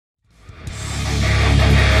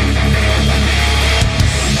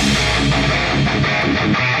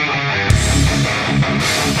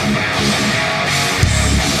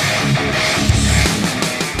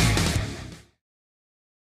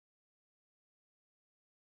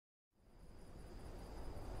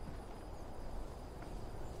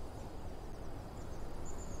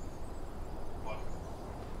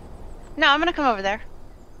No, I'm gonna come over there.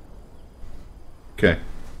 Okay.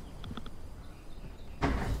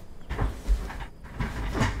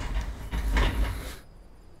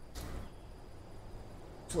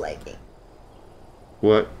 It's lagging.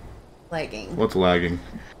 What? Lagging. What's lagging?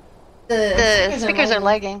 The speakers are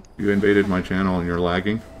lagging. You invaded my channel and you're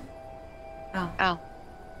lagging? Oh.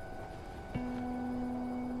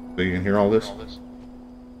 So you can hear all this?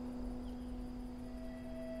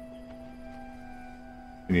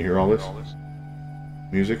 Can you hear all this?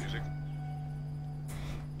 Music?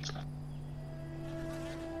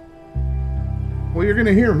 Well, you're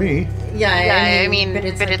gonna hear me. Yeah, I mean, but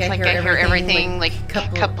it's like I hear everything like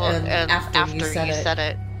couple after you said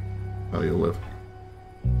it. Oh, you'll live.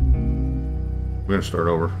 We're gonna start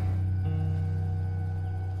over.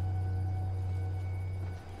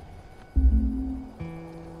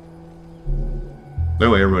 That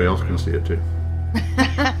way everybody else can see it too.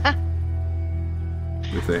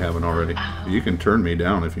 If they haven't already. You can turn me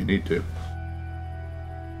down if you need to.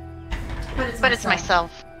 But it's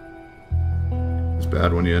myself. It's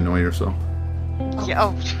bad when you annoy yourself. Yeah,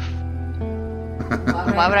 oh.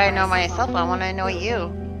 Why would I annoy myself? I want to annoy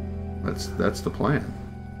you. That's the plan.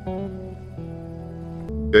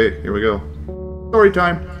 Okay, here we go. Story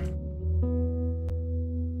time.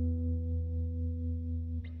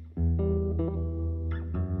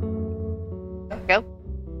 Go.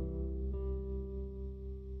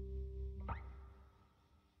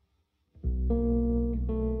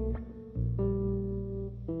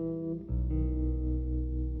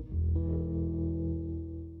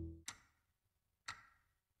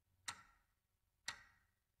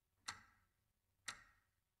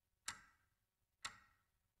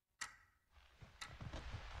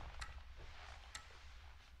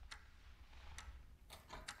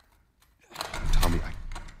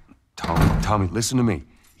 Tommy, listen to me.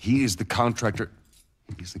 He is the contractor.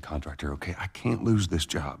 He's the contractor, okay? I can't lose this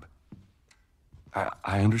job.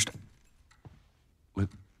 I understand.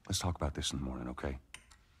 Let's talk about this in the morning, okay?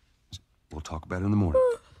 We'll talk about it in the morning.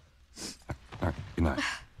 All right, good night.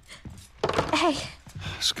 Hey.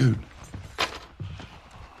 Scoot.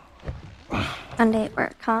 Monday at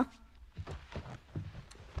work, huh?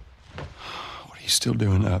 What are you still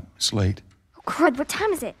doing up? It's late. Oh, crud, what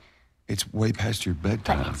time is it? It's way past your But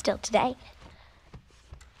bedtime. it's still today.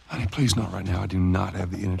 Honey, please not right now. I do not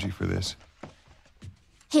have the energy for this.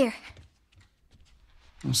 Here,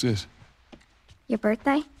 What's this? your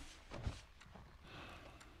birthday?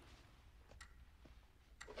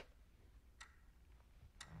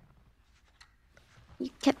 You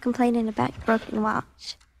kept complaining about your broken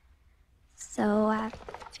watch. So I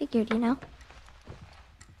figured, you know.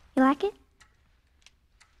 You like it?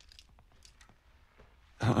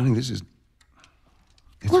 Honey, it's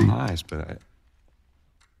What? nice, but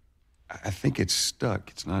I think it's stuck.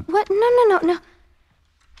 It's not. What? No.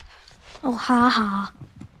 Oh, ha ha.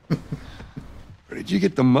 Where did you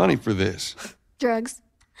get the money for this? Drugs.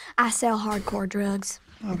 I sell hardcore drugs.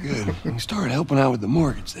 Oh, good. You started helping out with the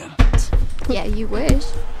mortgage then. Yeah, you wish.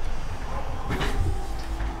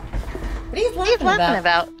 What are you What are you laughing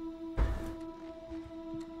about?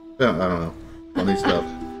 Yeah, I don't know. Funny stuff.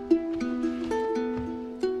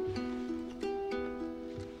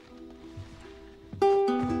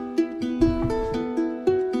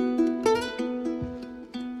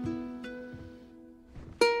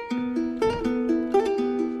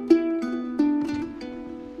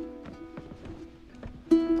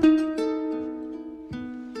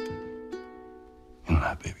 Good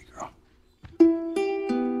night, baby girl.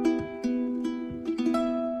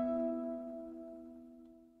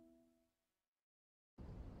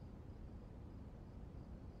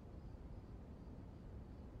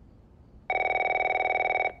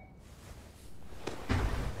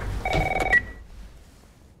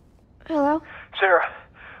 Hello? Sarah,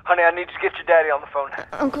 honey, I need to get your daddy on the phone.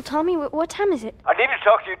 Uncle Tommy, what time is it? I need to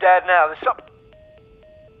talk to your dad now. There's something.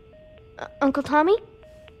 Uncle Tommy?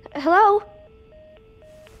 Hello?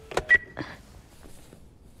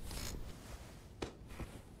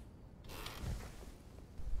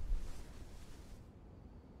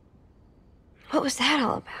 What was that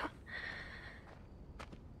all about?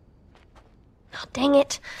 Oh, dang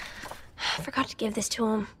it. I forgot to give this to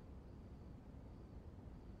him.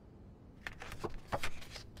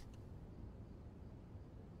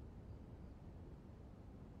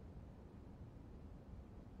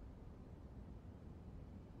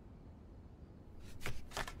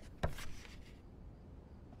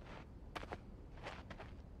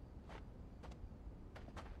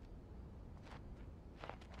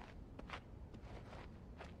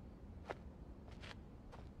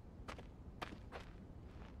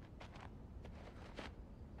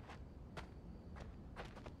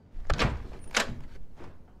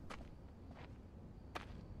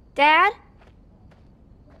 Dad?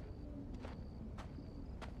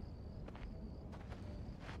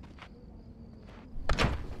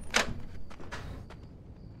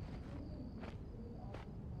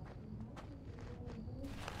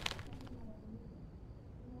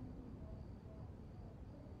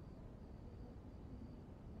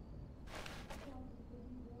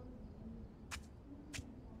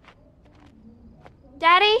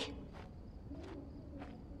 Daddy?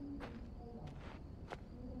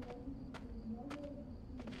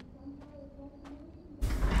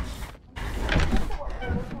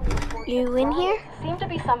 You in here? Seem to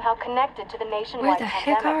be somehow connected to the nationwide Where the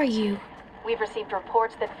heck pandemic. are you? We've received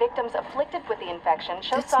reports that victims afflicted with the infection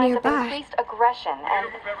show That's signs nearby. of increased aggression and...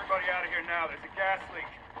 Move everybody out of here now. There's a gas leak.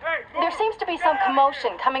 Hey, move! There seems to be some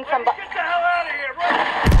commotion coming from... Get the hell out of here!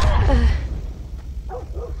 Run!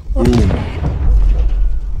 What was that?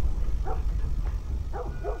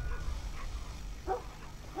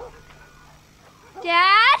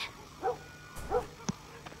 Dad?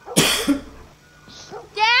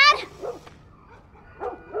 Dad?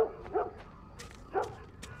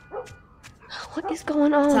 What is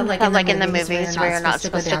going on? Sounds Sounds like in the movies where you're not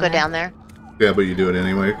supposed to go down there. Yeah, but you do it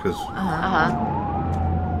anyway, because Uh-huh.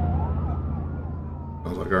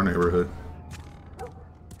 sounds like our neighborhood.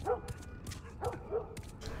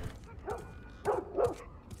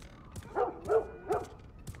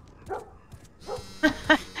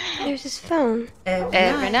 There's his phone.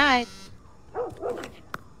 Every night.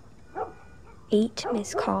 8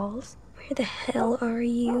 missed calls. Where the hell are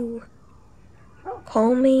you?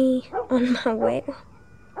 Call me on my way.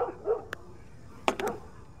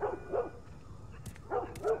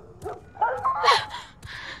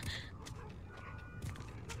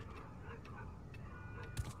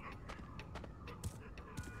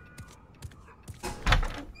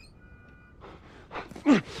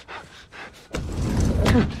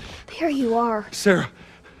 There you are. Sarah,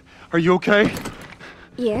 are you okay?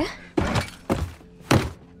 Yeah?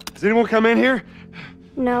 Does anyone come in here?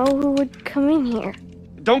 No, who would come in here?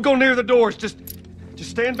 Don't go near the doors. Just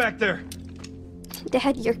stand back there.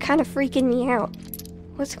 Dad, you're kind of freaking me out.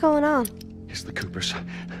 What's going on? It's the Coopers.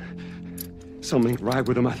 Something ain't right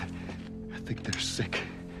with them. I think they're sick.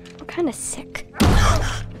 I'm kind of sick.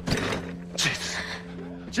 Jesus.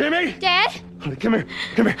 Jimmy! Dad? Honey, come here.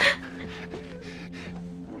 Come here.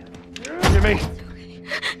 Jimmy! Jimmy,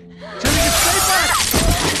 just stay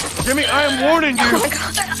back! Jimmy, I am warning you!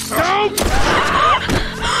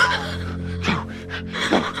 Don't!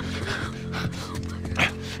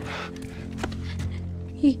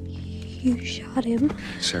 You shot him.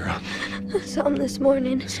 Sarah, I saw him this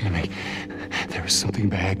morning. listen to me. There is something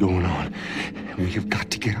bad going on. And we have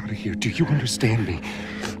got to get out of here. Do you understand me?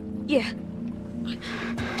 Yeah.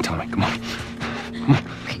 Tommy, come on. Come on.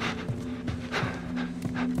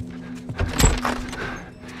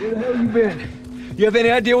 Where the hell you been? You have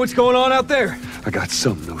any idea what's going on out there? I got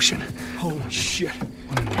some notion. Holy shit.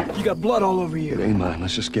 You got blood all over It you. ain't mine.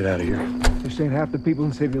 Let's just get out of here. They're saying half the people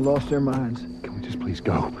in the city lost their minds. Can we just please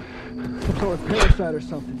go? Some sort of parasite or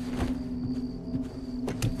something.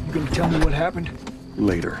 You gonna tell me what happened?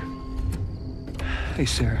 Later. Hey,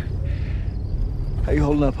 Sarah. How you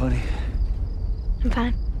holding up, honey? I'm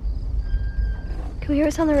fine. Can we hear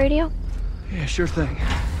us on the radio? Yeah, sure thing.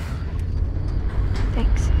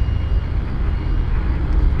 Thanks.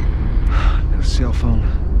 No cell phone.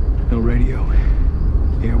 No radio.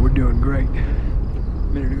 Yeah, we're doing great. A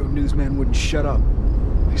minute ago, newsman wouldn't shut up.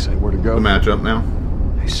 They say where to go. The matchup now.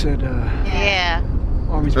 They said, Yeah.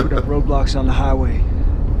 Army's put up roadblocks on the highway.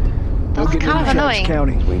 That's We'll get kind of into Sharps annoying.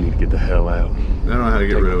 County. We need to get the hell out. I don't know how to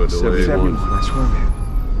get rid of a delay. 71. I swear, man.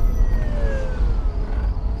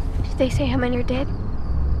 Did they say how many are dead?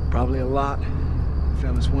 Probably a lot.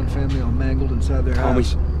 Found this one family all mangled inside their Tommy.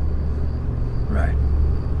 house. Right.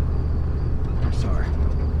 I'm sorry.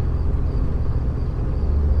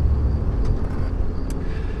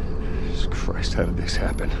 Jesus Christ, how did this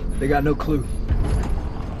happen? They got no clue.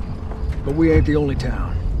 But we ain't the only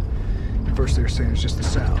town. At first they were saying it's just the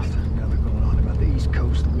south. Now they're going on about the east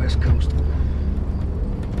coast, the west coast.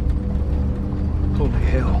 Holy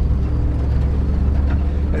hell.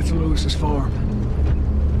 That's Lewis's farm.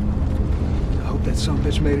 I hope that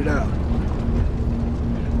sumbitch made it out.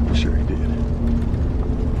 Sure he did.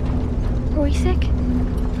 Were we sick?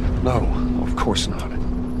 No, of course not.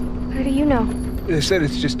 How do you know? They said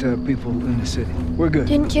it's just people in the city. We're good.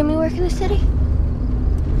 Didn't Jimmy work in the city?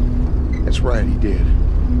 That's right, he did.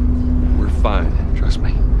 We're fine, trust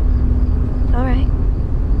me. All right.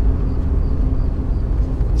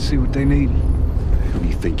 Let's see what they need. What do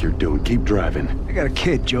you think you're doing? Keep driving. I got a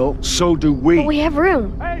kid, Joel. So do we. But we have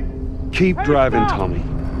room. Keep driving, Tommy.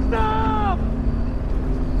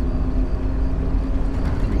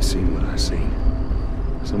 ain't seen what I seen.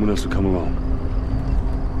 Someone else will come along.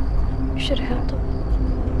 You should have helped him.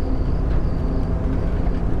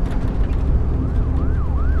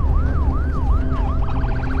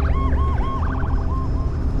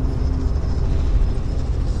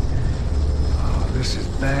 Oh, this is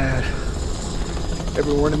bad.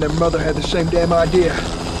 Everyone and their mother had the same damn idea.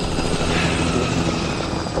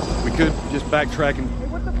 We could just backtrack and... Hey,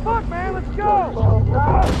 what the fuck, man? Let's go!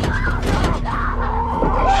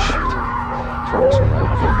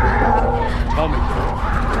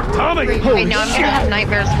 Tommy! Wait, now I'm gonna have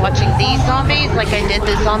nightmares watching these zombies like I did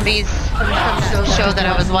the zombies from the show that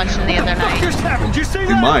I was watching the other night. What just happened? Did you see that?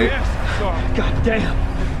 You might. God damn.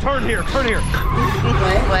 Turn here, turn here.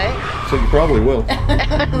 What? So you probably will.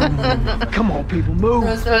 Come on, people, move.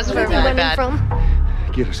 Those were really bad.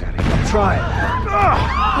 Get us out of here. Try it.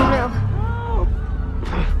 Oh no.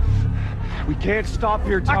 We can't stop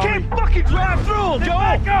here, Tommy. I can't fucking drive through them, Joel!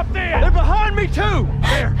 Back up there! They're behind me, too!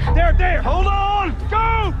 There! Hold on!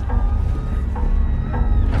 Go!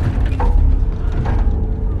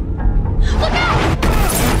 Look out!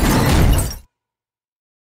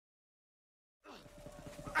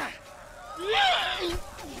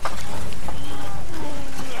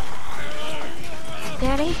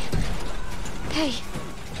 Daddy? Hey.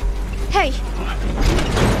 Hey!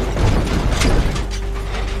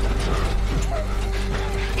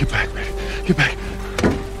 Get back, man. Get back.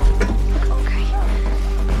 Okay.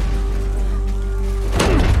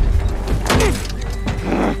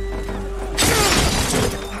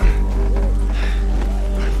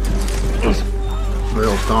 Where the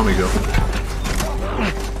hell's Tommy go?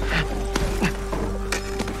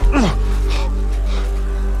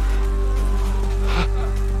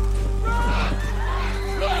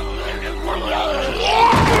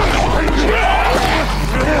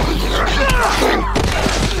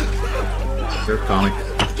 There's Tommy.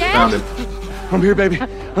 Dad? Found him. I'm here, baby.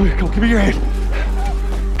 I'm here. Come on, give me your hand.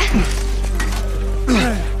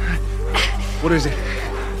 What is it?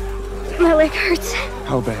 My leg hurts.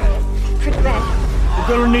 How bad? Pretty bad.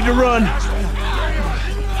 We're gonna need to run.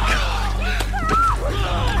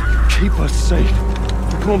 Keep us safe.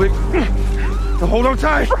 Come on, baby. Now hold on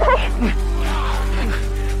tight.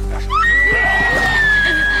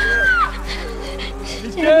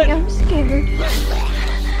 Daddy, I'm scared.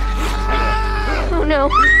 Oh no.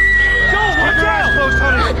 Go! Watch your eyes closed,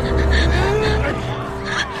 honey!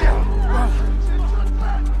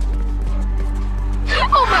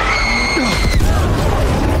 Oh my!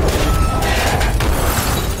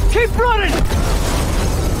 Keep running!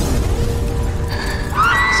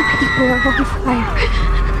 These people are on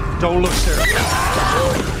fire. Don't look, Sarah.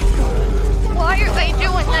 Why are they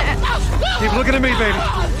doing that? Keep looking at me, baby.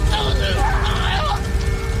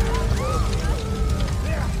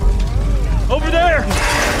 Over there!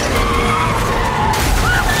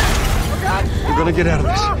 We're gonna get out of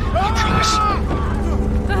this. I promise.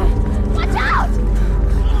 Watch out!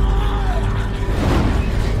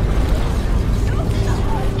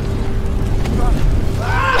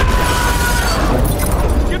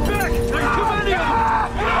 Get back! There's too many of them!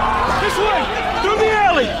 This way! Through the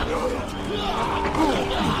alley!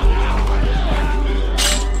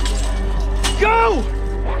 Go!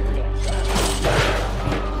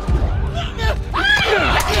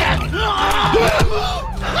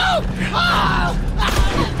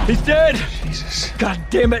 He's dead! Jesus. God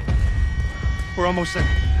damn it! We're almost there.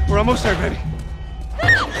 We're almost there, baby.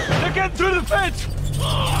 They're getting through the fence!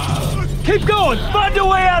 Keep going! Find a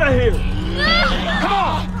way out of here! Come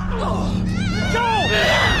on! Go!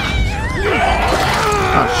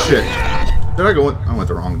 Oh shit. Did I go in? I went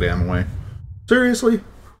the wrong damn way. Seriously?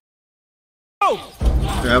 Go!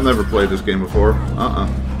 Yeah, I've never played this game before.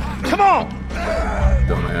 Come on!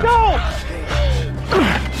 Dumbass. Go!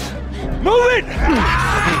 Move it!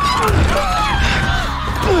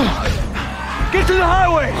 Get to the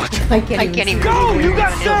highway! I can't even Go! You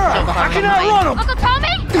got Sarah! I cannot run him! Uncle Tommy?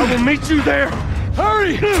 I will meet you there!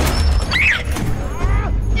 Hurry!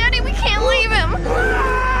 Daddy, we can't leave him.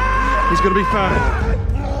 He's gonna be fine.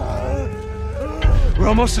 We're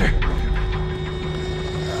almost there.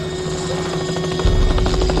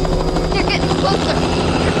 They're getting closer.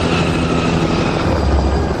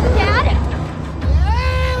 Dad?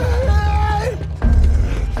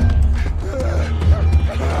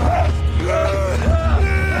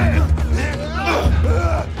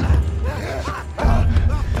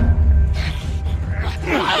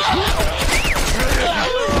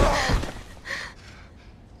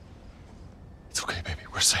 It's okay, baby.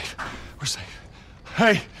 We're safe. We're safe.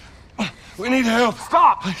 Hey, we need help.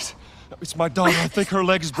 Stop! Please. It's my daughter. I think her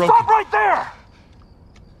leg is broken. Stop right there!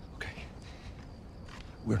 Okay.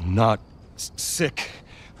 We're not sick.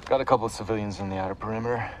 Got a couple of civilians in the outer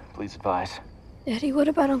perimeter. Please advise. Daddy, what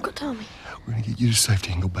about Uncle Tommy? We're gonna get you to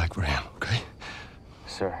safety and go back for him, okay?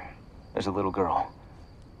 Sir, there's a little girl.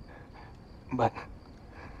 But...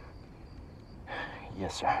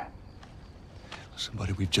 Yes, sir.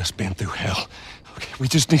 Somebody, we've just been through hell. Okay, we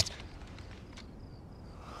just need...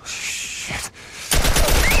 Shit.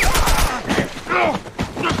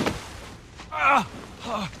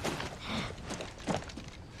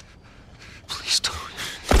 Please don't.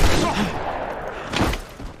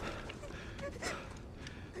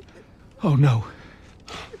 Oh, no.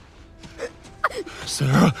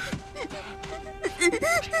 Sarah.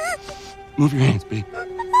 Move your hands, babe.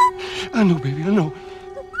 I know, baby, I know.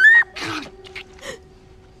 God.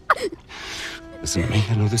 Listen to me,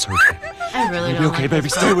 I know this hurts you. I really don't. You'll be okay, like baby,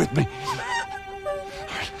 this stay part. with me.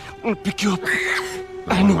 I'm gonna pick you up.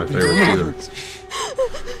 I One know, of my baby, favorites I know. either.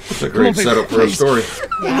 It's a great baby, setup for a please. story.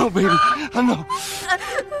 I know, baby, I know.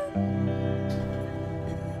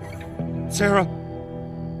 Sarah.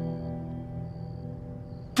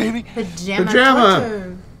 Baby.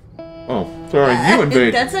 Pajama. Oh, sorry, you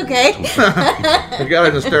invade. That's okay. You got it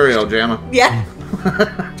in the stereo, Jamma. Yeah.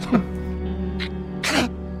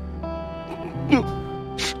 No.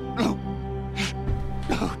 No.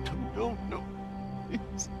 No, no, no.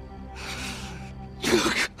 Please.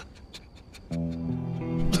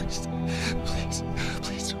 Please. Please.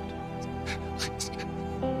 Please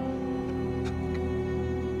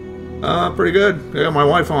don't. Pretty good. I got my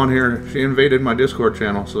wife on here. She invaded my Discord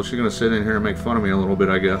channel, so she's gonna sit in here and make fun of me a little bit,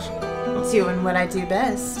 I guess. Doing what I do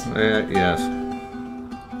best. Yes.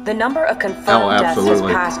 The number of confirmed deaths has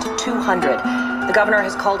absolutely. passed 200. The governor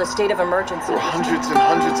has called a state of emergency. There are hundreds and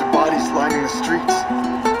hundreds of bodies lining the streets.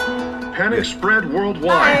 Panic spread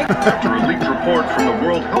worldwide after a leaked report from the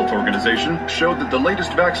World Health Organization showed that the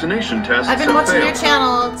latest vaccination tests I've been have watching your failed.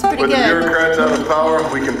 channel. It's pretty With the good. bureaucrats out of power,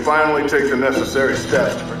 we can finally take the necessary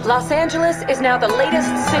steps. Los Angeles is now the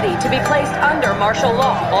latest city to be placed under martial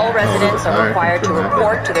law. All residents are required to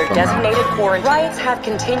report to their designated quarantine. Riots have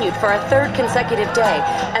continued for a third consecutive day,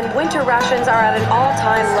 and winter rations are at an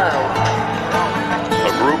all-time low.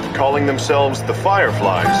 A group calling themselves the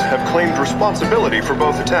Fireflies have claimed responsibility for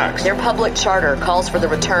both attacks. Their public charter calls for the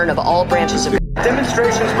return of all branches of...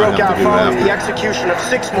 Demonstrations broke out following the execution of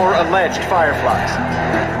 6 more alleged Fireflies.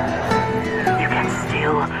 You can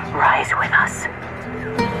still rise with us.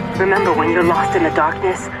 Remember, when you're lost in the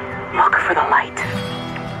darkness, look for the light.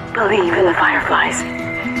 Believe in the Fireflies.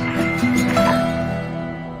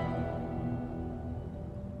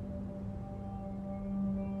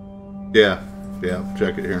 Yeah. Yeah,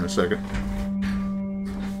 check it here in a second.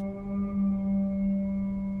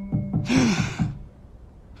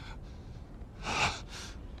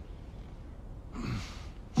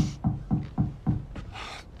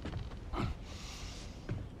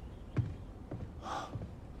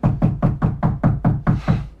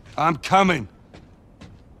 I'm coming.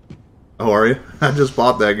 Oh, are you? I just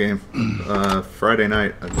bought that game Friday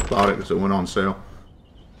night. I just bought it because it went on sale.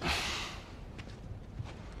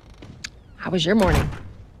 How was your morning?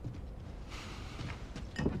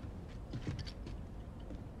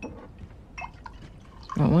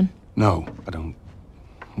 Want one? No, I don't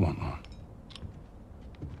want one.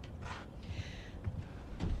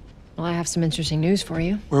 Well, I have some interesting news for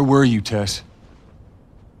you. Where were you, Tess?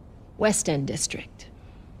 West End District.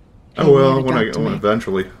 Oh, well, when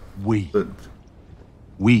eventually.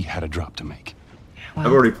 We had a drop to make. Well,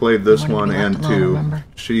 I've already played this wanted to one be left and alone, 2. remember?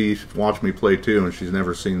 She watched me play 2, and she's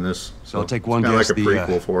never seen this. So I'll take one it's guess. kinda like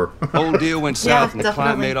a prequel for her. Whole deal went south and the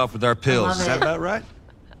client made off with our pills. Is that about right?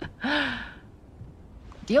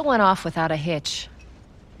 Deal went off without a hitch.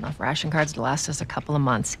 Enough ration cards to last us a couple of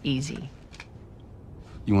months, easy.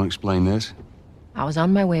 You want to explain this? I was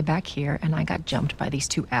on my way back here, and I got jumped by these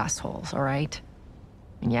 2 assholes, all right?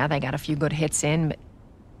 And yeah, they got a few good hits in, but...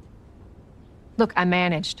 Look, I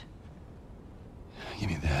managed. Give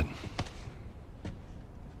me that. Are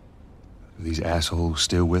these assholes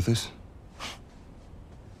still with us?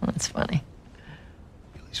 That's funny.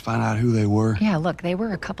 At least find out who they were. Yeah, look, they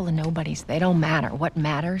were a couple of nobodies. They don't matter. What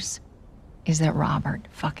matters is that Robert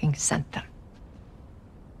fucking sent them.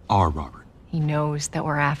 Our Robert. He knows that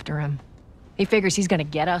we're after him. He figures he's gonna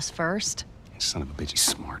get us first. Son of a bitch, he's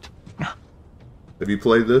smart. No. Have you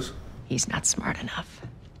played this? He's not smart enough.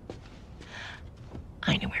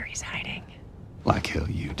 I know where he's hiding. Like hell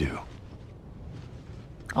you do.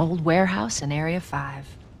 Old warehouse in Area 5.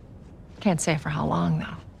 Can't say for how long,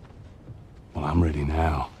 though. Well, I'm ready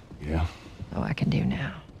now. Yeah? Oh, I can do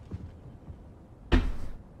now.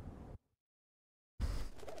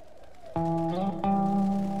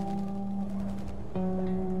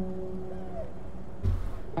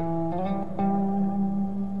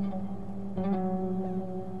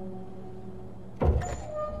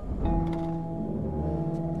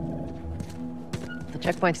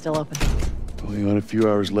 Checkpoint's still open. Only got a few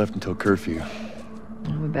hours left until curfew.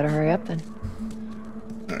 Well, we better hurry up then.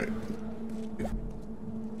 Alright.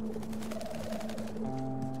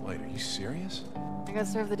 Wait, are you serious? I got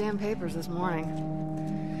served the damn papers this morning.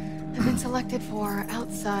 I've been selected for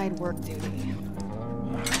outside work duty.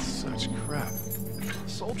 That's such crap.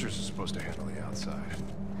 Soldiers are supposed to handle the outside.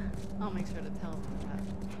 I'll make sure to tell them that.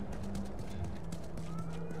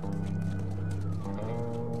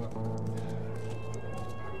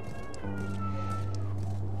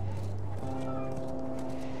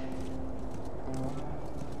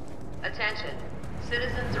 Attention.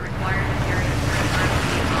 Citizens are required to carry a certified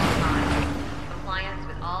ID at all times. Compliance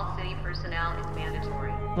with all city personnel is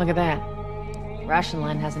mandatory. Look at that. Ration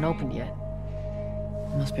line hasn't opened yet.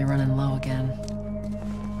 Must be running low again.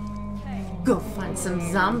 Go find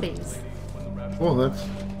some zombies. Well, that's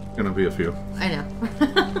gonna be a few. I know.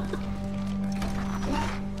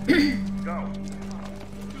 Go.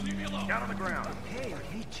 Down on the ground. Hey,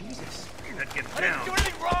 Jesus. That gets I down. didn't do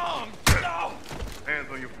anything wrong! No! Hands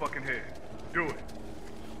on your fucking head. Do it.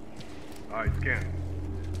 Alright, scan.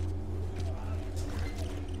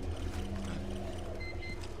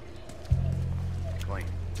 Clean.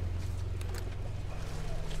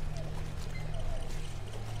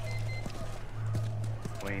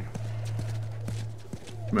 Clean.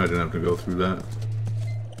 Imagine having to go through that.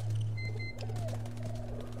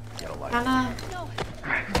 Kinda.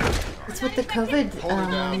 That's what the COVID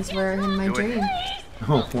ones were in my dream.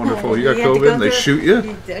 Oh, wonderful. You got have to COVID go and they through- shoot you?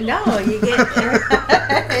 No, you get.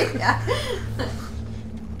 Yeah.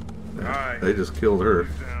 They just killed her.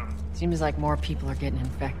 Seems like more people are getting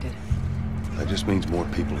infected. That just means more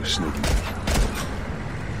people are sneaking.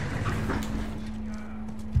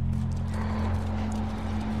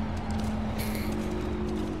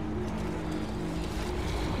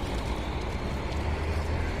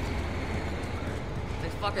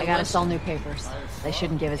 I gotta sell new papers. They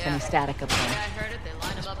shouldn't give us any static up there.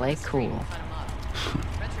 Just play cool.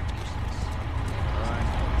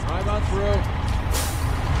 I'm on through.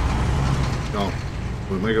 No.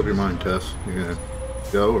 Well, make up your mind, Tess. You gonna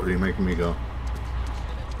go or are you making me go?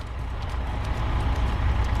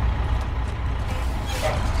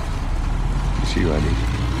 See you, ID.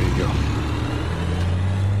 There you go.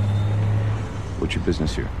 What's your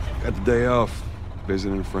business here? Got the day off.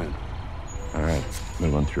 Visiting a friend. All right,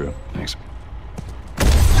 move on through. Thanks.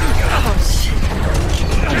 Oh, shit.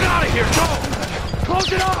 Get out of here! Go!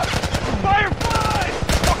 Close it up! Fireflies!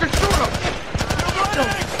 Fucking shoot them!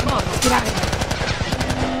 Come on, let's get out of here.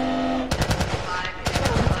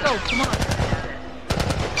 Let's go, come on.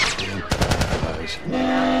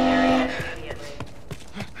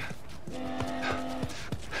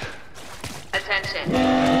 Attention.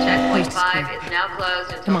 Checkpoint 5 is now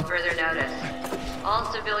closed until further notice. All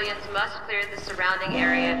civilians must clear the surrounding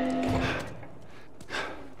area.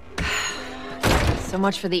 So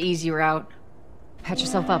much for the easy route. Patch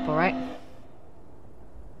yourself up, all right?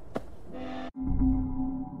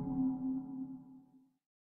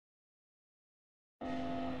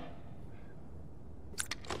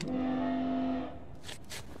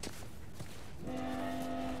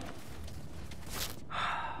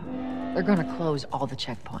 They're gonna close all the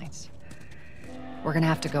checkpoints. We're gonna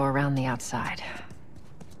have to go around the outside.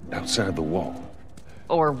 Outside the wall.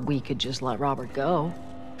 Or we could just let Robert go.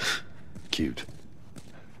 Cute.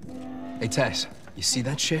 Hey, Tess, you see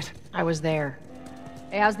that shit? I was there.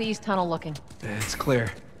 Hey, how's the East Tunnel looking? It's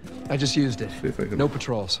clear. I just used it. No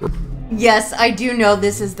patrols. Yes, I do know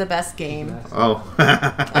this is the best game. Oh.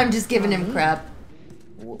 I'm just giving him crap.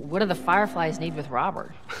 What do the Fireflies need with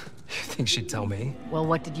Robert? You think she'd tell me? Well,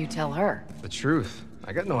 what did you tell her? The truth.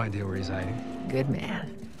 I got no idea where he's hiding. Good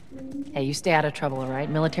man. Hey, you stay out of trouble, all right?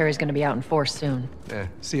 Military's gonna be out in force soon. Yeah,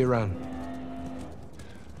 see you around.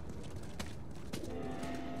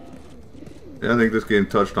 Yeah, I think this game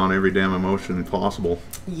touched on every damn emotion possible.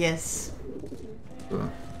 Yes. So.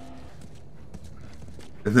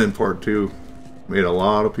 And then part 2 made a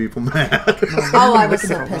lot of people mad. Oh, I was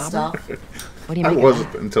so pissed off. What do you I make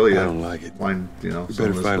wasn't until you I don't like it. find, you know, You some better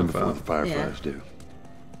of this find them stuff before out. the Fireflies do.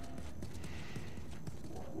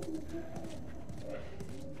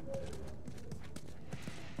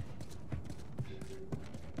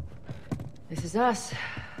 This is us.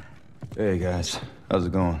 Hey guys, how's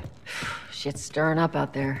it going? Shit's stirring up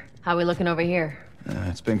out there. How we looking over here?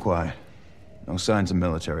 It's been quiet. No signs of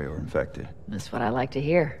military or infected. That's what I like to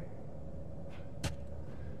hear.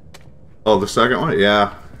 Oh, the second one?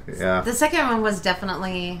 Yeah. Yeah. The second one was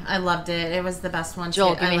definitely, I loved it. It was the best one.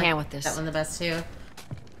 Joel, too. give me I a hand liked with this. That one the best too.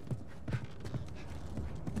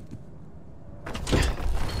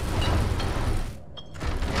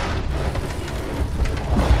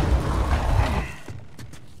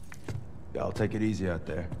 take it easy out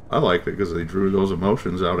there. I liked it because they drew those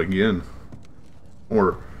emotions out again.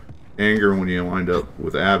 Or anger when you wind up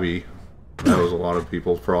with Abby. That was a lot of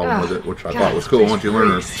people's problem with it, which I thought was cool once you learn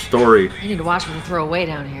her story. I need to watch them throw away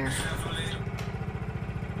down here.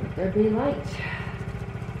 Let there be light.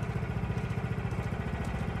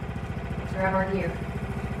 Let's grab our gear.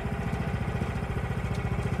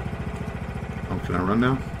 Oh, can I run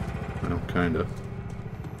now? No, kinda.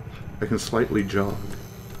 I can slightly jog.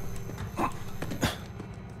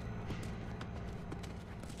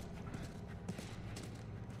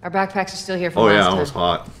 Our backpacks are still here from Oh last yeah, time. I was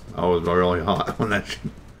hot. I was really hot when that.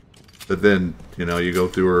 But then you go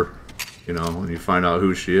through her, and you find out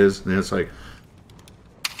who she is, and it's like,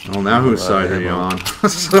 well, now whose side are you on?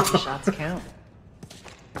 So, shots count.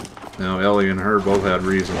 Ellie and her both had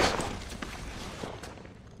reasons.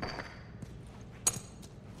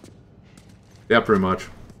 Yeah, pretty much.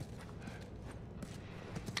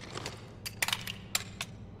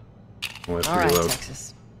 Oh, All right,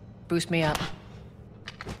 Texas. Boost me up.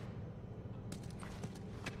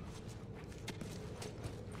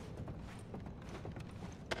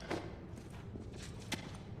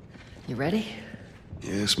 You ready?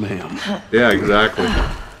 Yes, ma'am. Yeah, exactly.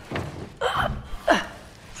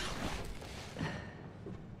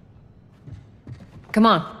 Come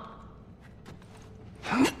on.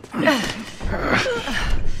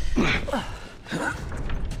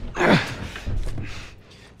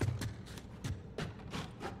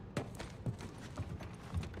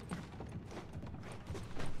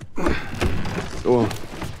 Go on.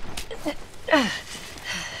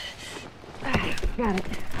 Got it.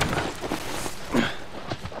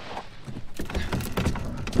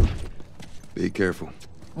 Be careful.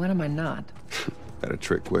 When am I not? That a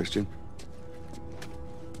trick question?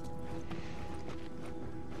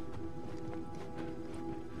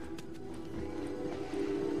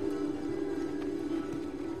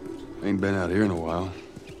 Ain't been out here in a while.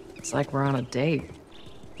 It's like we're on a date.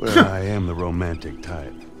 Well, I am the romantic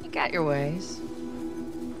type. You got your ways.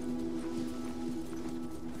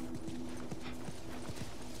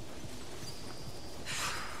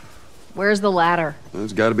 Where's the ladder? Well,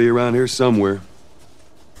 it's got to be around here somewhere.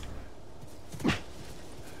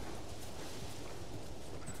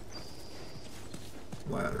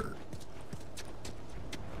 Ladder.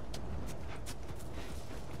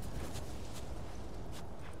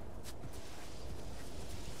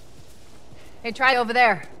 Hey, try over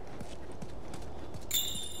there.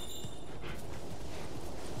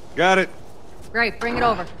 Got it. Great, bring it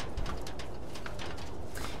over.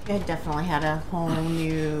 It definitely had a whole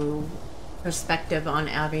new perspective on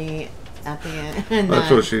Abby at the end. And That's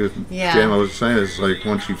what she was. Yeah. Jam, I was saying is like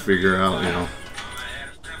once you figure out,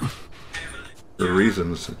 the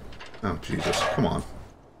reasons. Oh Jesus! Come on,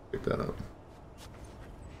 pick that up.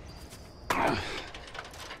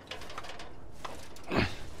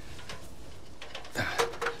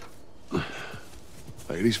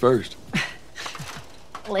 Ladies first.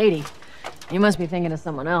 Lady, you must be thinking of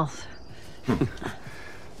someone else.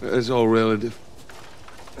 It's all relative.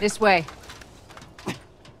 This way.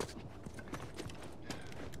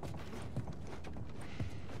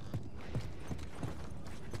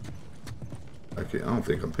 I don't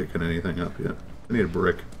think I'm picking anything up yet. I need a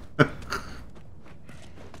brick. Oh,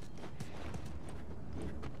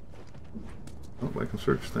 I can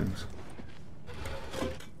search things.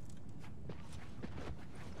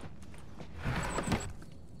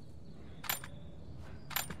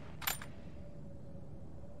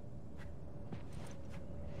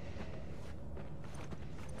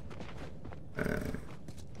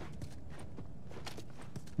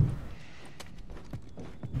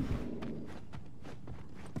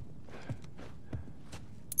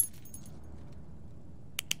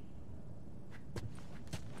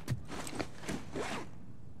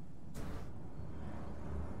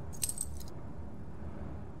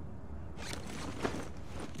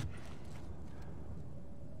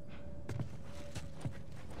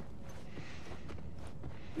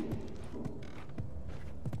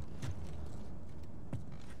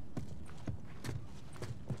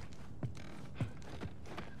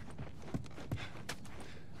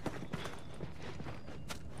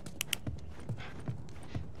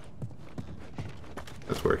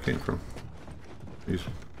 That's where it came from. Jeez.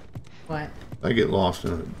 What? I get lost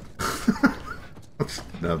in it. That's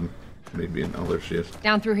nothing. Maybe there she is.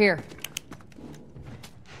 Down through here.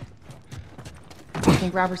 You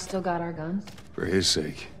think Robert's still got our guns? For his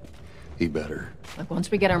sake, he better. Like,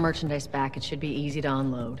 once we get our merchandise back, it should be easy to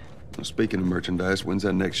unload. Well, speaking of merchandise, when's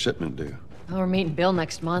that next shipment due? Well, we're meeting Bill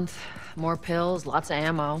next month. More pills, lots of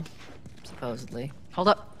ammo. Supposedly. Hold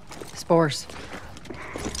up. Spores.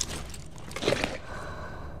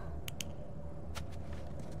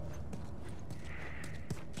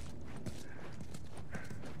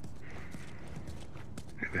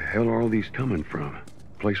 hell are all these coming from?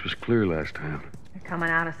 The place was clear last time. They're coming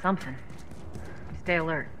out of something. Stay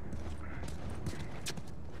alert.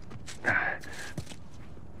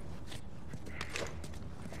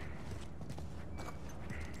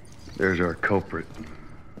 There's our culprit.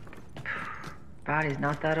 Body's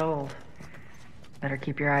not that old. Better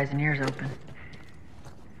keep your eyes and ears open.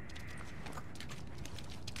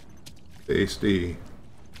 Tasty.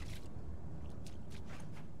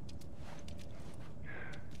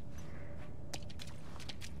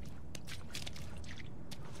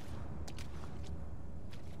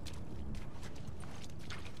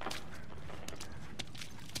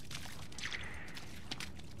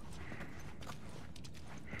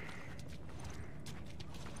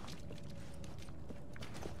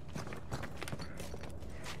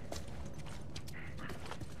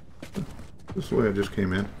 This is the way I just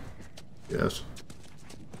came in. Yes.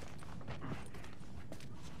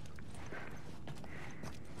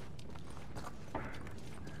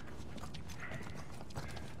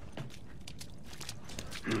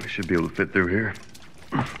 I should be able to fit through here.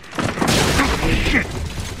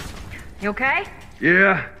 You okay?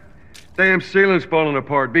 Yeah. Damn ceiling's falling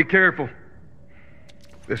apart. Be careful.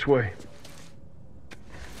 This way.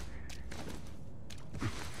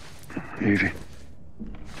 Easy.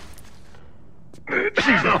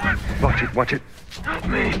 Watch it, watch it. Help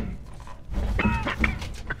me.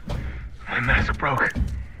 My mask broke.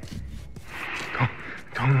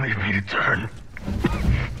 Don't leave me to turn.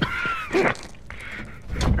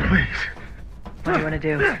 Please. What do you want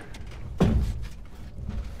to do?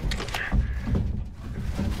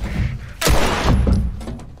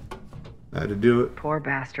 I had to do it. Poor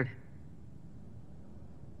bastard.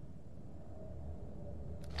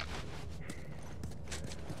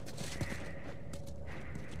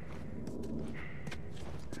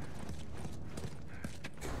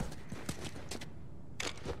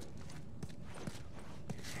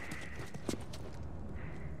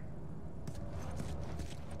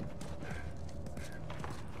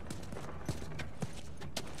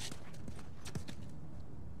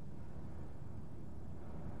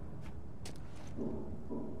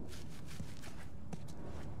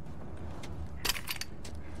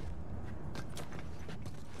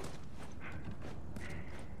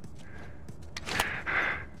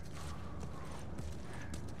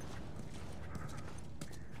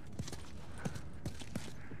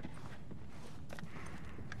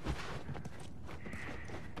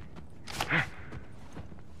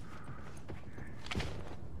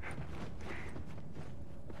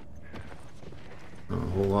 Not a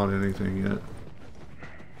whole lot of anything yet.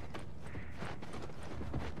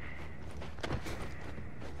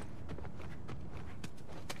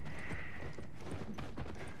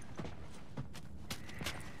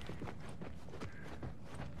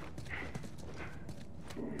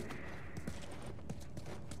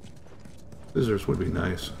 Scissors would be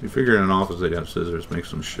nice. You figure in an office they'd have scissors, make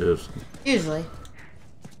some shifts. Usually.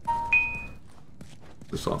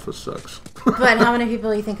 This office sucks. But how many people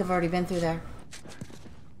do you think have already been through there?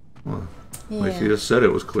 Well, Yeah. like you just said,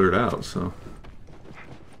 it was cleared out, so.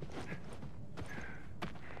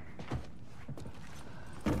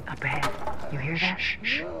 Up ahead. You hear that?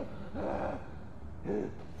 Shh.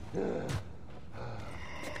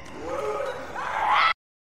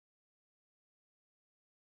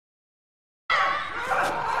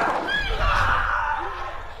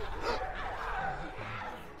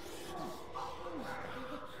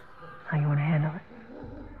 How you want to handle it?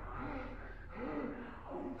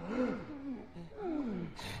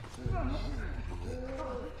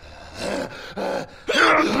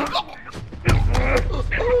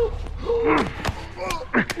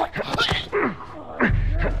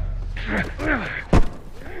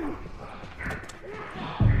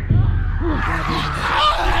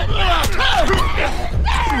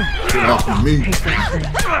 Get off of me.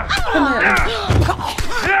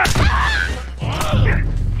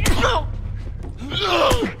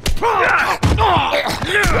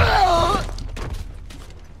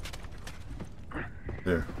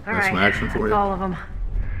 There, that's some action for you. All of them.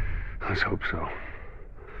 Let's hope so.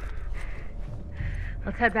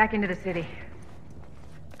 Let's head back into the city.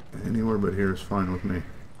 Anywhere but here is fine with me.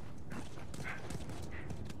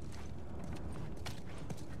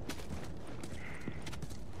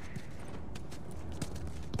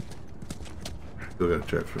 Still gotta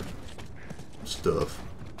check for stuff.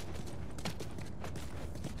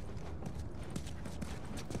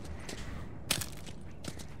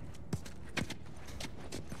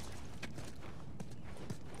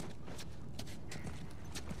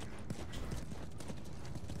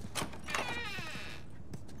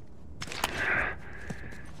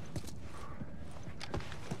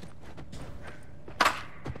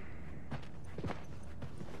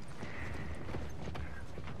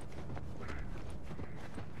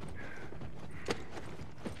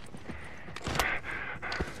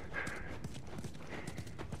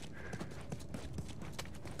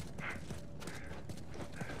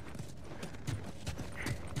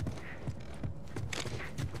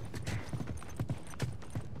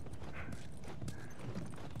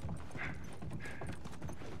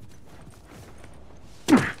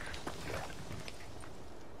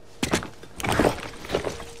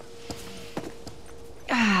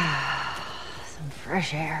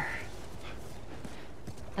 fresh air.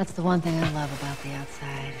 That's the one thing I love about the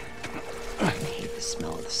outside. I hate the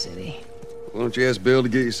smell of the city. Why don't you ask Bill to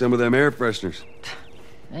get you some of them air fresheners?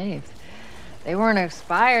 Hey, if they weren't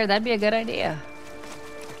expired, that'd be a good idea.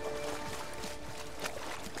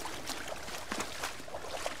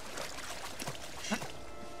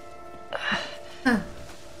 I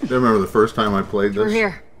remember the first time I played this. We're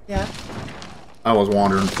here. Yeah. I was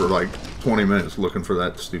wandering for like 20 minutes looking for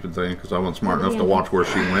that stupid thing because I wasn't smart enough to watch where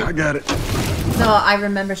she went. I got it. No, I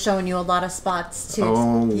remember showing you a lot of spots too.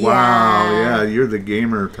 Oh, wow. Yeah, you're the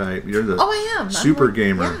gamer type. You're the I am. super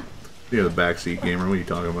gamer. Yeah. You're the backseat gamer. What are you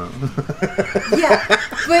talking about? Yeah,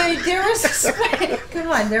 but there was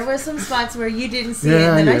come on, there were some spots where you didn't see it,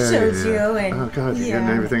 and then I showed you. And oh God, you're getting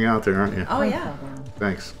everything out there, aren't you? Oh yeah.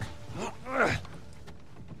 Thanks.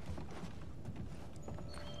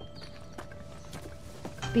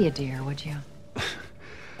 Be a dear, would you?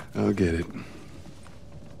 I'll get it.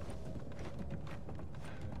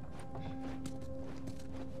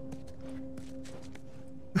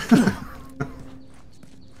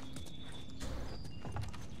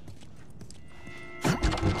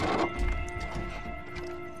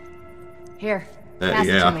 Here, pass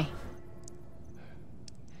it to me.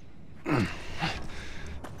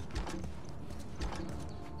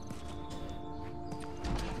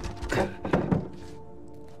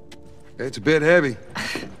 It's a bit heavy.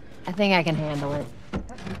 I think I can handle it.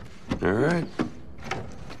 All right.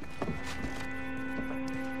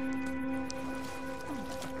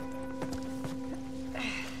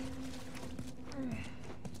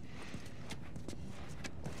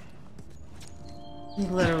 You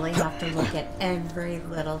literally have to look at every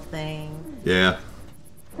little thing. Yeah.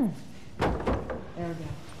 There we go.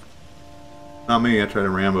 Not me. I try to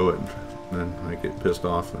Rambo it, and then I get pissed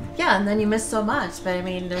off. And Yeah, and then you miss so much. But I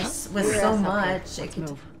mean, there's with so much, it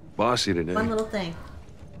can Bossy today. one little thing.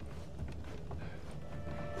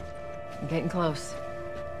 I'm getting close.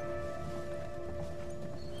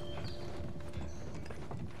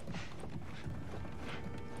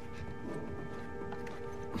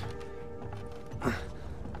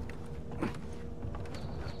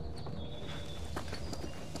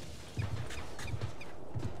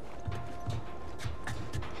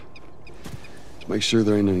 Make sure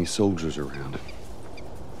there ain't any soldiers around.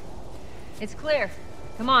 It's clear.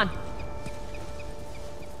 Come on.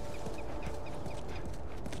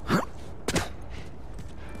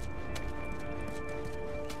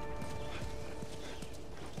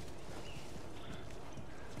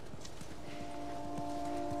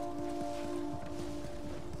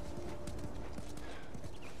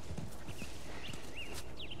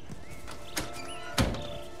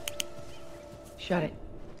 Shut it.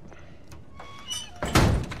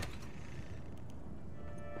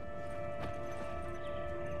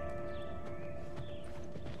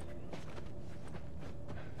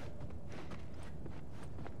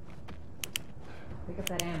 Pick up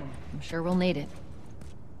that ammo. I'm sure we'll need it.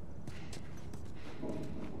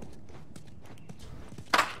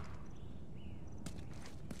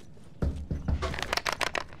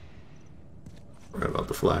 Forgot about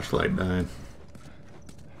the flashlight dying.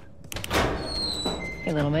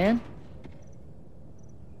 Hey, little man.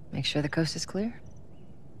 Make sure the coast is clear.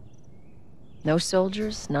 No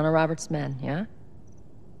soldiers, none of Robert's men, yeah?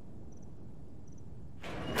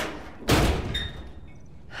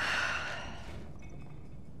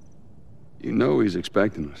 You know he's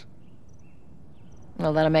expecting us.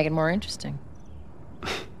 Well, that'll make it more interesting.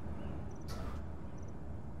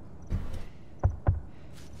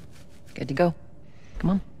 Good to go. Come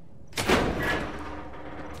on.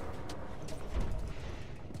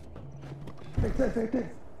 Hey,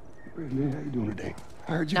 man, how you doing today?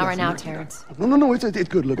 I heard you Not got right some now, merchandise. Terrence. No, it's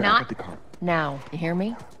good. Look, I Not got the car. now. You hear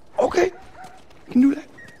me? Okay, you can do that.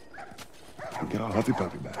 I'll get all huffy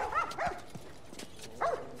puffy back.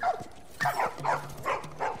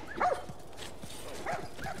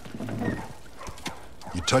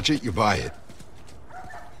 You touch it, you buy it.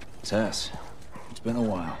 Tess, it's been a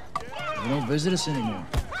while. You don't visit us anymore.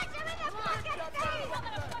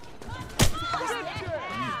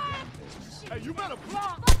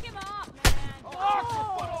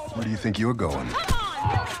 Where do you think you're going?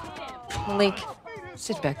 Malik,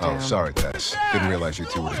 sit back down. Oh, sorry, Tess. Didn't realize you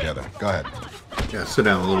two were together. Go ahead. Yeah, sit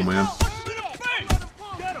down, little man.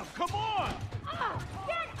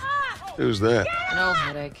 Who's that? An old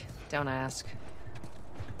headache. Don't ask.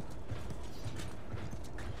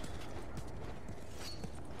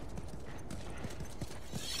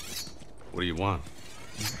 What do you want?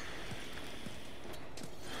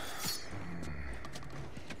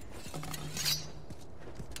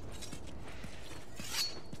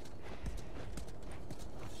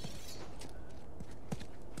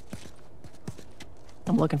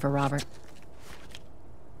 I'm looking for Robert.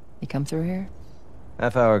 He come through here?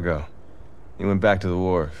 Half hour ago. He went back to the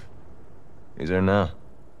wharf. He's there now.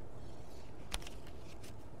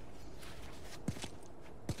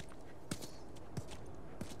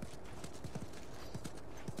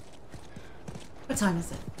 What time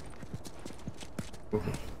is it?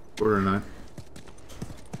 8:45.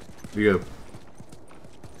 You go.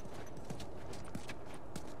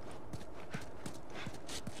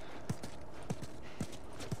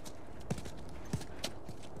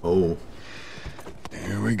 Oh.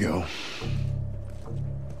 Here we go.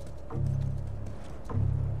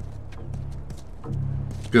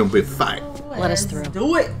 Gonna be a fight. Let us through.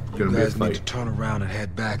 Do it. Gonna You be a guys need to fight. turn around and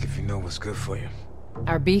head back if you know what's good for you.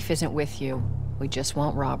 Our beef isn't with you. We just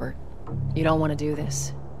want Robert. You don't want to do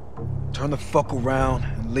this. Turn the fuck around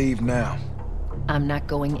and leave now. I'm not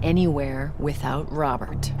going anywhere without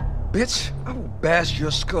Robert. Bitch, I will bash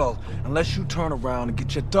your skull unless you turn around and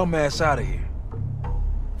get your dumb ass out of here.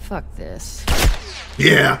 Fuck this.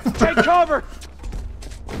 Yeah. Take cover!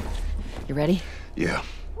 You ready? Yeah.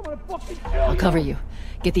 I'll cover you.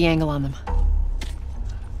 Get the angle on them.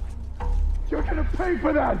 You're gonna pay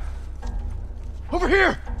for that! Over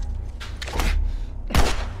here!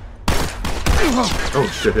 Oh,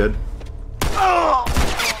 shithead.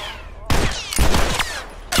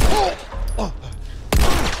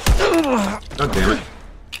 God damn it.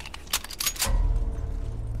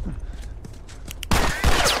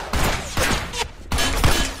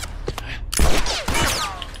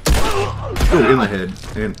 Oh, in the head.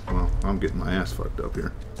 And, well, I'm getting my ass fucked up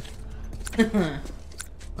here. I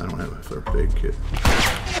don't have a first aid kit.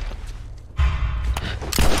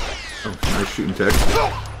 Oh, nice shooting tech.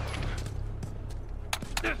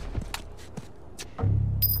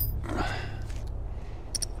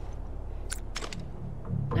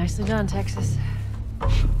 Nicely done, Texas.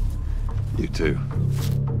 You too.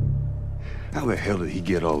 How the hell did he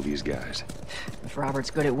get all these guys? If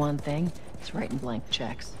Robert's good at one thing, it's writing blank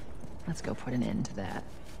checks. Let's go put an end to that.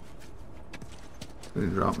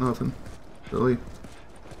 Didn't drop nothing. Really?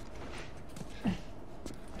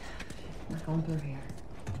 Not going through here.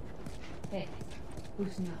 Hey,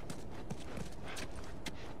 loosen up.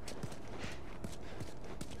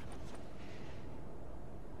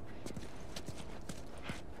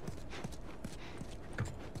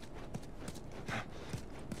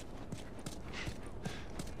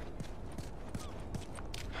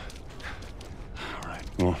 All right,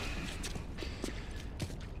 well.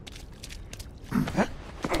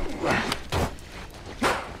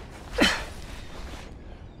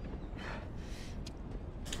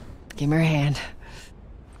 Give me your hand.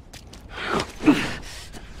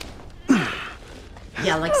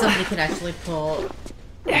 Yeah, like somebody could actually pull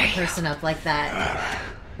a person up like that.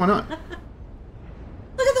 Why not? Look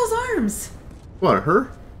at those arms. What,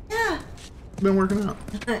 her? Yeah. Been working out.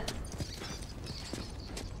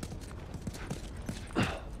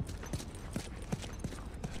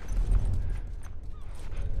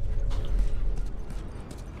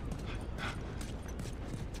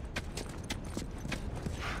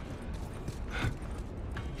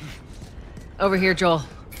 Over here, Joel.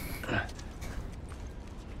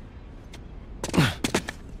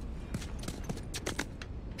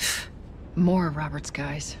 More of Robert's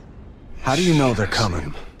guys. How do you know they're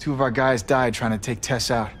coming? Two of our guys died trying to take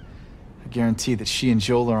Tess out. I guarantee that she and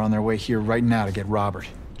Joel are on their way here right now to get Robert.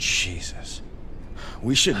 Jesus.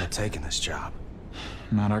 We shouldn't have taken this job.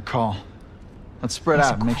 Not our call. Let's spread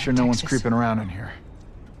out and make sure no one's creeping around in here.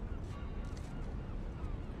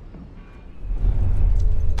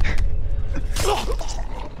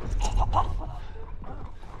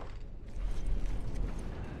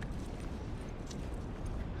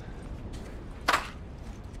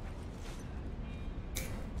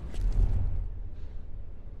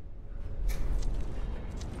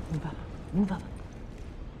 Move up. Move up.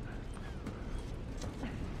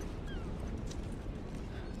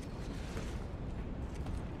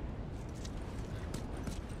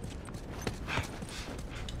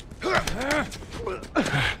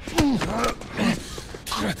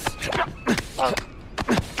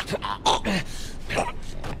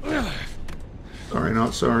 Sorry,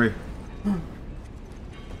 not sorry.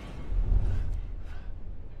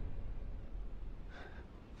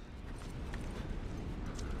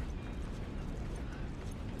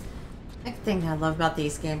 The thing I love about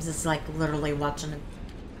these games is like literally watching it.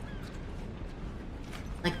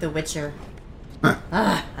 Like The Witcher.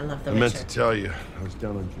 I love The I Witcher. meant to tell you, I was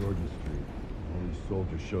down on Jordan Street. One of these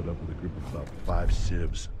soldiers showed up with a group of about 5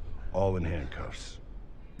 civs, all in handcuffs.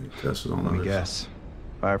 Tess is on Let me this. guess.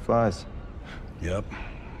 Fireflies. Yep.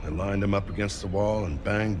 They lined him up against the wall and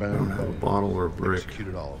bang, bang, I don't have a bottle or a brick.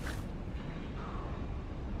 Executed all of them.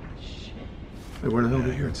 Hey, where the hell Yeah,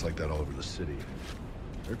 did I you? hear it's like that all over the city.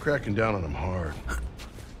 They're cracking down on them hard.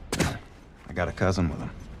 I got a cousin with him.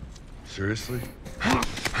 Seriously?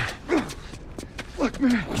 Look,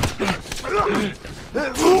 man.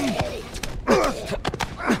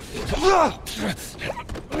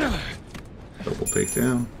 Double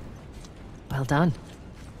takedown. Well done.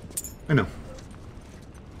 I know.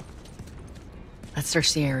 Let's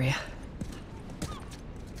search the area.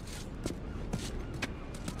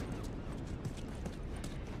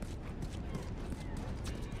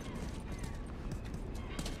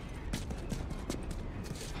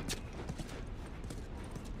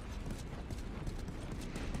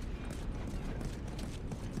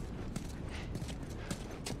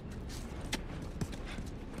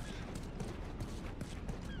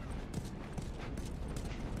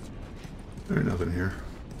 There's nothing here.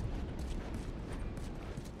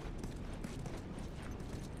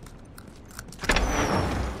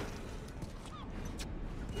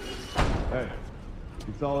 Hey,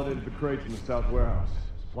 consolidated the crates in the south warehouse.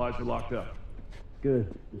 Supplies are locked up.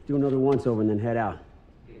 Good. Let's do another once-over and then head out.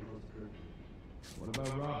 What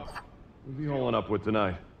about Robert? Who's he holing up with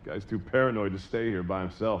tonight? Guy's too paranoid to stay here by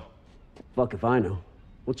himself. Fuck if I know.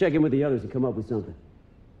 We'll check in with the others and come up with something.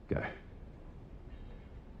 Okay.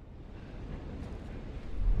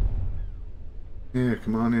 Yeah,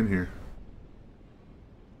 come on in here.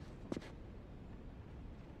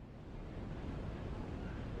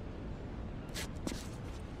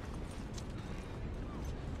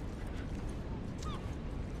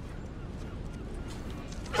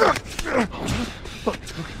 Look,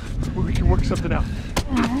 we can work something out.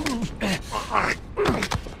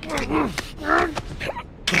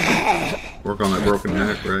 Work on that broken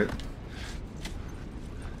neck, right?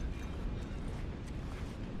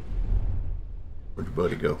 Where'd your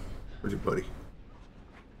buddy go? Where's your buddy?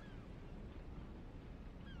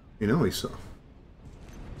 You know he saw.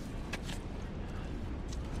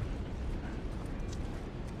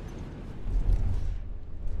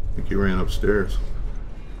 I think he ran upstairs.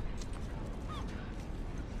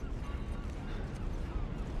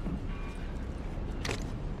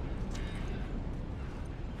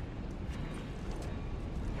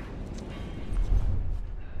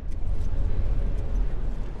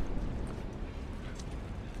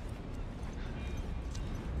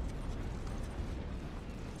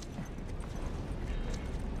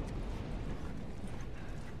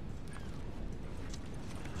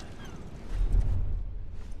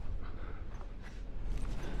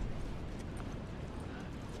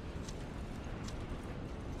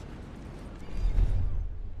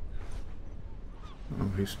 Oh,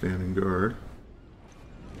 he's standing guard.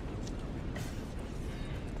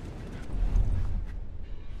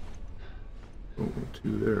 Oh,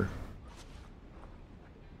 two there.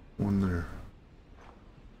 One there.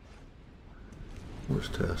 Where's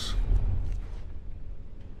Tess?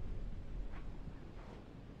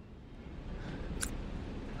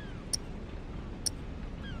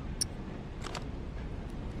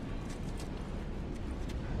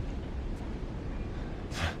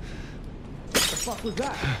 What the fuck was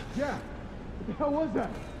that? Yeah. What the hell was that?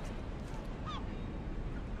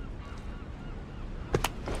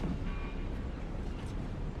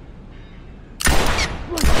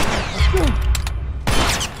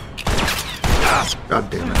 God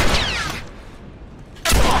damn it.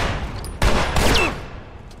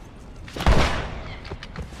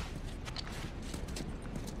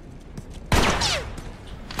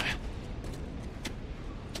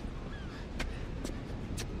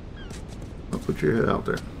 I'll put your head out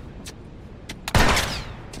there.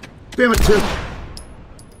 Damn it, Tim!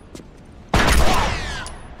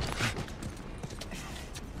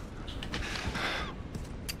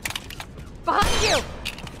 Behind you!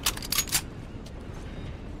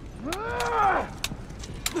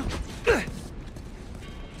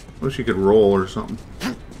 Wish you could roll or something.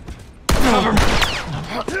 Cover me.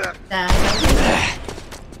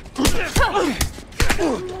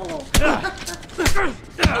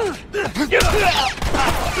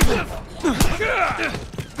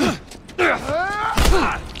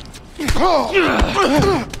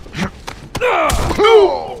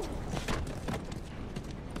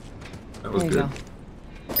 That was There you good.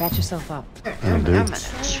 go. Got yourself up. I'm gonna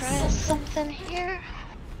try something here.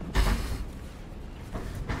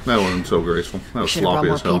 That wasn't so graceful. That was Should've brought sloppy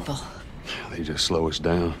more as hell. people. They just slow us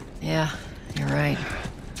down. Yeah, you're right.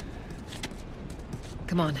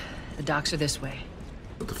 Come on, the docks are this way.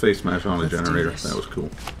 Put the face mask on the Let's do generator. this. That was cool.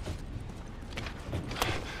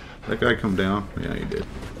 That guy come down? Yeah, he did.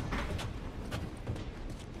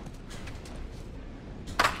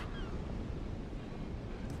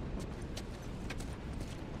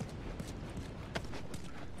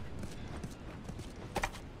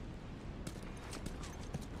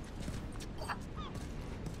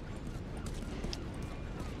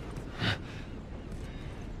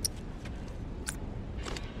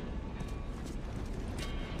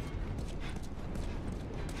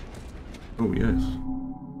 Oh, yes.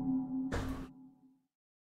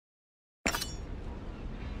 I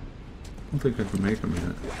don't think I can make them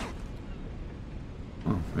yet.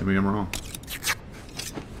 Oh, maybe I'm wrong.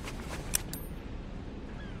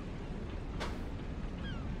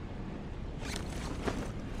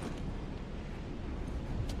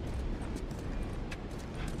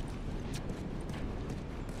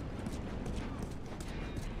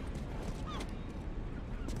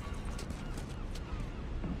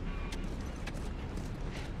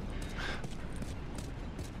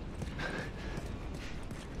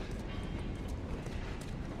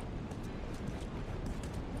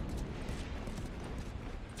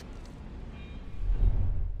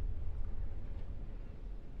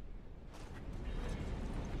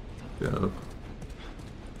 Yeah.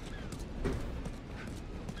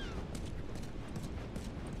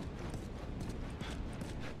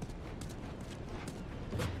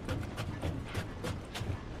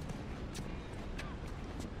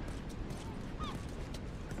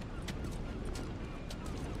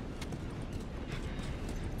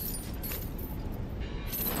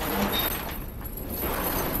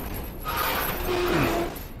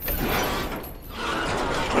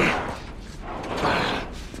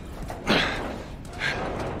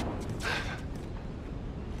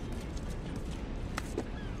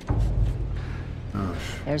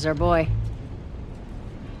 There's our boy.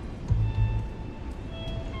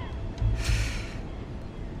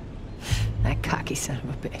 That cocky son of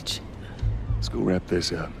a bitch. Let's go wrap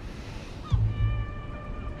this up.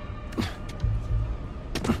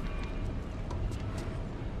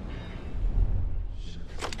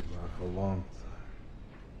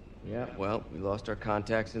 Yeah, well, we lost our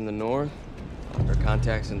contacts in the north, lost our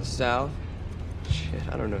contacts in the south. Shit,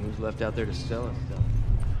 I don't know who's left out there to sell us stuff.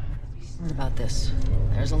 Heard about this.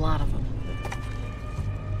 There's a lot of them.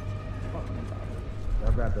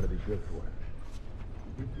 That rat better be good for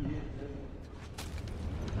it.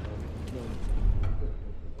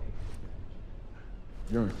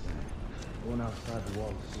 You're insane. Going outside the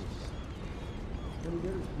walls.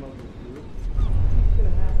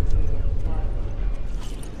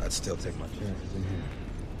 I'd still take my chances in here.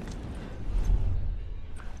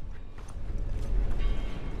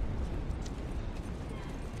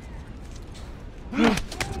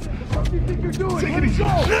 What do you think you're doing? Take it easy.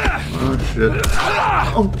 Oh shit.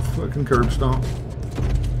 Oh, fucking curb stomp.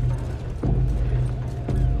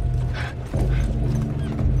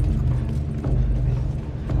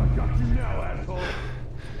 I got you now, asshole.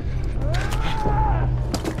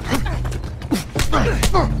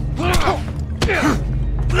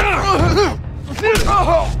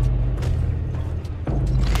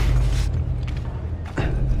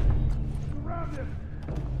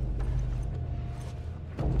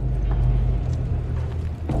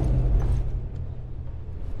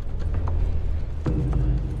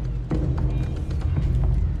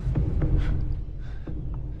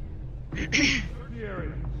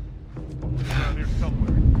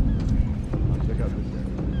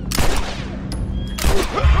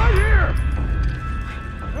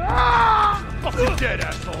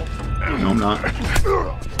 No, I'm not.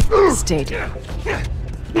 Stay down.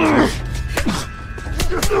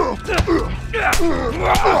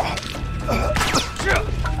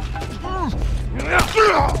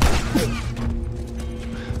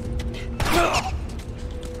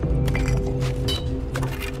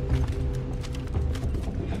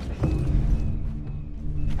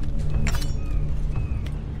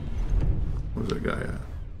 Where's that guy at?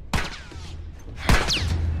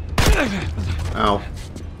 Ow.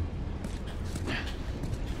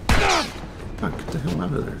 God, get the hell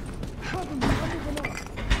out of there.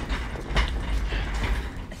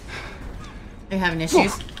 Are you having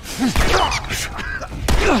issues?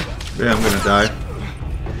 Yeah, I'm gonna die.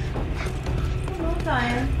 I'm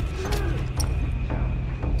dying.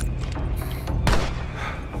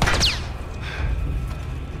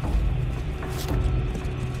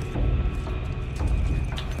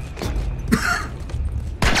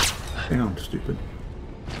 Damn, stupid.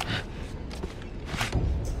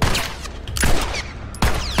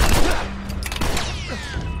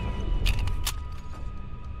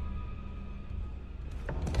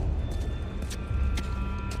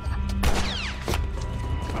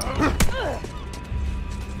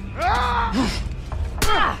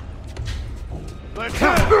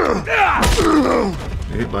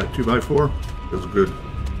 Hit by 2x4. Feels good.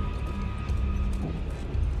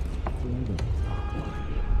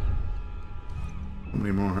 How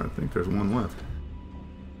many more? I think there's one left.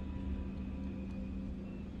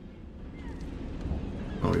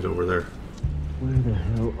 Oh, he's over there. Where the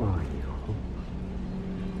hell are you?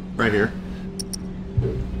 Right here.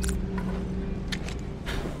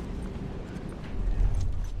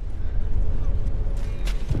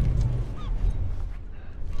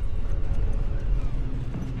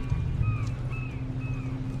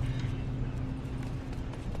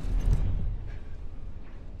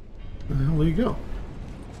 Where the hell did he go?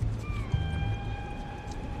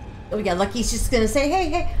 Oh yeah, Lucky's just gonna say,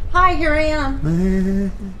 hey, hi, here I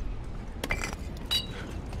am.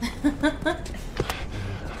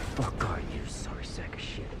 Fuck are you, sorry sack of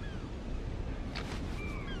shit?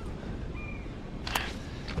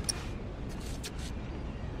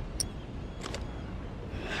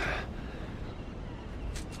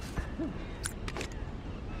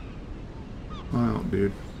 Wow,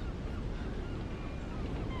 dude.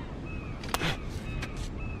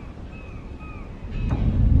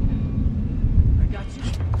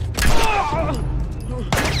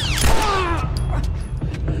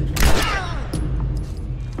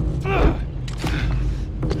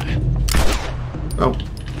 Oh.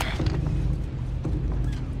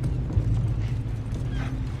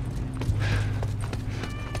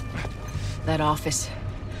 That office.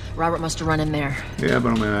 Robert must have run in there. Yeah, but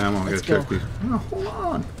I'm gonna Let's check go. these. Oh, hold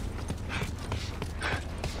on.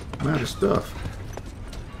 I'm out of stuff.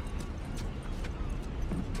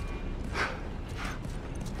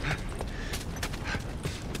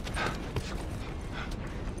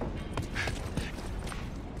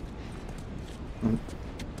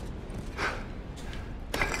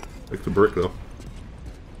 Like the brick though.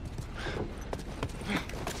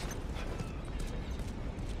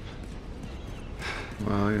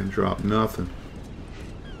 Well, I didn't drop nothing.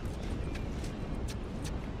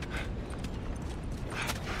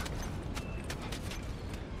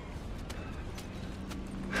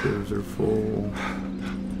 Those are full.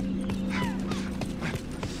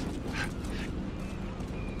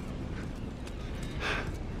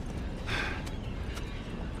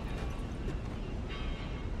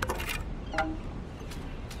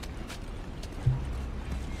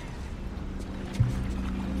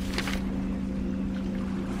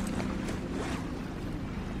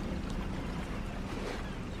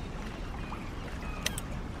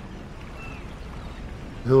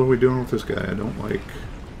 The hell are we doing with this guy? I don't like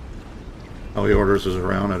how he orders us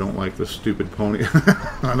around. I don't like the stupid pony.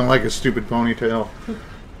 I don't like his stupid ponytail.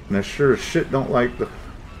 And I sure as shit don't like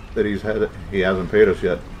that he hasn't paid us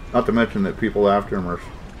yet. Not to mention that people after him are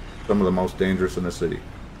some of the most dangerous in the city.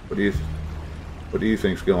 What do you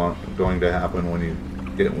think's going to happen when you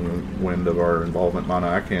get wind of our involvement? Mana,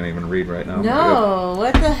 I can't even read right now. No,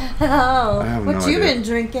 what the hell? I have what no you idea. been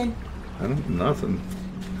drinking? I don't nothing.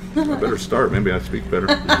 I better start. Maybe I speak better.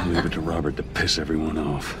 Leave it to Robert to piss everyone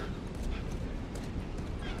off.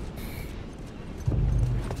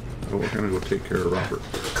 Oh, we're gonna go take care of Robert.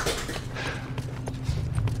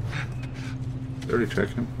 Did I already check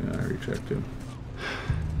him? Yeah, I already checked him.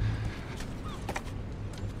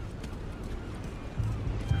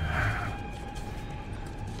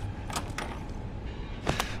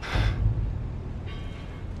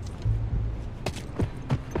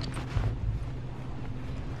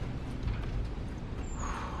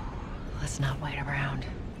 Let's not wait around.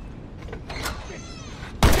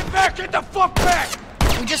 Get back! Get the fuck back!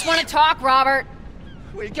 We just want to talk, Robert.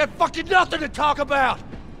 We got fucking nothing to talk about!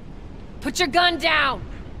 Put your gun down.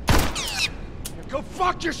 Go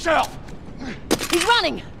fuck yourself! He's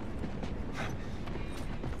running.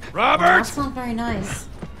 Robert! That's not very nice.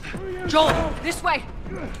 Joel, this way.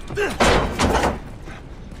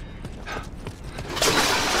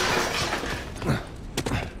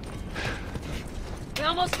 We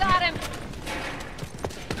almost got him.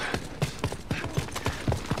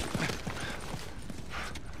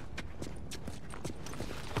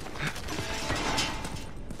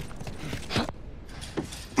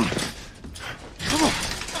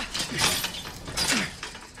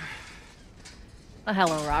 Well,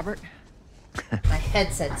 hello, Robert. My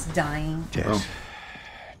headset's dying. Tess.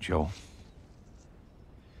 Joel.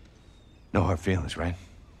 No hard feelings, right?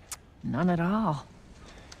 None at all.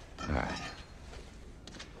 All right.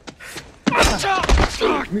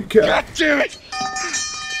 God damn it!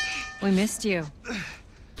 We missed you.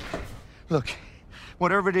 Look,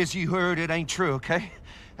 whatever it is you heard, it ain't true, okay?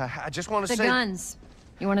 I just want to The say... guns.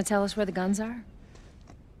 You want to tell us where the guns are?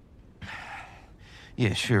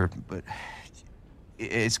 Yeah, sure, but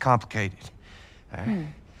it's complicated. All right?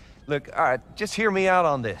 Look, all right, just hear me out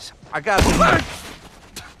on this. I got...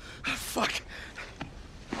 Fuck.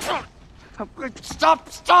 Stop!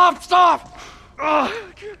 Stop! Stop!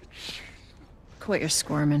 Quit your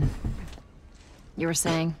squirming. You were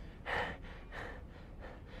saying?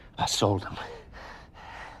 I sold him.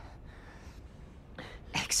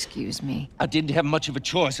 Excuse me. I didn't have much of a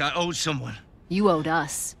choice. I owed someone. You owed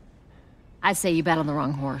us. I'd say you bet on the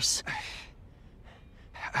wrong horse.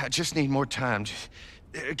 I just need more time. Just,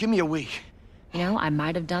 give me a week. You know, I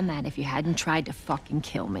might have done that if you hadn't tried to fucking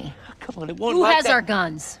kill me. Come on, it won't Who like has that. our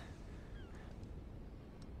guns?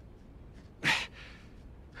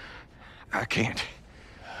 I can't.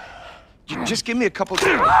 Just give me a couple...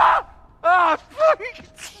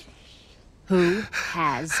 Who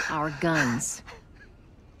has our guns?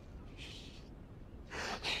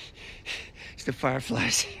 It's the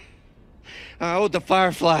Fireflies. I owed the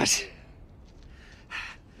Fireflies.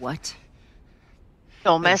 What?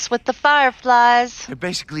 Don't mess with the Fireflies. They're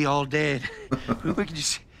basically all dead. We can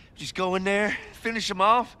just go in there, finish them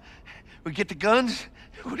off. We get the guns.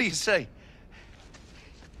 What do you say?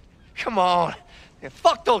 Come on. Yeah,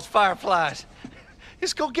 fuck those Fireflies.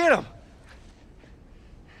 Let's go get them.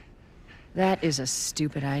 That is a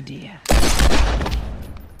stupid idea.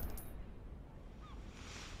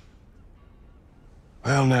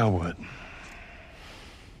 Well, now what?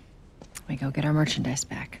 We go get our merchandise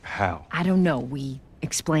back. How? I don't know. We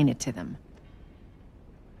explain it to them.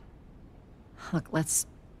 Look, let's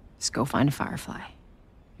just go find a Firefly.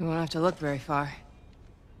 You won't have to look very far.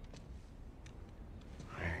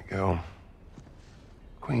 There you go.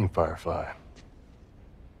 Queen Firefly.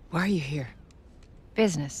 Why are you here?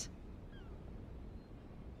 Business.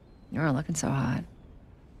 You're looking so hot.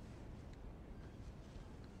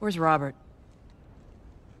 Where's Robert?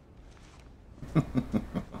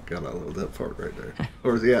 God, I love that part right there.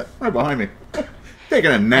 Where's he at? Right behind me.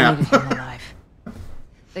 Taking a nap. I needed him alive.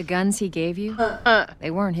 The guns he gave you, they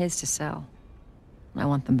weren't his to sell. I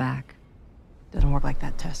want them back. Doesn't work like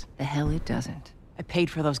that, Tess. The hell it doesn't. I paid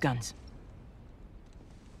for those guns.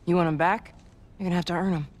 You want them back? You're gonna have to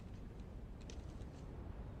earn them.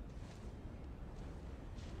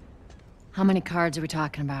 How many cards are we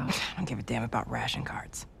talking about? I don't give a damn about ration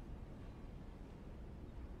cards.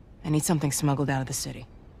 I need something smuggled out of the city.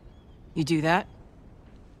 You do that,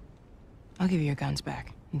 I'll give you your guns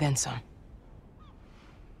back, and then some.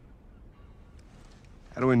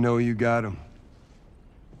 How do we know you got them?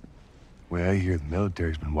 Well, I hear the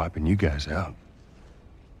military's been wiping you guys out.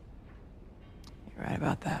 You're right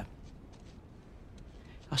about that.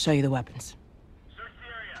 I'll show you the weapons. Search the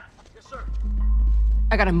area. Yes, sir.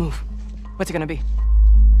 I gotta move. What's it gonna be?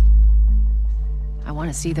 I want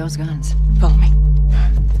to see those guns. Follow me.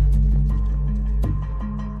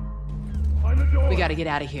 Find the door. We gotta get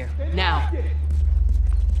out of here. Now.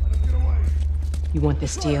 You want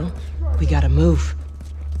this deal? We gotta move.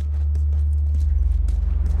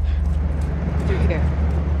 Through here.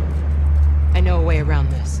 I know a way around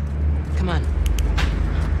this. Come on.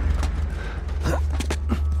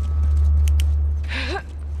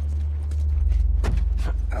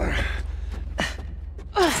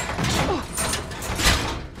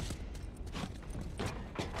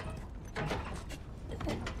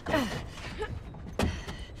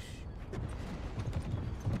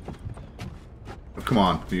 Come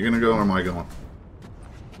on. Are you gonna go or am I going?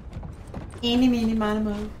 Eeny, meeny, miny,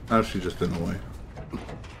 moe. Oh, she's just in the way.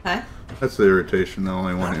 Huh? That's the irritation. The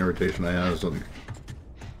only one irritation I have is like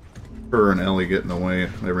her and Ellie get in the way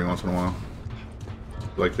every once in a while.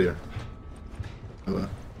 Like they have a,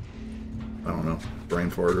 I don't know, brain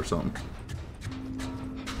fart or something.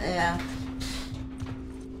 Yeah.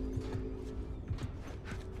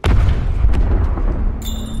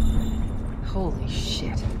 Holy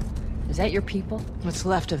shit. Is that your people? What's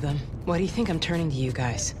left of them? Why do you think I'm turning to you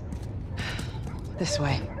guys? This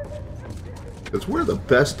way. Because we're the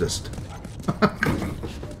bestest.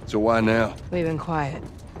 So why now? We've been quiet.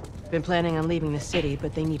 Been planning on leaving the city,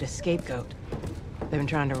 but they need a scapegoat. They've been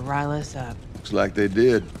trying to rile us up. Looks like they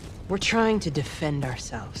did. We're trying to defend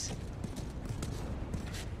ourselves.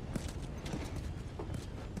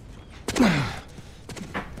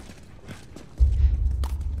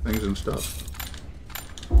 Things and stuff.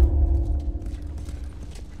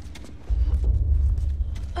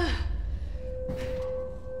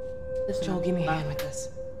 Joel, give me a hand with this.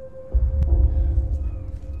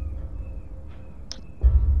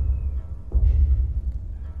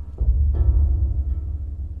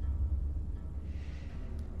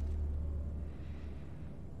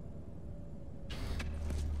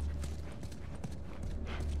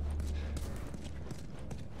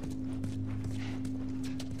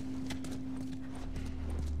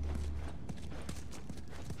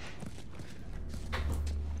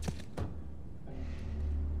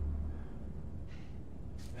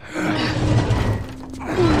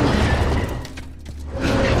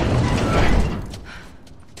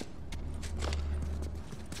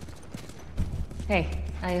 Hey,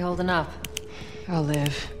 how you holding up? I'll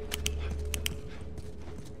live.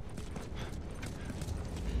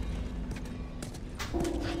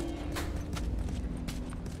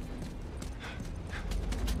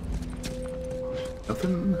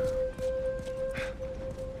 Nothing.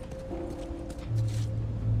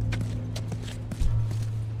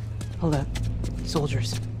 Hold up.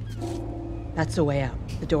 Soldiers. That's the way out.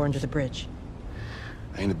 The door under the bridge.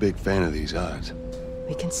 I ain't a big fan of these odds.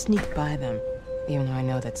 We can sneak by them, even though I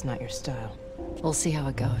know that's not your style. We'll see how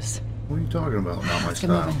it goes. What are you talking about? Not my Let's get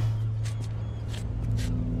style. moving.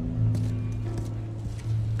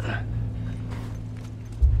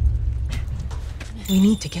 We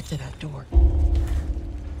need to get to that door.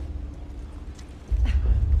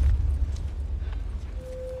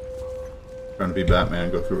 Trying to be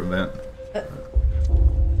Batman, go through a vent.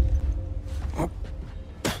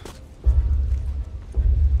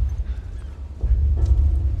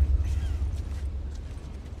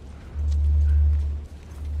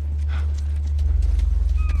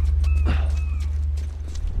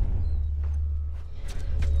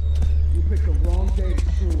 You picked the wrong day to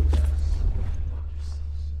fool with us.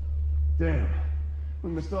 Damn,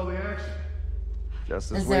 we missed all the action.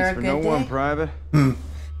 Justice Is there waits a for good no one, day? Private.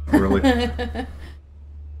 Really?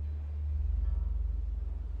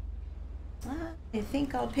 I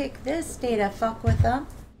think I'll pick this day to fuck with them.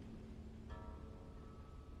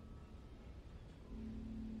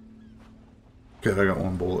 Okay, I got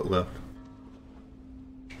one bullet left.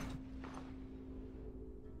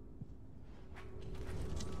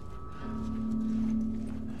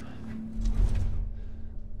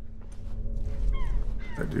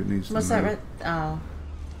 That dude needs What's to that? move. Oh.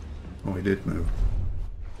 Oh, he did move.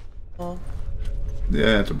 Well,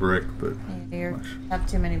 Yeah, it's a brick, but you have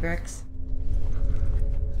too many bricks.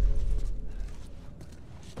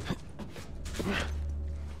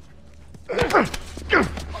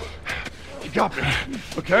 You got me,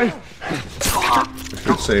 okay? I should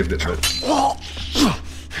have saved it, but oh,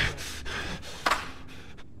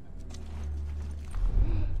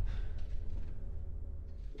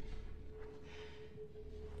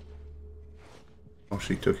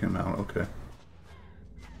 she took him out. Okay.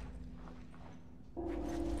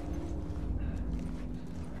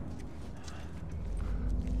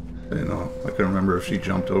 I didn't know. I couldn't remember if she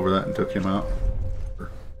jumped over that and took him out.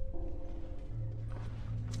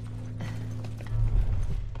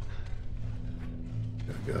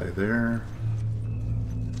 Got a guy there.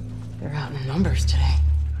 They're out in numbers today.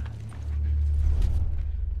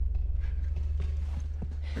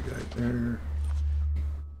 A guy there.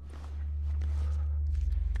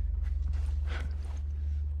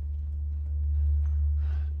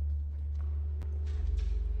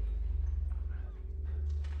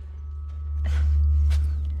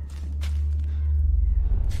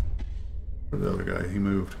 Where's the other guy? He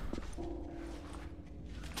moved.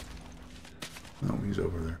 No, he's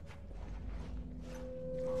over there.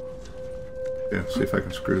 Yeah, see if I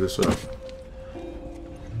can screw this up.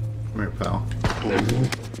 Come here, pal.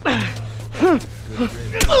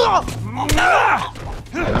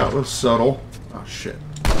 That was subtle. Oh, shit.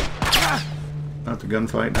 Not the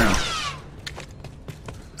gunfight now.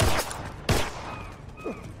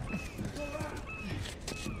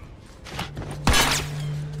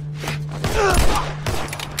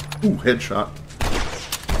 Ooh, headshot.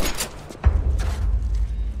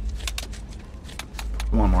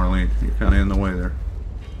 Come on, Marlene. You're kind of in the way there.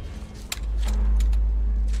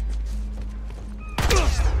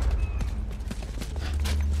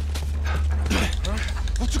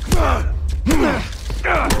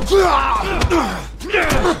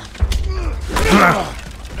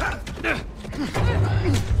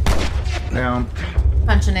 Down.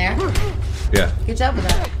 Punch in air. Yeah. Good job with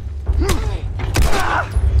that.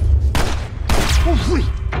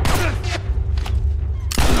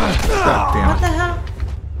 God damn What it. the hell?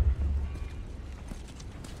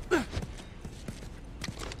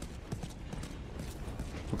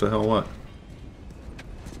 What the hell, what?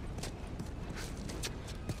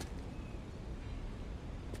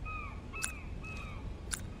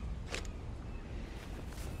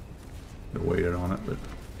 I waited on it, but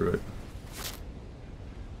screw it.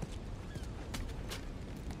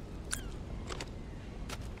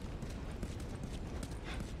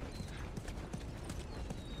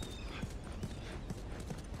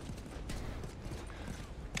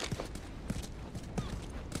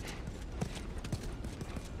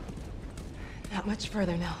 Not much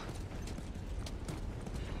further now.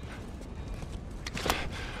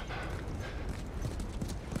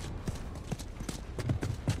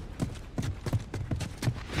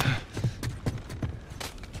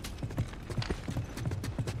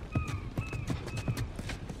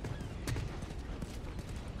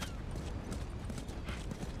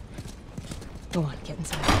 Go on, get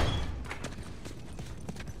inside.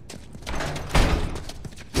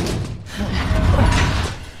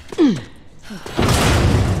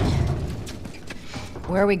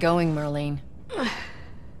 Where are we going, Marlene?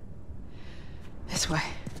 This way.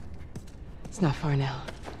 It's not far now.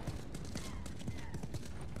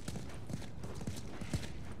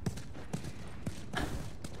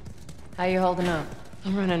 How you holding up?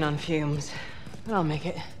 I'm running on fumes, but I'll make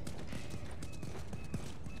it.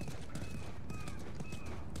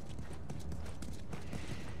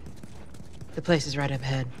 The place is right up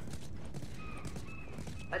ahead.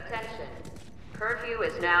 Attention. Curfew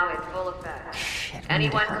is now in full effect.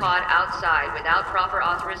 Anyone caught outside without proper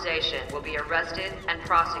authorization will be arrested and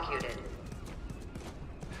prosecuted.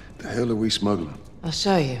 The hell are we smuggling? I'll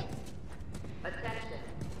show you. Attention.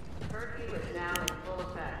 Curfew is now in full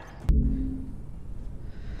effect.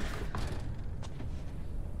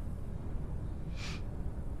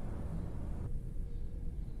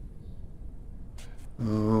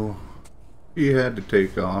 Oh, he had to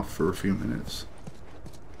take off for a few minutes.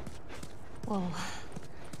 Whoa.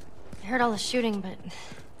 I heard all the shooting, but...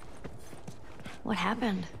 what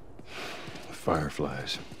happened?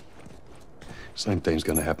 Fireflies. Same thing's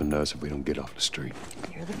gonna happen to us if we don't get off the street.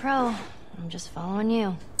 You're the pro. I'm just following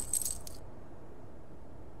you.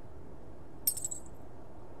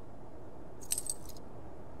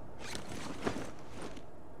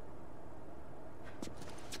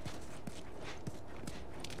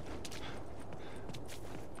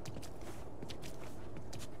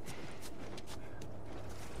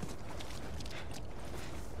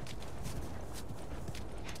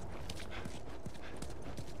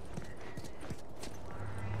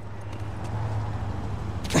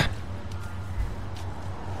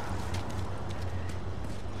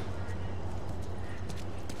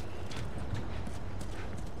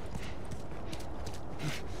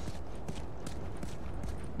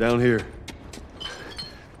 Down here.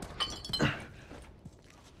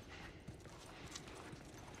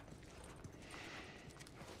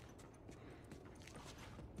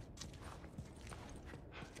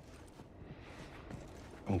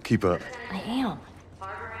 Don't keep up. I am.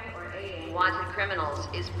 Harboring or aiding wanted criminals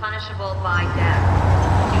is punishable by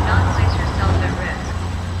death. Do not place yourself at risk.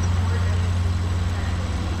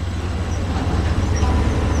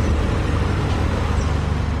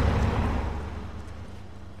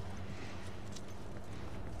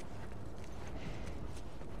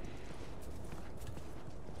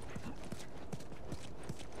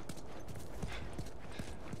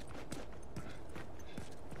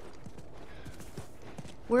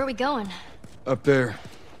 Where are we going? Up there.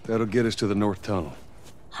 That'll get us to the north tunnel.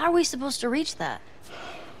 How are we supposed to reach that?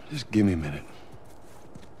 Just give me a minute.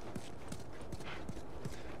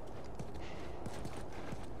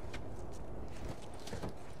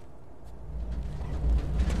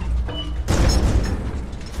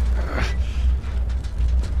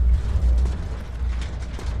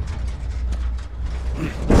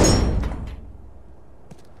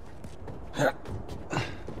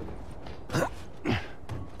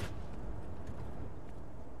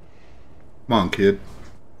 Come on, kid.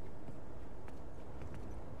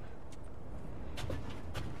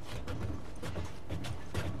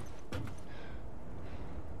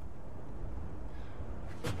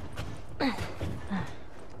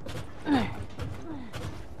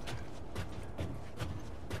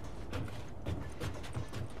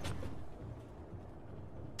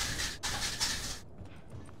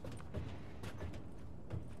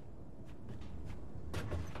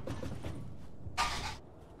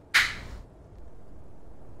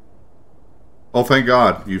 Oh, thank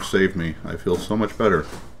God, you've saved me. I feel so much better.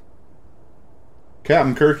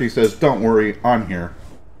 Captain Kirky says, don't worry, I'm here.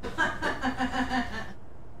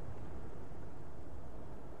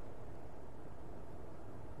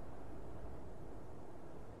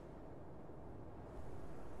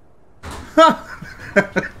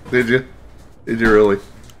 Did you? Did you really?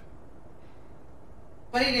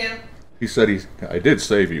 What do you do? He said I did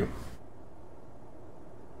save you.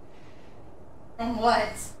 From what?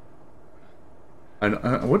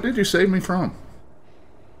 What did you save me from?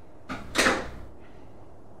 I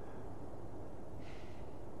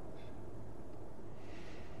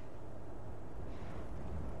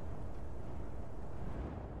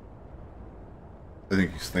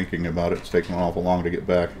think he's thinking about it. It's taking awful long to get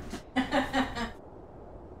back. I'm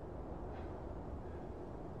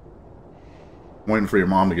waiting for your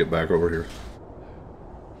mom to get back over here.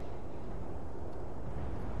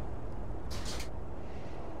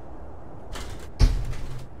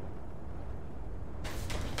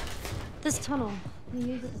 This tunnel, you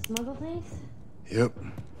use it to smuggle things? Yep.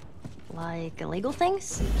 Like illegal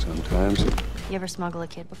things? Sometimes. You ever smuggle a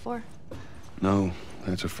kid before? No,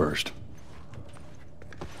 that's a first.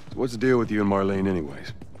 So what's the deal with you and Marlene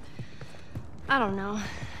anyways? I don't know.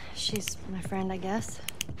 She's my friend, I guess.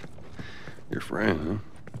 Your friend, huh?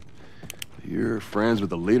 You're friends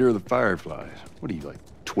with the leader of the Fireflies. What are you, like,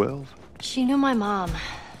 12? She knew my mom.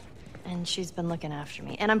 And she's been looking after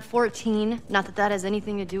me. And I'm 14. Not that that has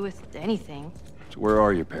anything to do with anything. So where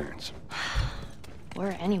are your parents? Where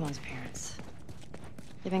are anyone's parents?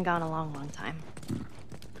 They've been gone a long, long time.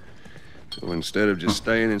 So instead of just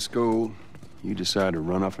staying in school, you decide to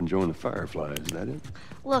run off and join the Fireflies, is that it?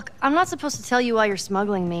 Look, I'm not supposed to tell you why you're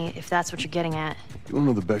smuggling me, if that's what you're getting at. You wanna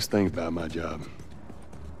know the best thing about my job?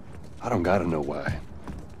 I don't gotta know why.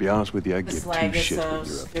 To be honest with you, I give two shits what you're up to.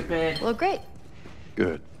 Stupid. Well, great.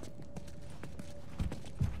 Good.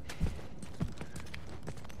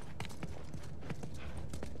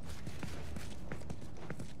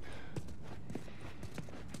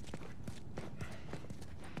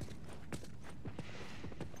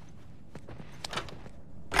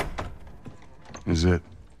 Is it?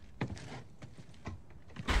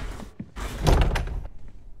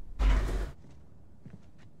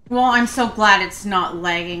 Well, I'm so glad it's not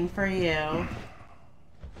lagging for you.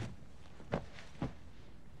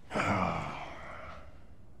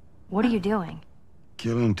 What are you doing?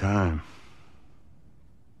 Killing time.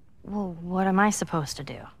 Well, what am I supposed to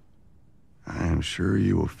do? I am sure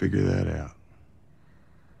you will figure that out.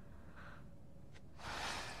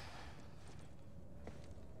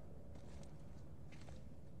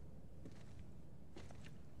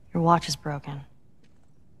 Your watch is broken.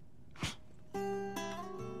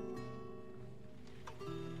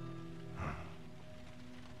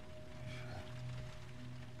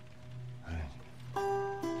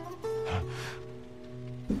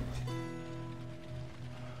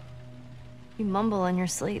 You mumble in your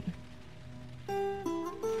sleep.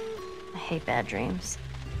 I hate bad dreams.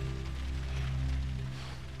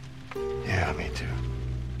 Yeah, me too.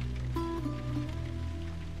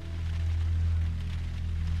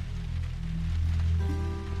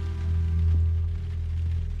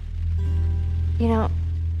 You know,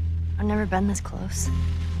 I've never been this close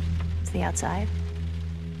to the outside.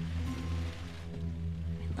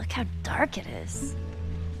 I mean, look how dark it is.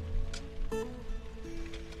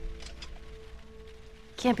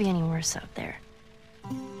 Can't be any worse out there.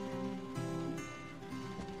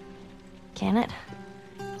 Can it?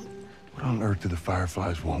 What on earth do the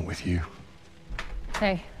Fireflies want with you?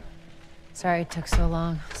 Hey. Sorry it took so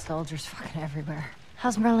long. Soldiers fucking everywhere.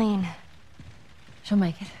 How's Marlene? She'll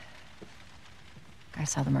make it. Gotta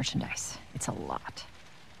sell the merchandise. It's a lot.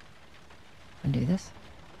 Wanna do this?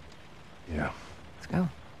 Yeah. Let's go.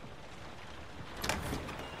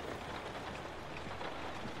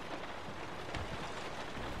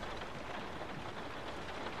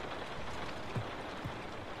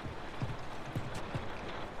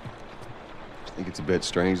 Think it's a bit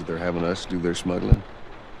strange that they're having us do their smuggling?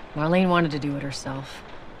 Marlene wanted to do it herself.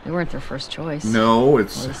 We weren't their first choice. No,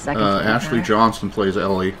 it's Or the second Ashley choice. Johnson plays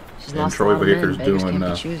Ellie, She's and lost a Troy lot of men. Baker's Beggars doing.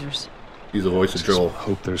 can't be choosers. He's the voice of Joel.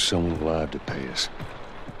 Hope there's someone alive to pay us.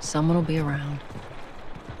 Someone will be around.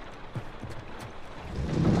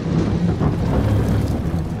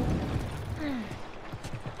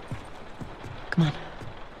 Come on.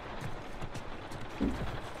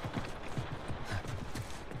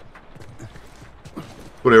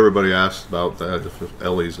 What everybody asks about that if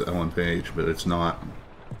Ellie's Ellen Page, but it's not.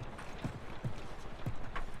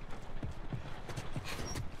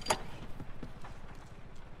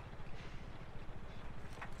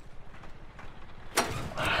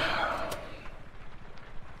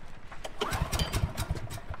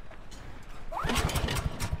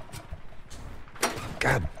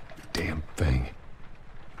 God damn thing.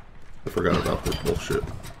 I forgot about this bullshit.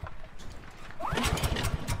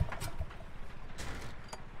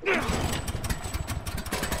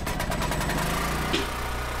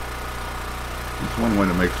 It's one way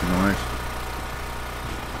to make some noise.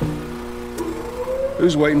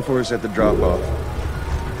 Who's waiting for us at the drop-off?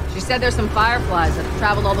 She said there's some Fireflies that have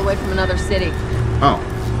traveled all the way from another city. Oh.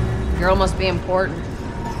 Girl must be important.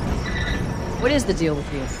 What is the deal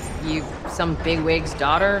with you? You some bigwig's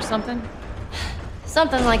daughter or something?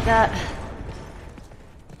 Something like that.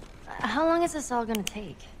 How long is this all gonna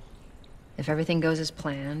take? If everything goes as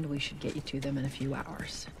planned, we should get you to them in a few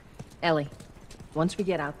hours. Ellie, once we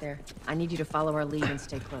get out there, I need you to follow our lead and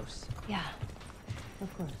stay close. Yeah,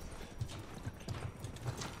 of course.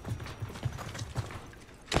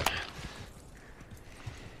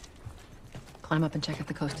 Climb up and check if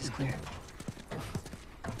the coast is clear.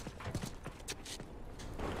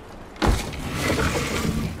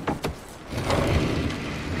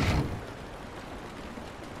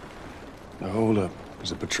 Now hold up.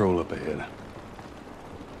 There's a patrol up ahead.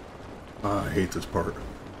 I hate this part.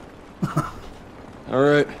 All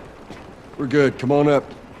right. We're good. Come on up.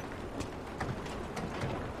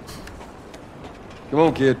 Come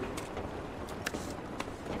on, kid.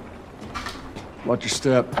 Watch your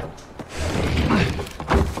step.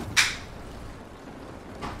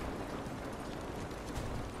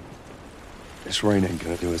 This rain ain't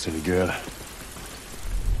gonna do us any good.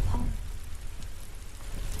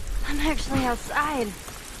 I'm actually outside.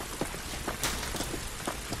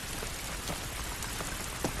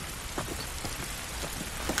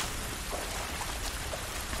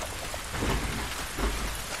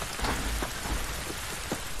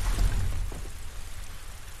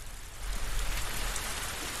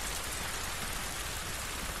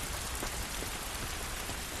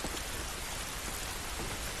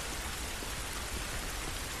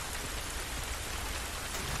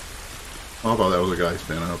 I thought that was a guy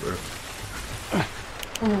standing up there.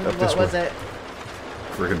 What was it?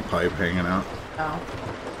 Friggin' pipe hanging out. Oh.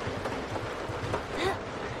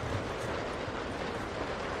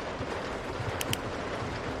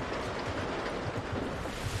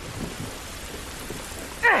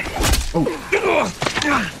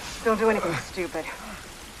 Don't do anything stupid.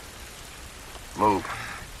 Move.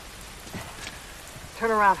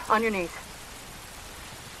 Turn around, on your knees.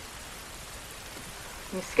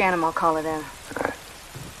 You scan him, I'll call it in.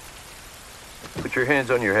 Put your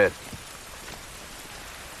hands on your head.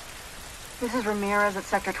 This is Ramirez at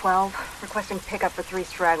Sector 12, requesting pickup for 3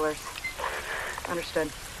 stragglers.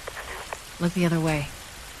 Understood. Look the other way.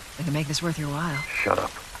 We can make this worth your while. Shut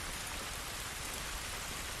up.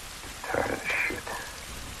 Tired of this shit.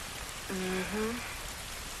 Mm-hmm.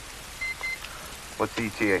 What's the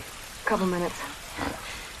ETA? Couple minutes.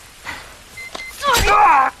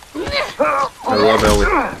 I love Ellie.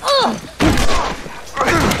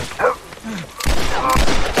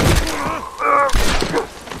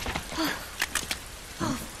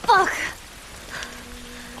 Fuck!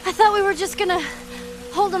 I thought we were just gonna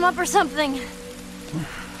hold him up or something.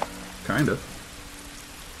 Kind of.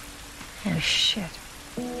 Oh, shit.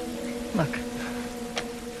 Look.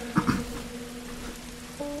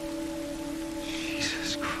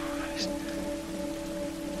 Jesus Christ.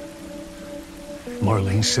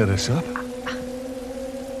 Marlene set us up?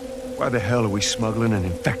 Why the hell are we smuggling an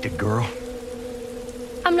infected girl?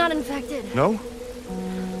 I'm not infected. No?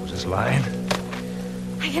 Was this lying?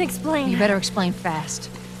 I can explain. You better explain fast.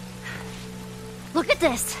 Look at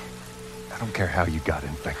this. I don't care how you got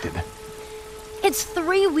infected. It's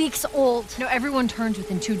 3 weeks old. No, everyone turns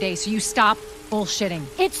within 2 days, so you stop bullshitting.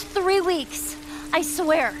 It's 3 weeks. I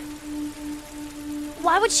swear.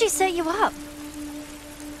 Why would she set you up?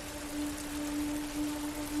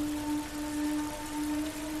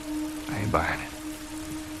 I ain't buying it.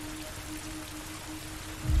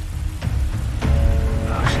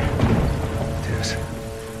 Oh, shit. Tess,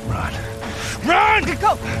 run. Run!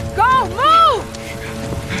 Go! Go! Move!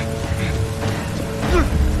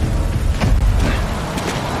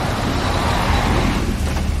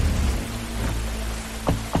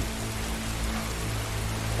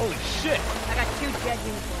 Holy shit! I got 2 dead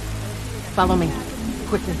uniforms. Follow me.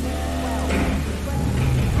 Quickly.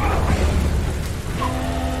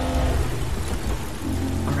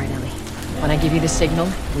 All right, Ellie. When I give you the signal,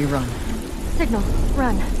 we run. Signal.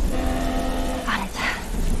 Run. Got it.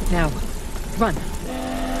 Now, run.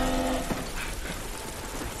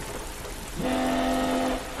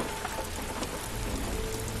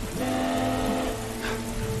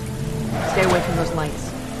 Stay away from those lights.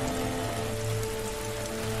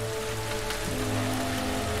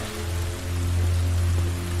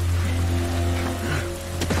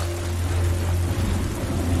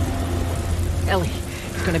 Ellie,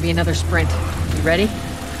 it's gonna be another sprint. You ready?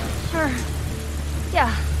 Sure.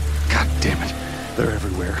 Yeah. God damn it. They're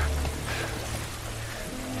everywhere.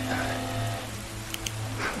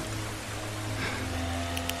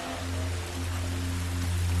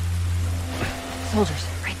 Soldiers,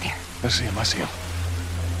 right there. I see him, I see him.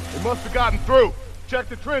 They must have gotten through. Check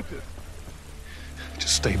the trenches.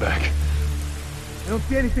 Just stay back. I don't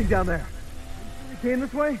see anything down there. You came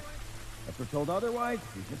this way? If we're told otherwise,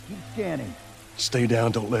 you just keep scanning. Stay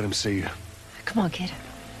down, don't let him see you. Come on, kid.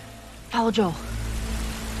 Follow Joel.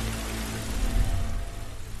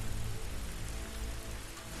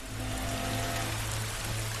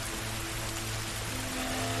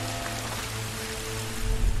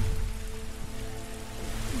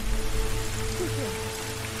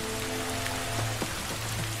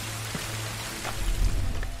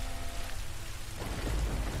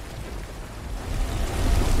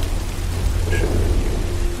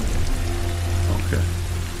 Okay.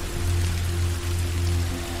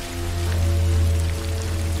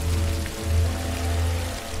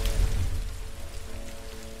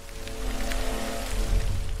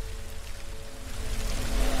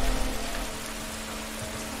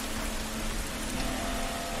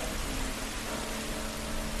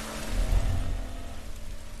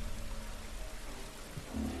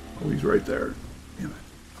 Oh, he's right there. Damn it.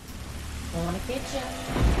 Want a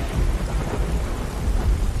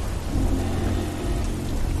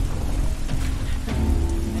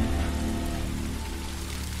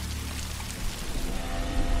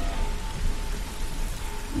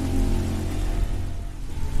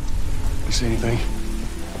see anything?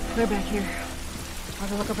 Clear back here. I'll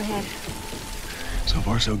have a look up ahead. So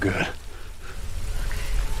far, so good.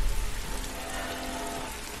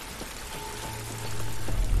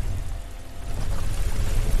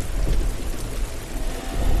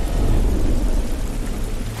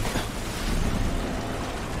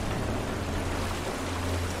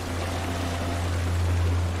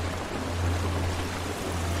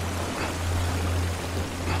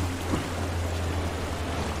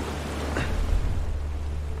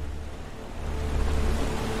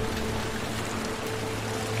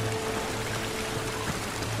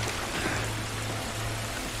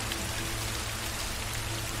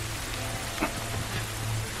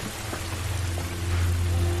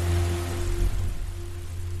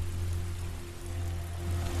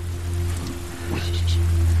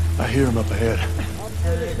 I hear him up ahead.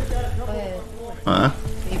 Huh?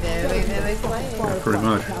 Be very, very quiet. Pretty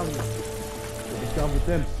much. We'll be done with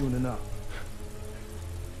them soon enough.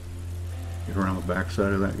 Get around the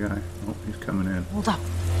backside of that guy. Oh, he's coming in. Hold up.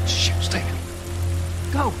 Shit, stay.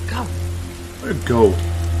 Go, go. Let it go.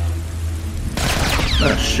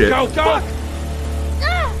 Ah, shit. Go, go!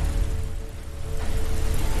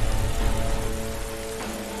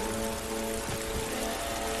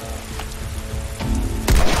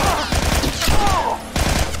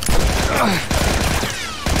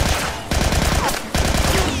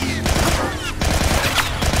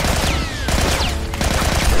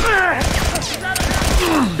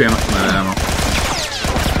 Damn it, my ammo.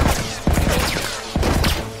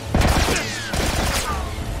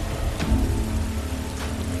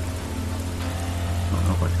 Don't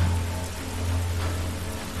know if I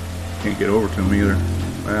can't get over to him either.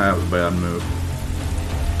 That was a bad move.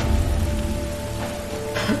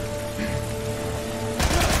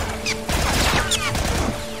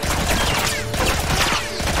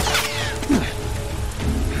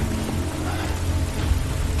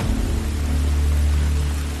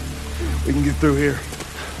 We can get through here.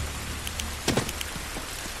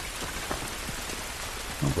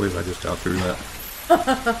 I don't believe I just got through that.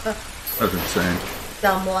 That's insane.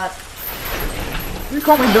 Dumb what? You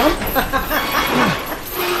call me dumb?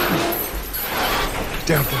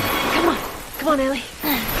 Down for me. Come on. Come on, Ellie.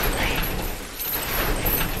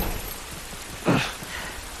 Oh,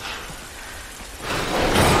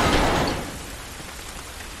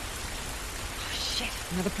 shit.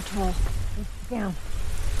 Another patrol. Down.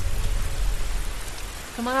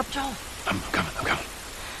 Come on up, Joel. I'm coming.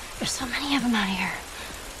 There's so many of them out here.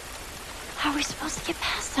 How are we supposed to get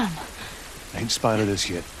past them? Ain't spotted us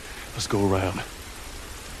yet. Let's go around.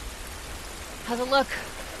 How's it look?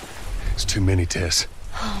 It's too many, Tess.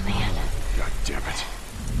 Oh, man. God damn it.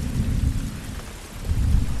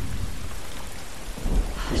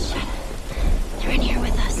 Oh, shit. They're in here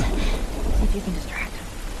with us. See if you can distract them.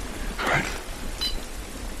 All right.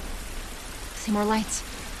 See more lights?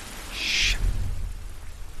 Shh.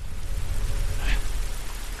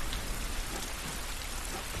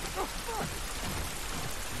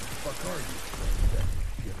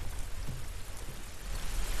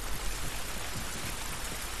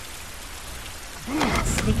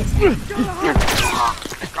 Sneak attack.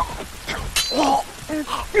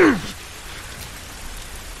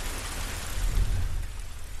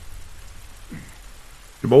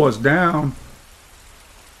 Your boy's down.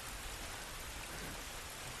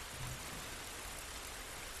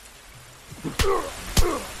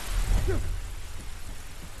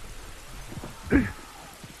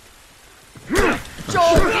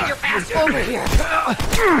 Joel, get your ass over here!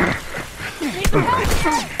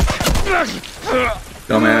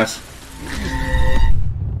 Dumbass.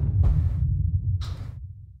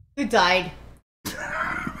 Who died?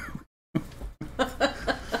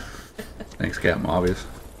 Thanks, Captain Obvious.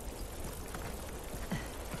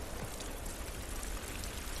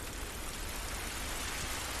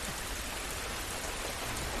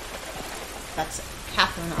 That's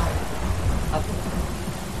Catherine.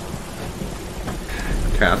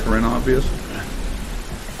 Catherine Obvious.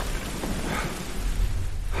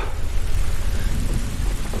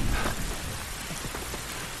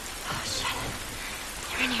 Oh, shit.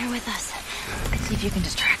 They're in here with us. Let's see if you can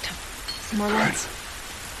distract them. Some more lights.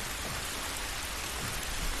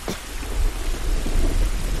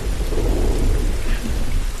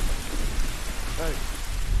 Hey,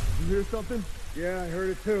 you hear something? Yeah, I heard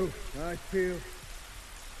it too. I feel.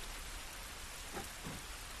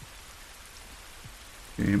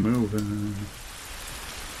 Keep moving.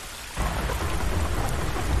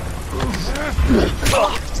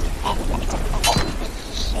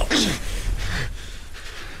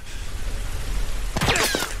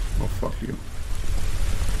 Oh, fuck you.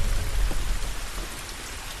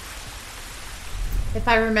 If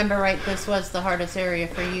I remember right, this was the hardest area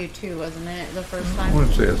for you too, wasn't it? The first I time?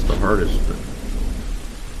 wouldn't say it's the hardest, but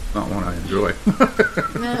not one I enjoy.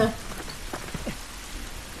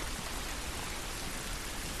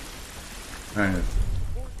 Alright.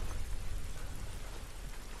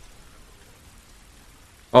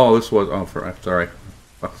 Oh, this was... Oh, sorry.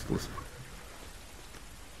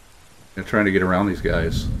 I'm trying to get around these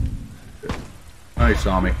guys. Oh, he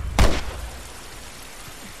saw me.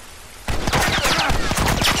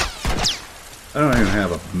 I don't even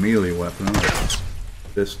have a melee weapon. I'm gonna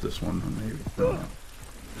fist this one, maybe.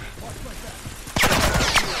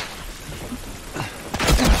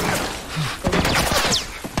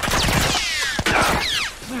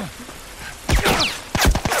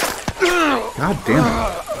 God damn it.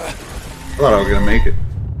 I thought I was gonna make it.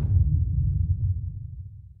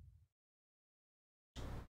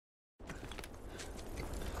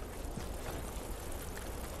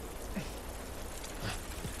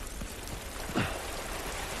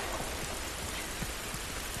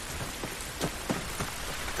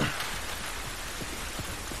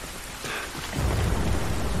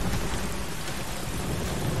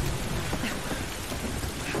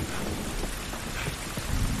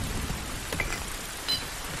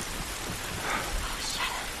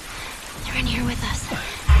 They're in here with us.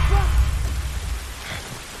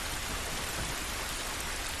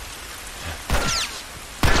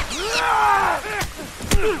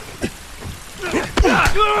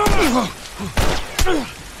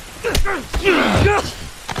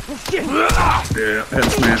 Yeah, head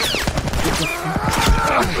smash.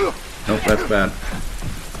 Nope, that's bad.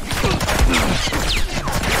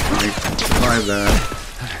 Survive that.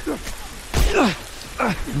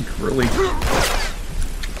 Really?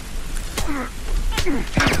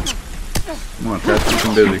 Come on, Tess, keep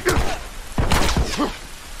him busy.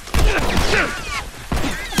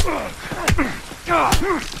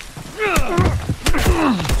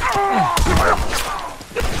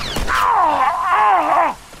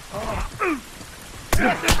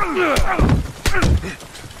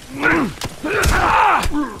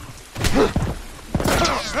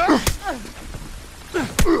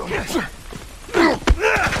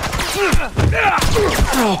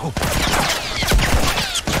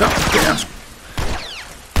 Damn.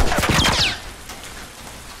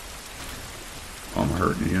 I'm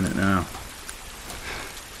hurting the unit now.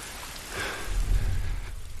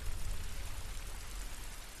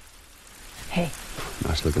 Hey.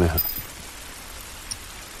 Nice looking out.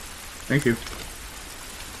 Thank you.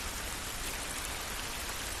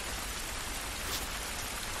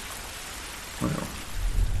 Well,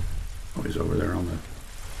 oh, he's over there on the,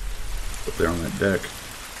 up there on that deck.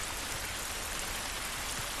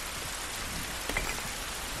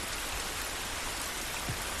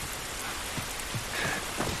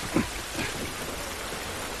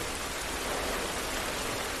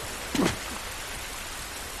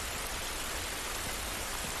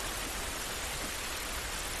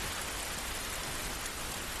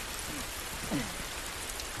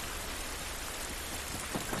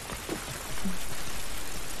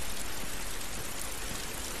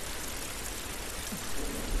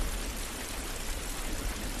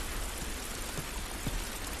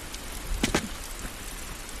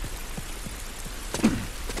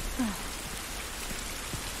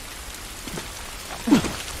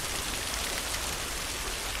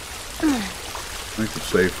 I think I'm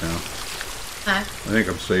safe now. Huh? I think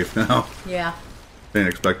I'm safe now. Yeah. Didn't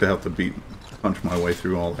expect to have to punch my way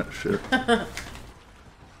through all that shit.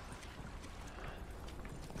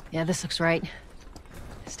 Yeah, this looks right.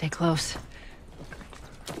 Stay close.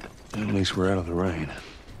 At least we're out of the rain.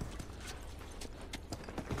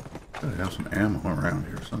 Gotta have some ammo around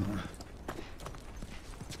here somewhere.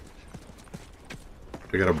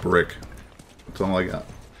 I got a brick. That's all I got.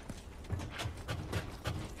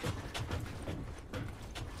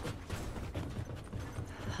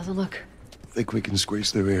 How's it look? Think we can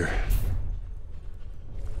squeeze through here.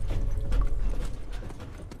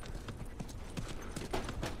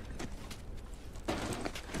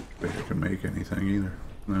 Think I can make anything either.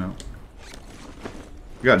 No.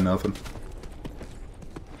 Got nothing.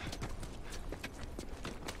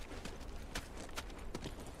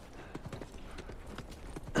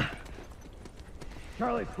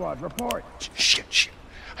 Charlie Squad, report. Shit.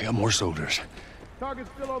 I got more soldiers. Target's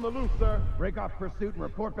still on the loose, sir. Break off pursuit and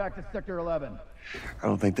report back to Sector 11. I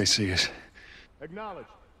don't think they see us. Acknowledged.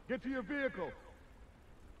 Get to your vehicle.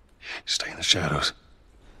 Stay in the shadows.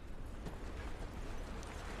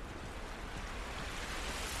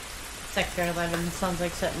 Sector 11 sounds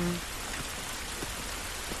like something.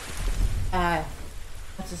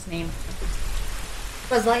 What's his name?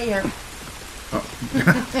 Buzz Lightyear.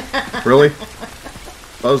 Oh. Really?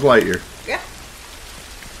 Buzz Lightyear. Yeah.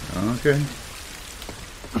 Okay.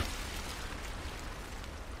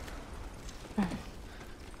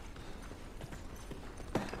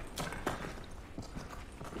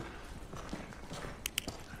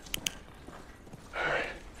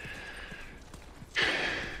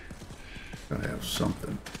 Gotta have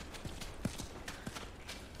something.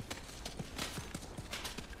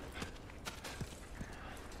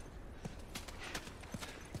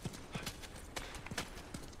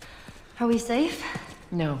 Are we safe?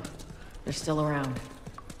 No. They're still around.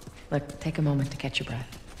 Look, take a moment to catch your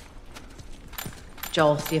breath.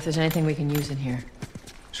 Joel, see if there's anything we can use in here.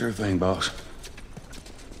 Sure thing, boss.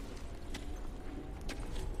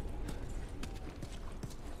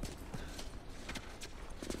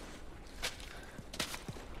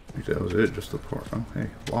 I think that was it, just the part. Oh, hey,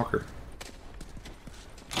 locker.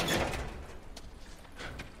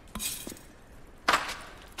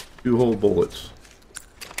 Two whole bullets.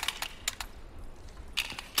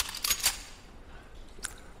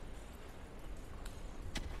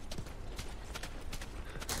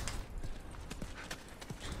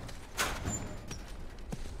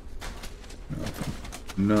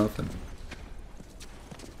 Nothing.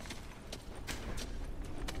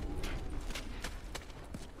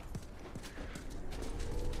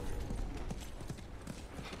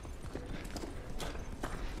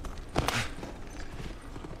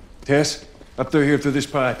 Tess, up through here through this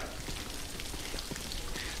pipe. I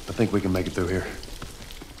think we can make it through here.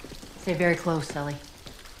 Stay very close, Sully.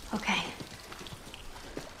 Okay.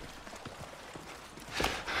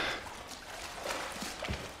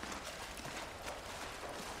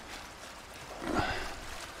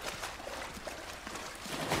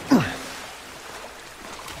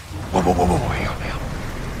 Whoa, whoa, whoa, whoa, hang on now.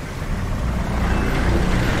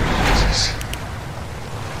 Jesus.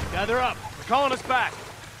 Gather up. They're calling us back.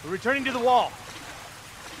 We're returning to the wall.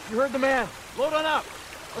 You heard the man. Load on up.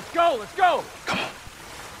 Let's go, let's go! Come on.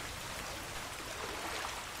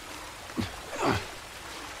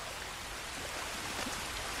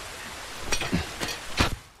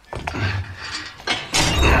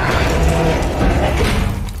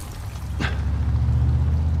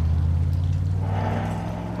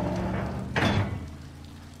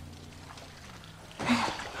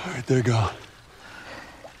 All right, they're gone.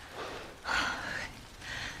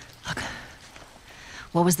 Look,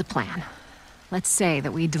 what was the plan? Let's say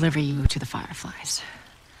that we deliver you to the Fireflies.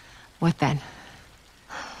 What then?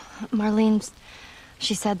 Marlene,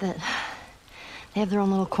 she said that they have their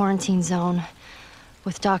own little quarantine zone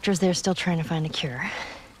with doctors there still trying to find a cure.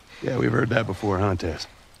 Yeah, we've heard that before, huh, Tess?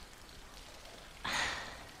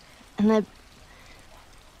 And that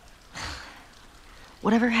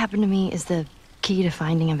whatever happened to me is the key to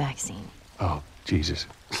finding a vaccine. Oh, Jesus.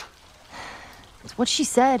 It's what she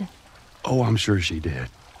said. Oh, I'm sure she did.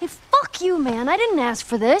 Hey, fuck you, man. I didn't ask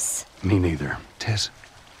for this. Me neither. Tess,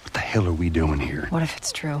 what the hell are we doing here? What if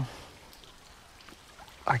it's true?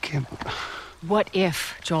 I can't... What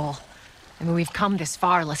if, Joel? I mean, we've come this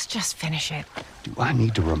far. Let's just finish it. Do I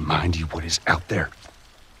need to remind you what is out there?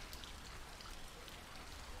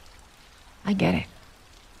 I get it.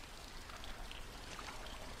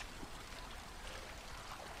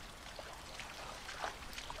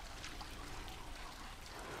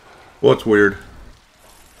 What's weird?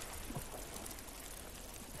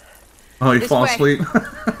 Oh, you This fall way. asleep?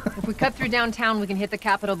 If we cut through downtown, we can hit the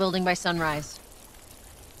Capitol building by sunrise.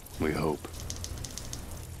 We hope.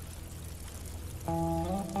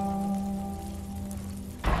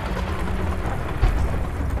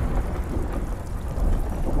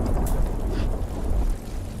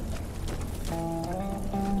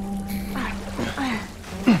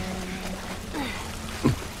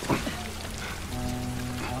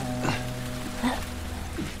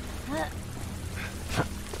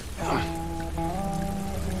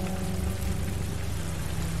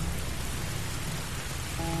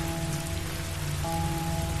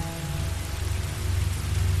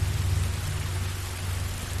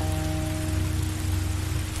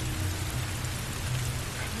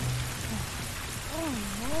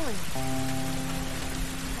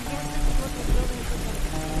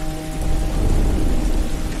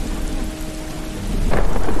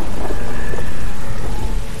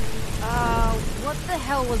 What the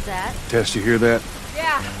hell was that? Tess, you hear that?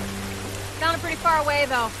 Yeah. Sounded pretty far away,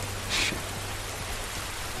 though.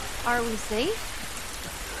 Are we safe?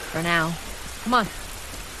 For now. Come on.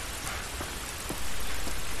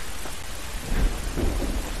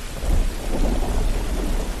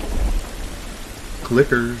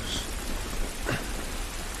 Clickers.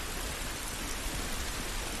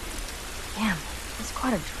 Damn, that's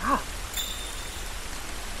quite a drop.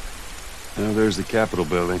 Now there's the Capitol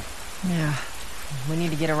building. Yeah. We need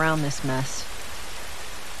to get around this mess.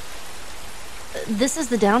 This is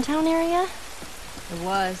the downtown area? It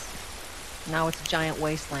was. Now it's a giant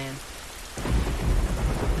wasteland.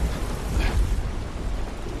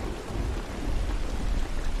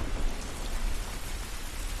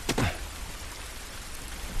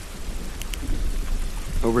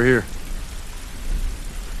 Over here.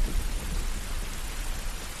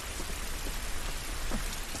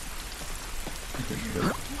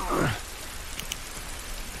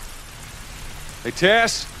 Hey,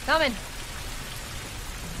 Tess. Coming.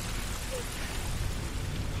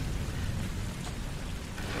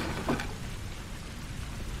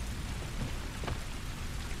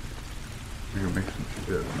 You're making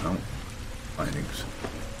shit mount findings.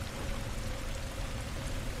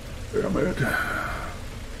 Damn it.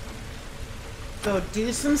 Go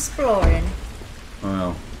do some exploring.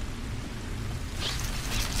 Well.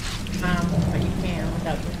 But you can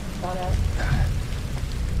without getting thought out.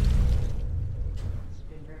 It's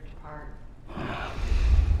been ripped apart.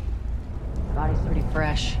 Body's pretty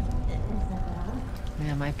fresh.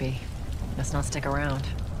 Yeah, it might be. Let's not stick around.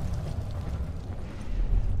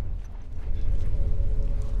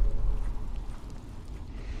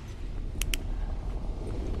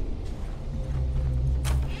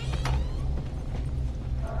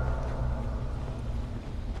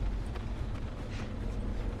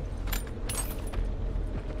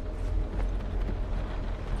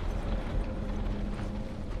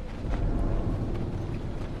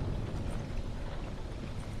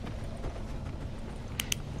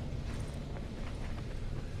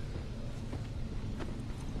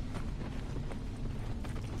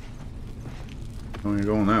 Oh, you're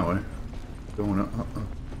going that way. Going up.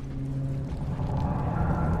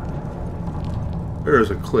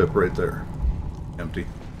 There's a clip right there. Empty.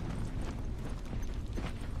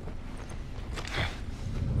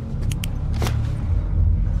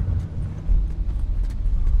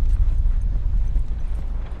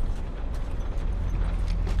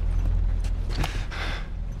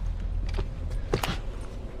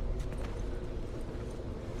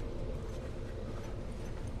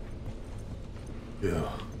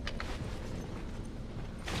 Yeah.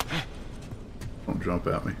 Don't jump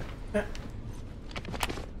at me.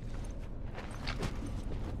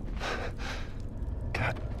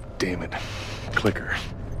 God damn it. Clicker.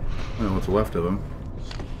 I know what's left of him.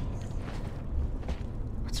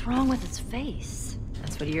 What's wrong with its face?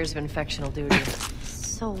 That's what years of infection will do to you.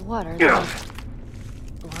 So what, are they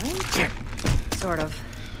blind? Sort of.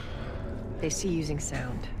 They see using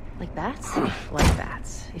sound. Like bats? Like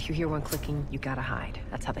bats. If you hear one clicking, you gotta hide.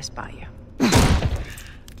 That's how they spot you.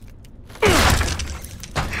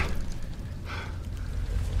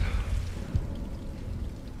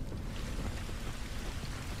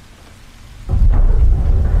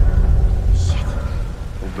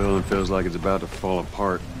 The building feels like it's about to fall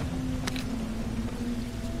apart.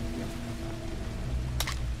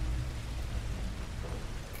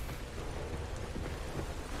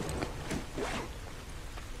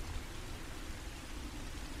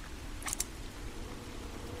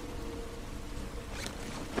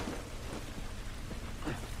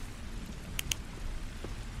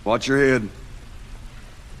 Watch your head.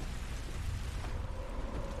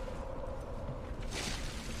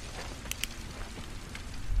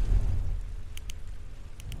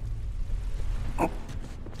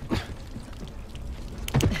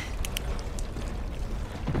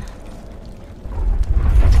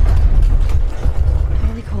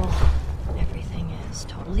 Totally cool. Everything is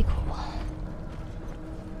totally cool.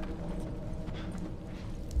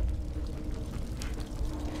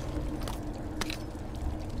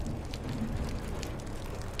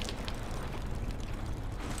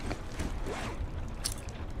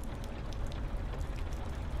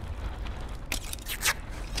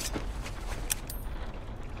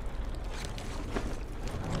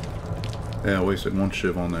 Yeah, I wasted one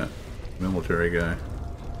shiv on that military guy.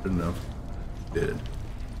 Good enough. Did.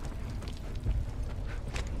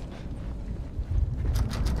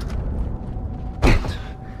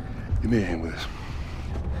 Give me a hand with this.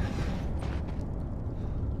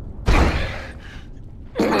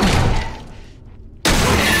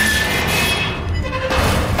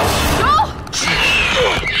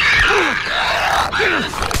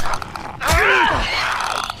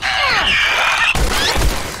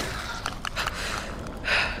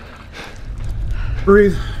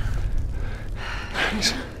 Breathe.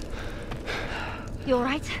 You all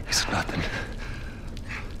right? It's nothing.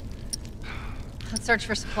 Let's search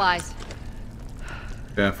for supplies.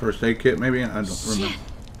 Yeah, first aid kit maybe? I don't remember.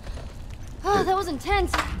 Oh, that was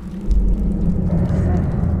intense.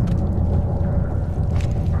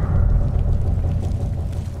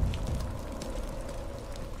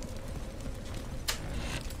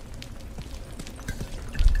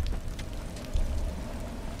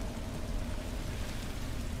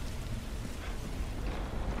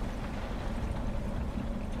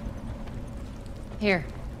 Here,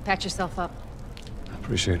 patch yourself up.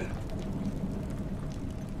 Appreciate it.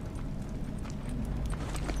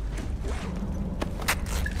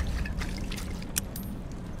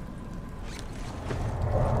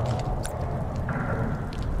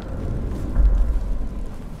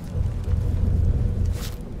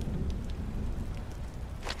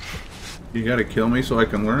 You gotta kill me so I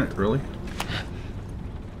can learn it, really?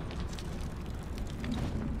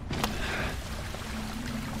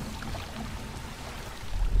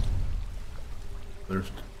 There's...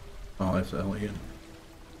 Oh, that's Elliot.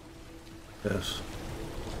 Yes.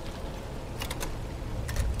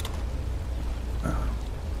 Oh,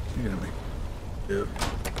 you're gonna make... Yep.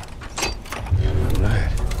 All right.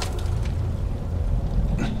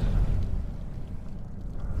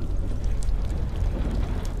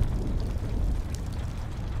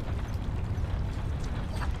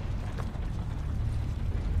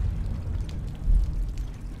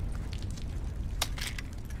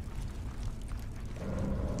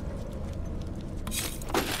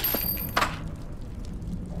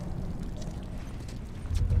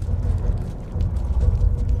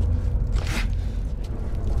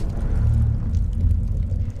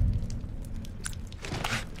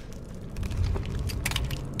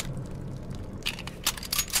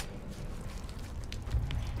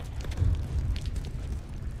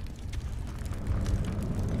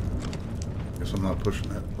 Guess I'm not pushing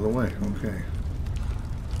that all the way. Okay.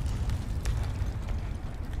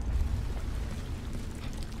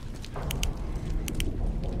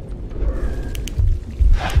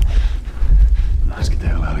 Let's get the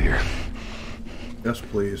hell out of here. Yes,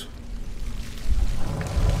 please.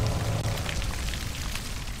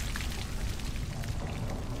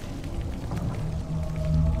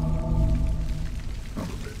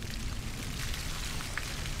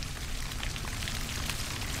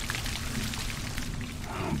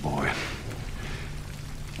 Oh boy.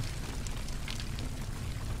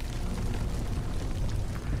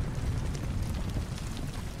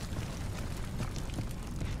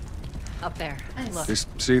 Up there. Look. Just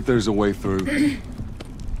see if there's a way through.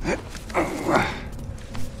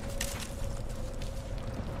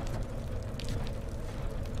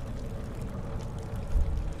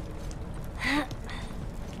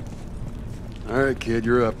 All right, kid,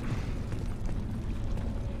 you're up.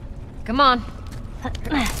 Come on.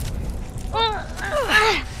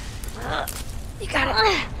 You got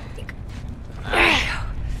it. There you go.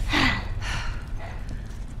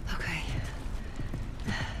 Okay.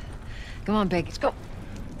 Come on, Big. Let's go.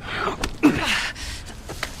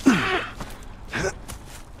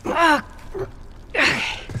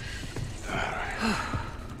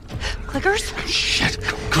 Clickers? Shit.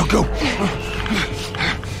 Go.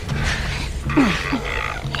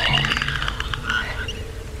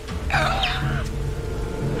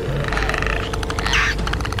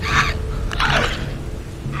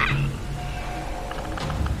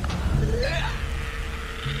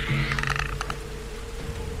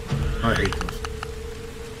 I hate those.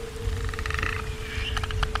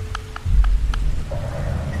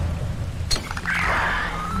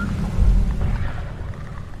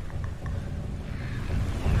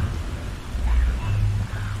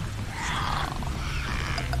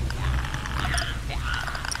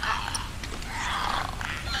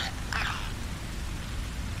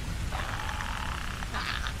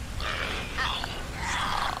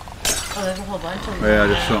 Oh, there's a whole bunch of them. Yeah, I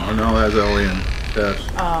just don't know. That's Ellie and Tess.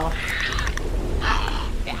 Oh.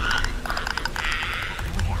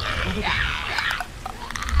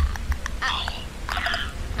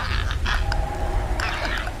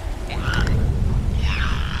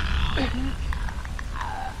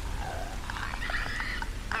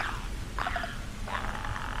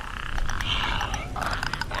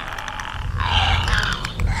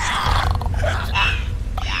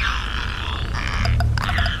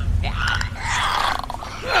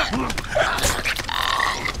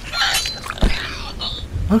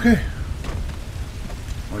 Okay.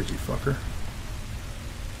 Lazy fucker.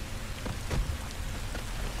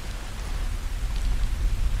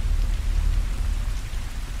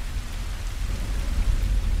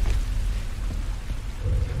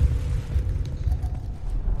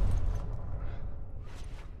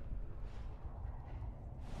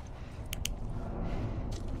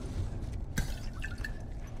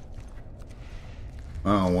 I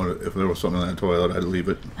don't want it. If there was something in that toilet, I'd leave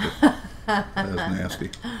it. That's nasty.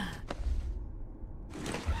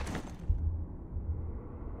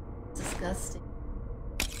 Disgusting.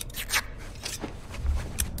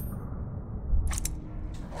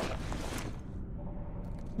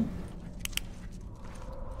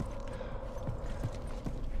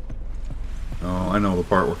 Oh, I know the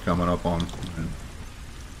part we're coming up on.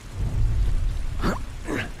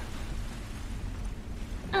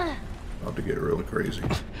 crazy.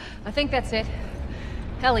 I think that's it.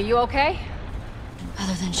 Ellie, you okay?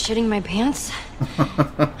 Other than shitting my pants,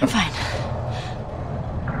 I'm fine.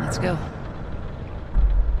 Let's go.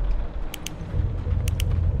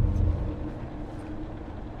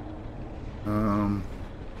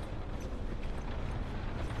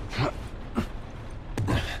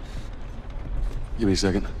 Give me a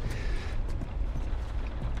second.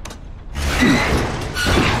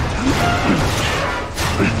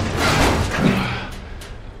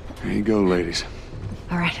 There you go, ladies.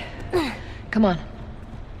 All right. Come on.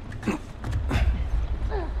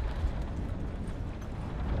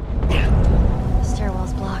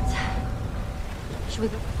 Stairwell's blocked. Should we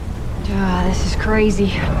go? This is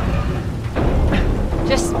crazy.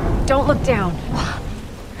 Just don't look down.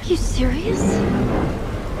 Are you serious?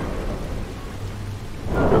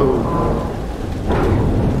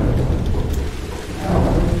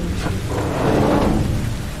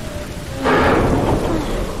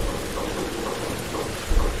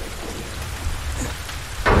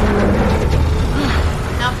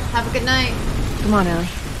 Have a good night. Come on, Ellie.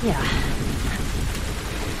 Yeah.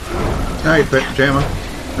 Night, Pajama.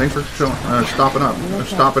 Thanks for stopping up.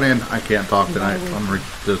 Stopping in. I can't talk tonight. I'm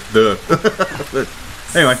just but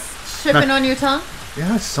anyway. Shipping on your tongue?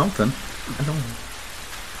 Yeah, it's something. I don't.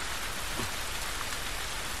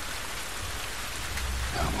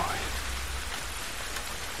 Oh boy.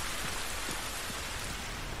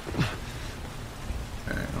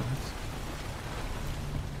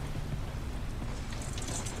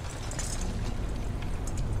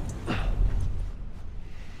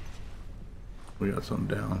 We got some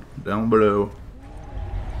down below.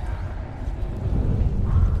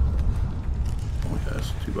 Oh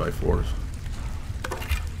yes, 2x4s.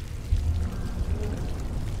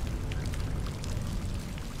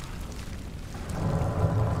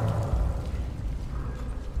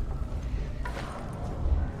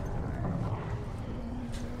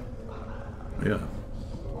 Yeah.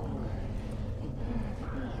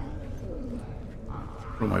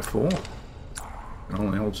 Am I full? I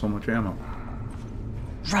only hold so much ammo.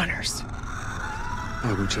 Runners.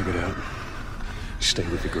 I'll go check it out. Stay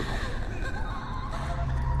with the girl.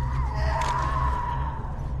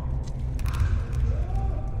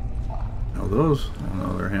 Now those, on the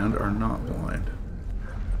other hand, are not blind.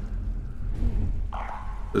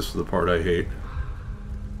 This is the part I hate.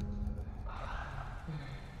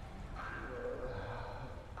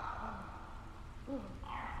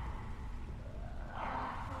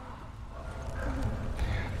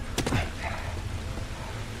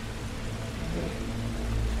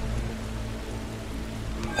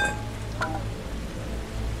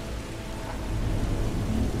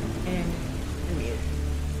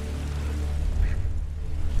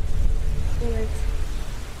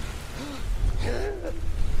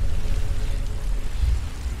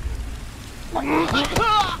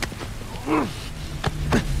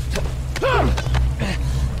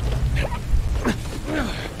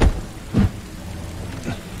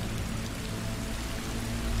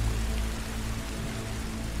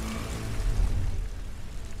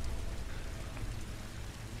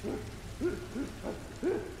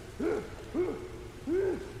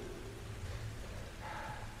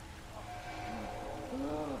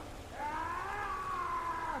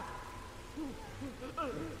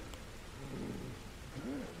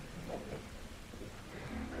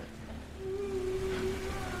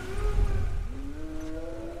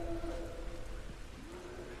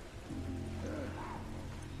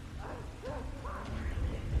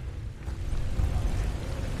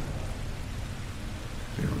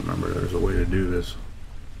 There's a way to do this.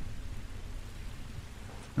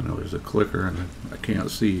 I know there's a clicker and I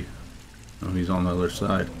can't see. Oh, he's on the other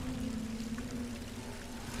side.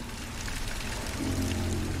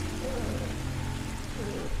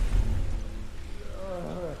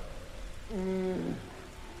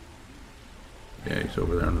 Yeah, he's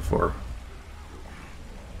over there on the far.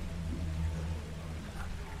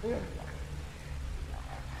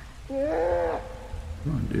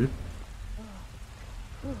 Come on, dude.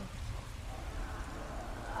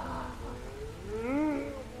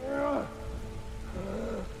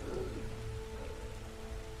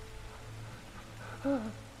 I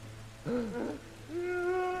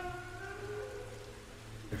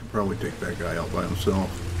could probably take that guy out by himself.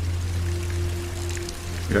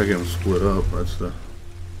 You gotta get him split up. That's the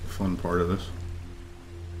fun part of this.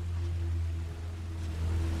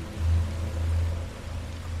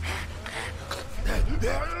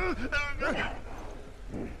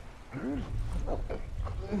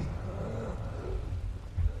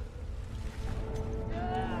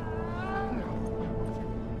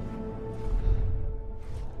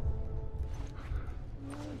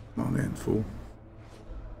 fool.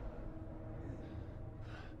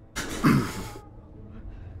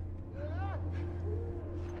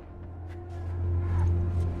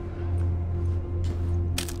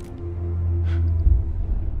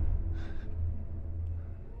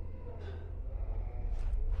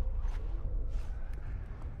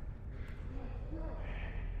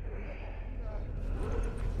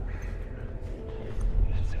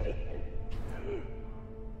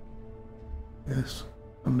 Yes,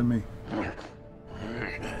 come to me.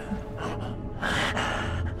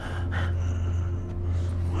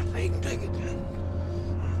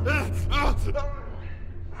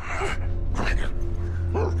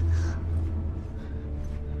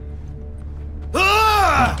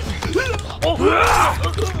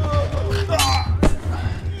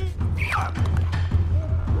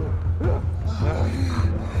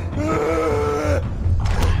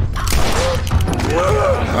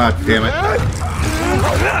 God damn it. I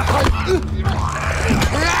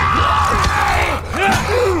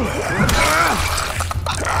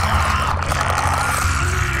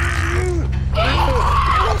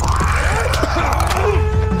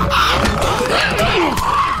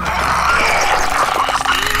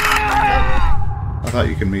thought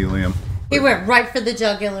you could melee him. He went right for the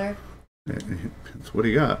jugular. That's what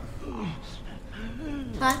he got.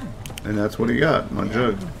 Huh? And that's what he got, my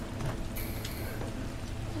jug.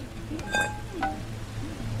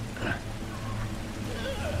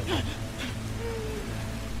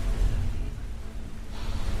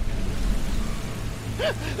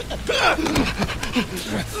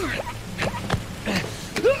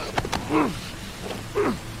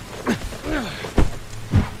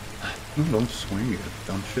 Don't swing, you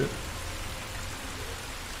dumb shit.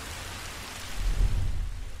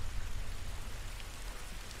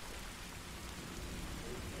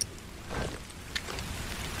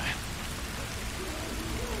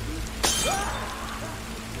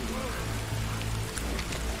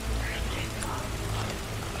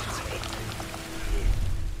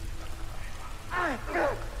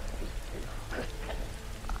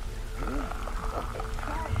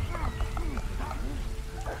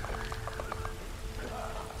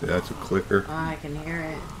 That's a clicker. Oh, I can hear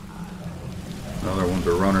it. Other ones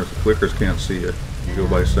are runners. The clickers can't see it. You go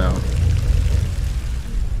by sound.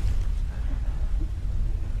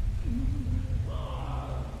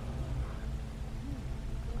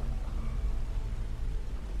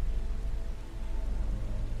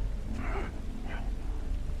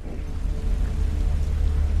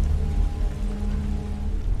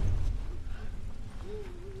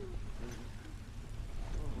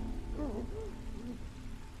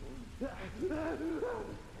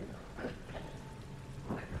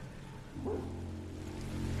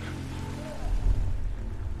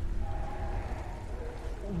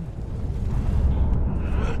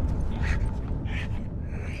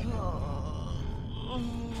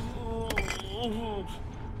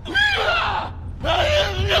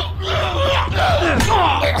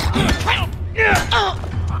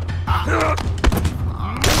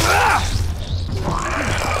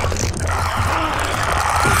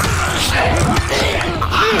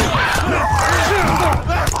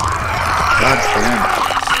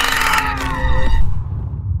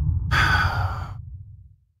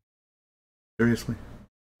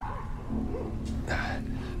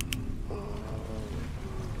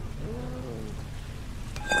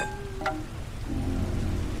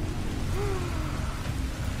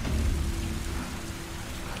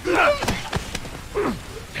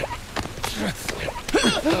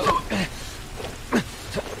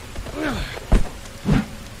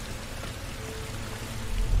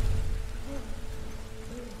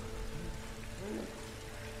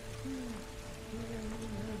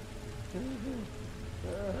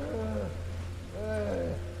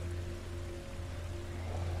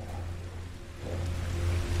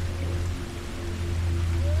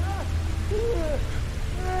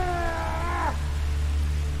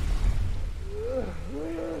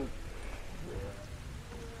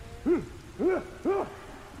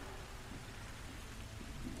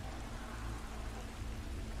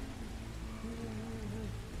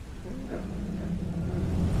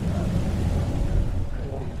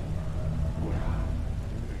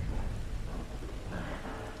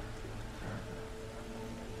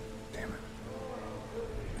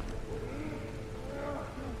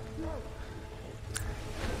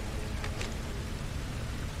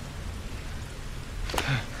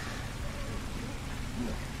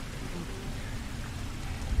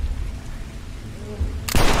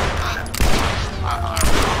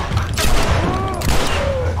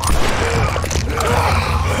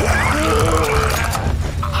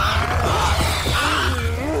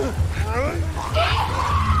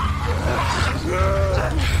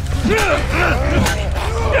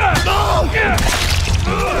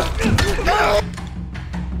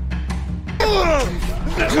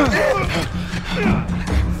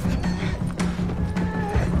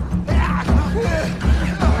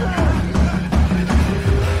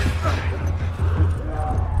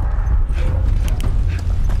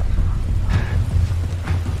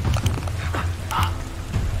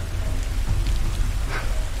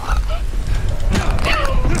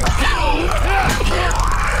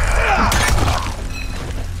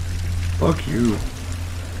 Fuck you.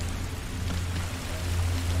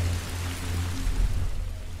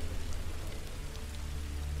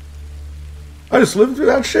 I just lived through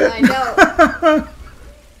that shit. I know.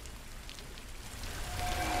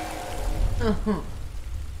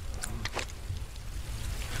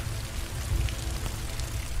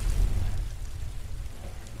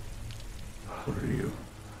 What are you?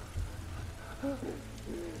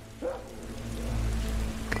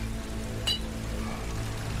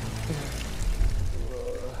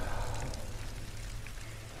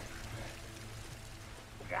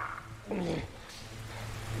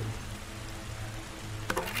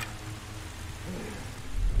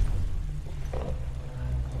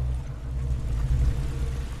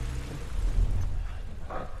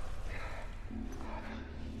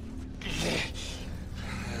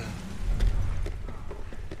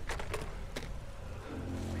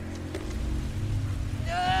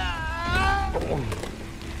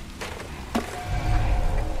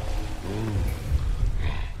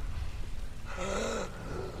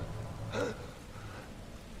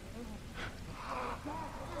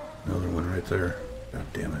 Another one right there. God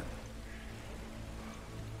damn it.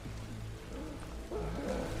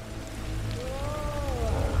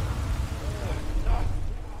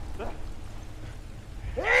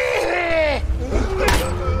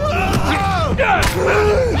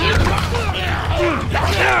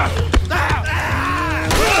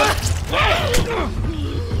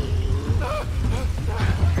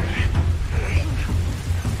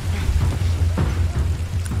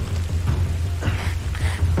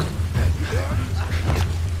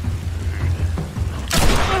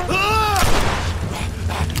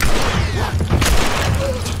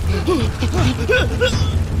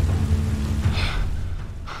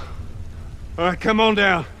 All right, come on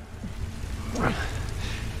down. That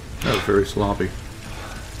was very sloppy.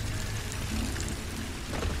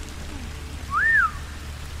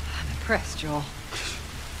 I'm impressed, Joel.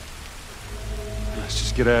 Let's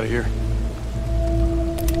just get out of here.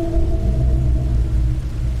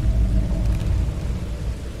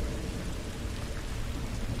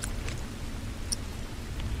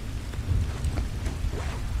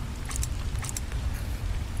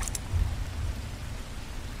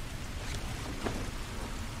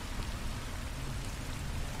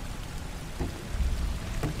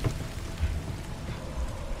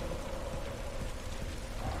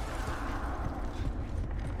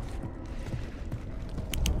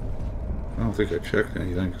 I don't think I checked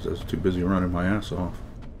anything because I was too busy running my ass off.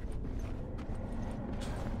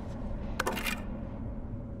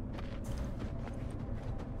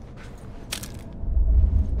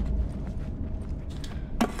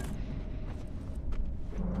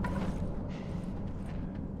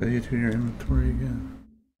 Add you to your inventory again.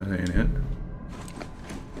 That ain't it.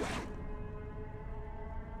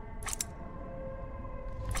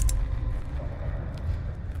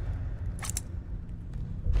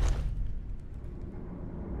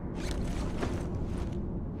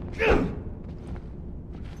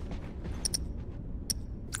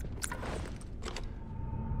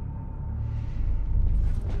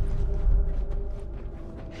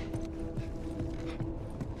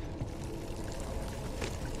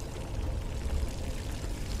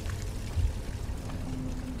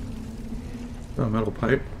 A metal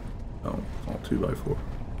pipe? Oh, all 2x4.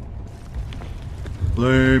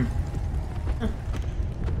 Lame.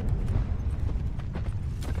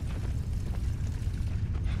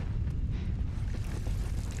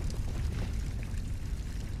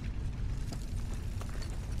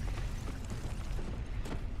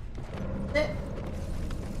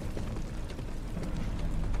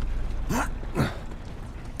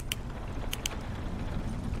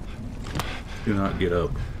 Do not get up.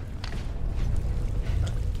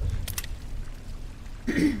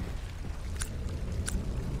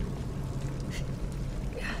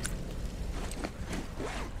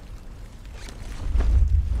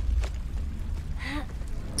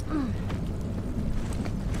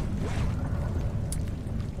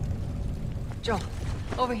 Joel,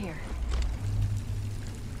 over here.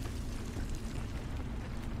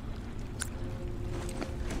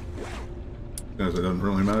 Because it doesn't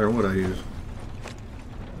really matter what I use.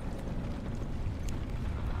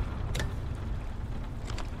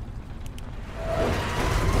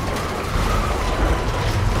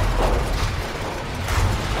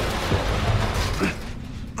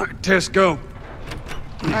 Tess, go.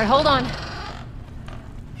 All right, hold on.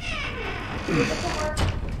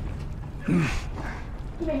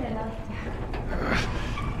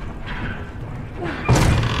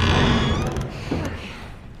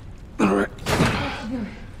 All right.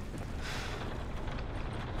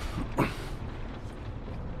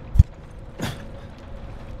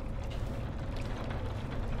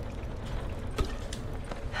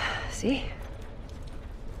 See?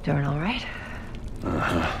 Doing all right?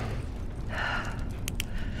 Uh-huh.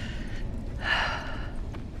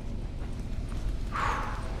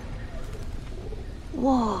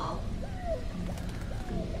 Whoa.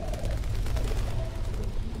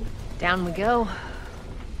 Down we go.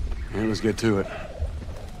 Yeah, let's get to it.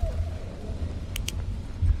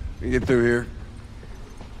 We get through here.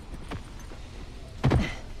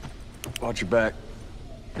 Watch your back.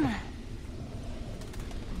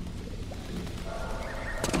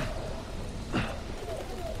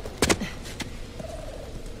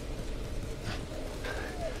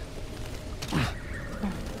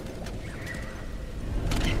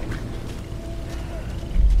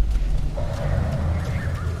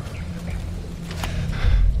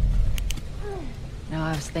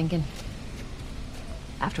 Thinking,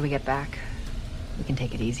 after we get back, we can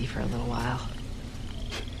take it easy for a little while.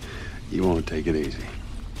 You won't take it easy.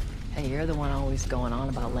 Hey, you're the one always going on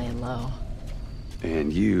about laying low.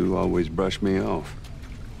 And you always brush me off.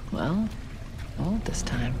 Well, I won't this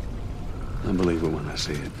time. I believe it when I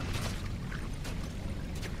see it.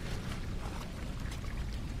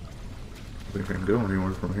 We can't go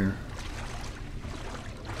anywhere from here.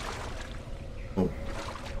 Oh.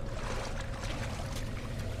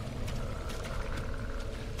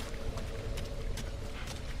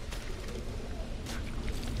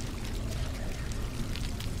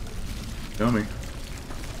 Dummy.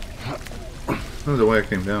 That was the way I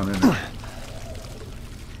came down, isn't it?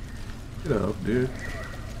 Get up, dude.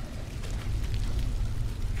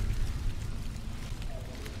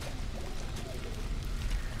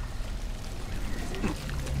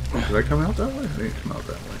 Did I come out that way? I didn't come out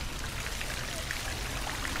that way.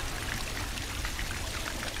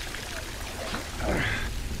 Oh.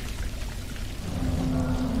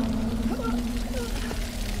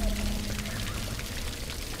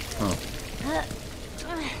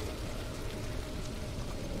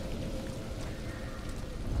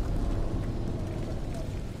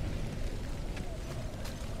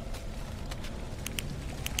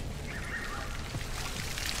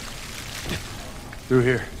 Through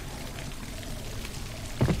here.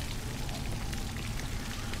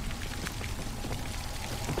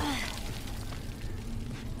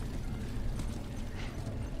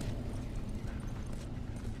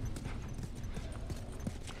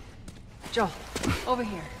 Joel, over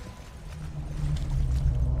here.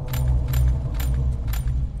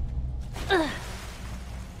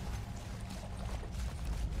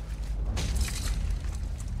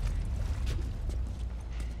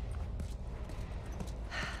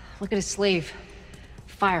 Look at his sleeve.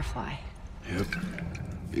 Firefly. Yep.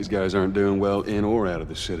 These guys aren't doing well in or out of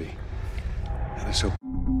the city. And it's so...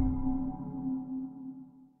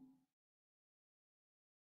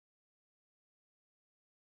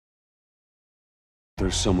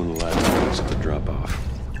 There's someone alive at the drop-off.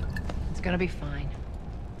 It's gonna be fine.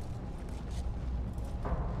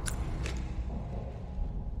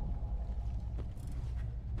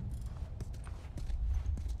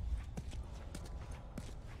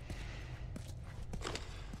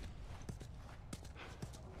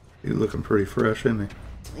 He's looking pretty fresh, isn't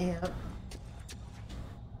he? Yep.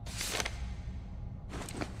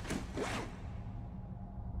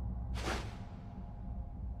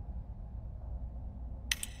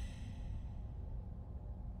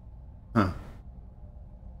 Huh.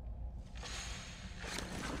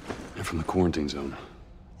 They're from the quarantine zone.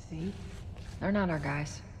 See? They're not our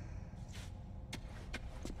guys.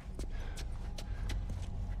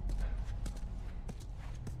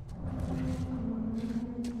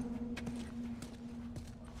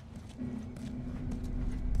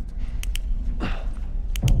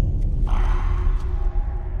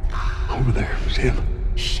 Over there, it was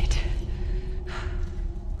him. Shit.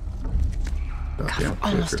 God, Goddamn we're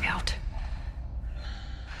almost kicker. out.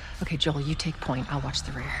 Okay, Joel, you take point. I'll watch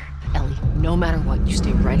the rear. Ellie, no matter what, you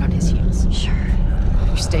stay right on his heels. Sure.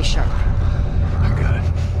 You stay sharp. I got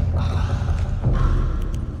it.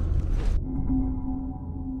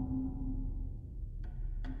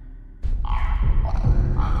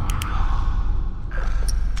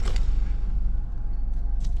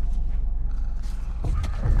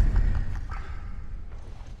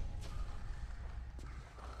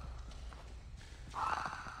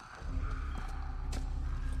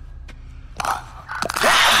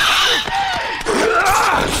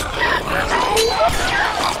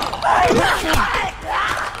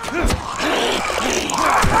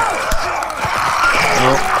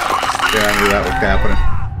 Yeah, I knew that was happening.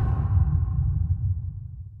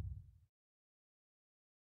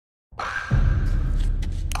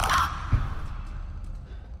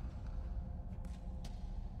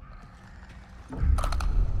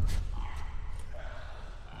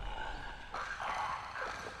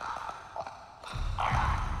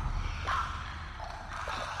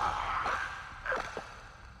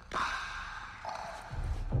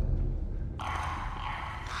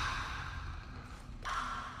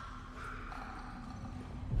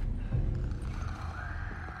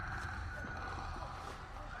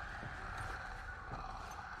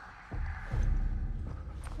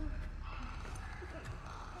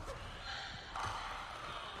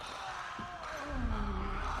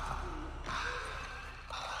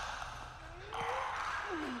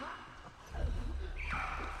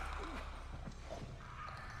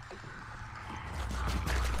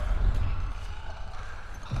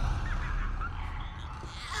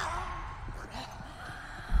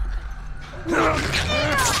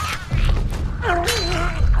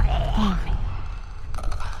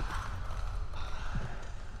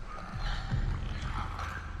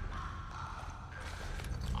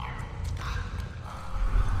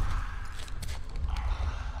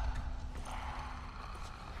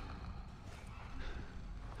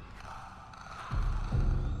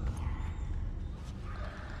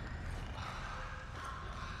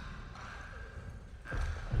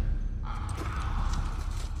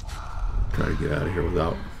 Try to get out of here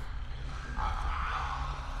without.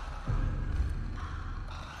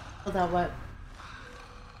 Without what?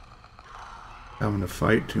 Having to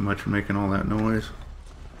fight too much for making all that noise.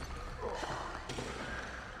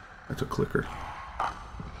 That's a clicker.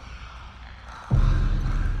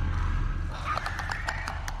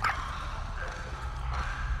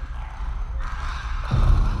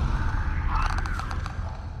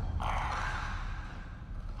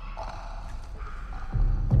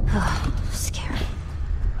 Scary.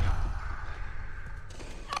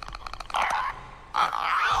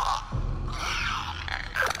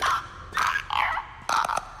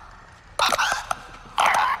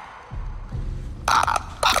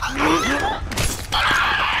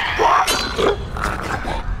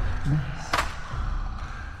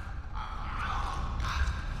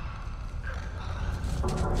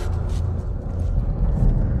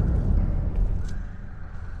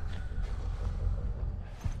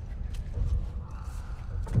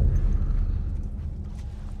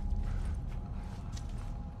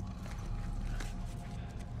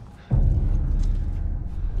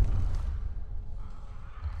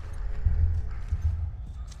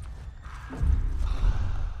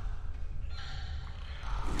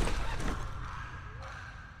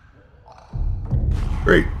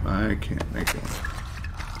 Great, I can't make one.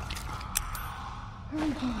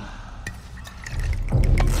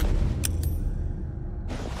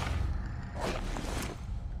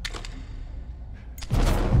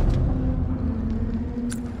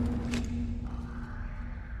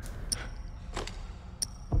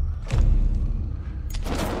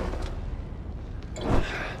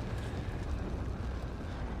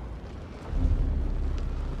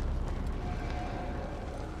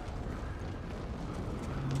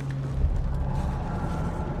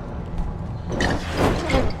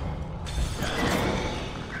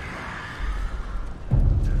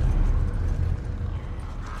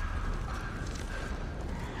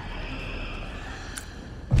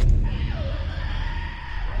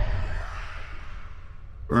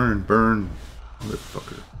 Burn, burn,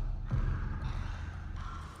 motherfucker.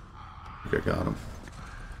 I think I got him.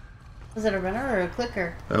 Was it a runner or a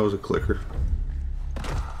clicker? That was a clicker.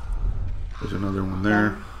 There's another one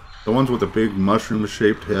there. The ones with the big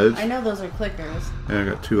mushroom-shaped heads. I know those are clickers. Yeah, I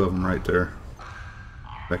got two of them right there.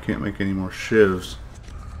 I can't make any more shivs.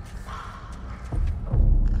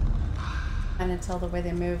 Kind of tell the way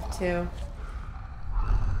they move too.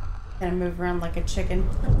 Kind of move around like a chicken.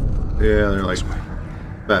 Yeah, they're like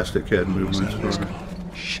plastic head movements.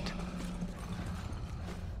 Shit.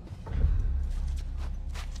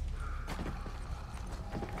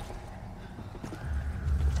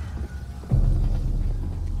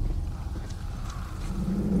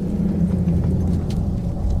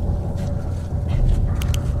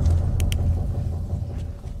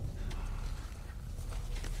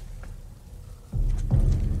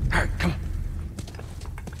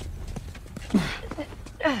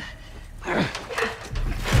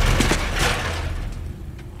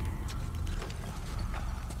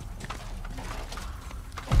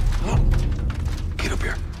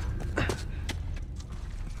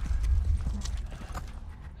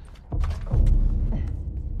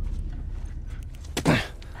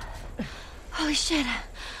 Holy shit.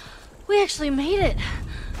 We actually made it.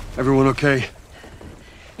 Everyone okay?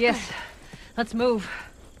 Yes. Let's move.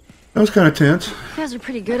 That was kind of tense. You guys are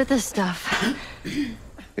pretty good at this stuff.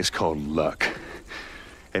 It's called luck.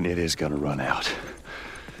 And it is gonna run out.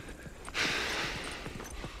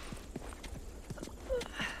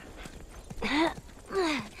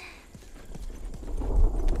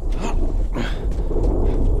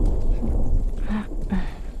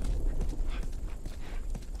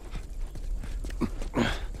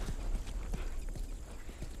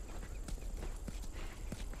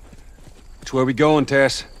 Which way we going,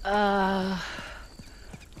 Tess?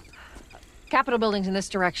 Capitol building's in this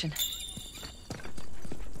direction.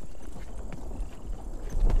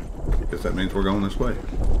 Guess that means we're going this way.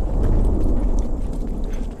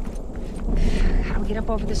 How do we get up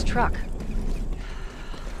over this truck?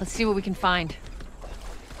 Let's see what we can find.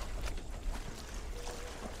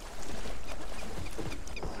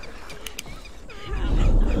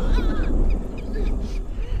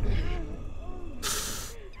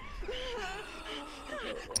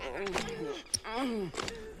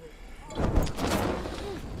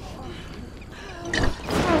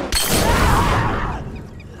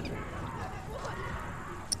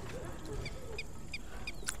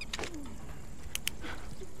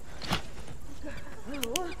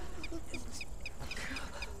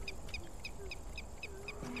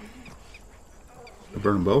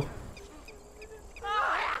 Burn them both.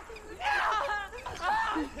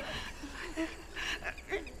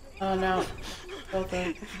 Oh no. Both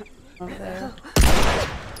are over there.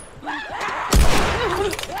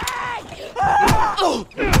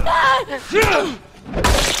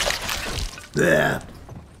 Yeah.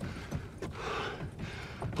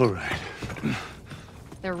 All right.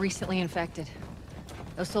 They're recently infected.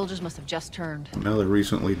 Those soldiers must have just turned. Now they're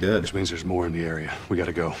recently dead. Which means there's more in the area. We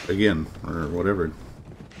gotta go. Again, or whatever.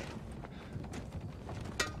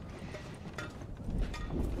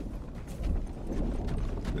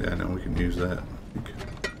 Yeah, I know we can use that.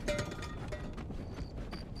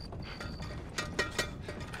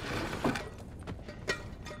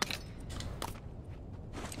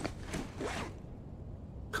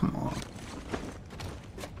 Come on.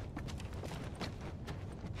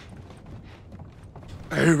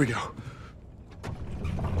 Here we go.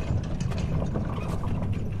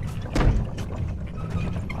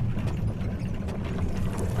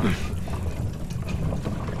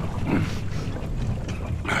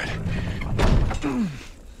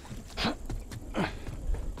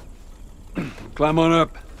 Climb on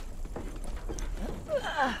up.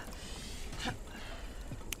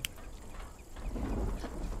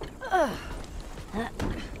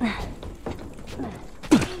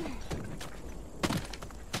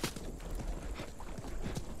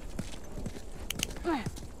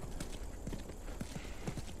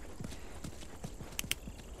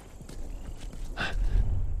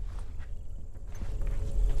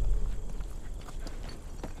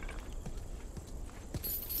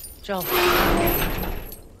 Joel.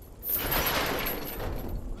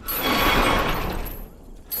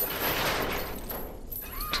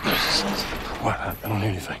 What? I don't hear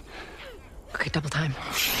anything. Okay, double time.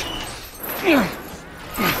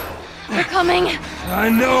 They're coming. I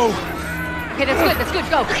know. Okay, that's good,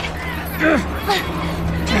 go.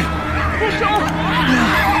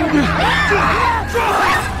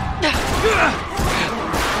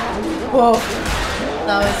 Whoa.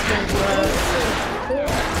 That was pretty gross.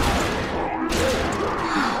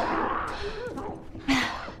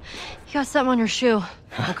 You got something on your shoe.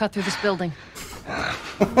 We'll cut through this building.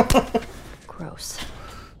 Gross.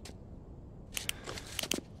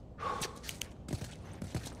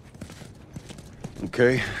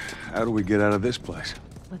 Okay, how do we get out of this place?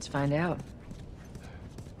 Let's find out.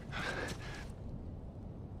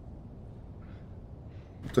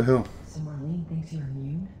 What the hell? So Marlene thinks you're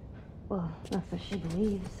immune? Well, that's what she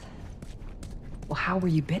believes. Well, how were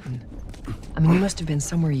you bitten? I mean, you must have been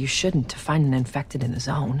somewhere you shouldn't to find an infected in the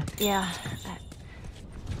zone. Yeah,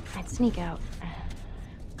 I'd sneak out.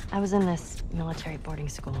 I was in this military boarding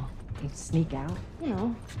school. You'd sneak out? You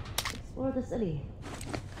know, explore the city.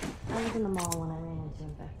 I was in the mall when I ran into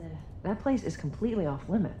infected. That place is completely off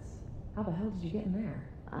limits. How the hell did you get in there?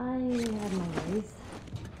 I had my ways.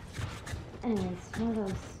 Anyways, one of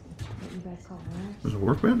those, what you guys call runners, There's a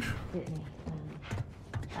workbench? bit me.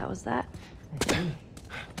 And that was that. I see.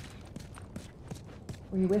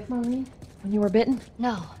 Were you with Marlene when you were bitten?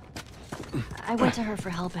 No. I went to her for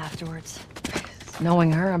help afterwards.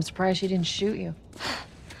 Knowing her, I'm surprised she didn't shoot you.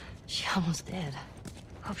 She almost did.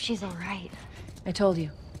 Hope she's all right. I told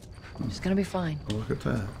you. She's gonna be fine. Oh, look at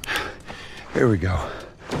that. Here we go.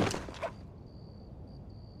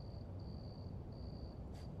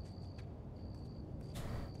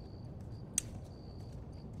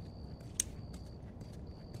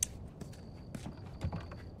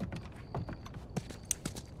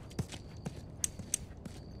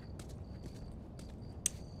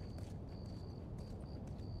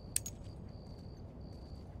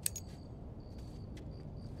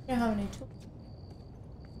 have any tools.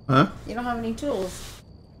 Huh? You don't have any tools.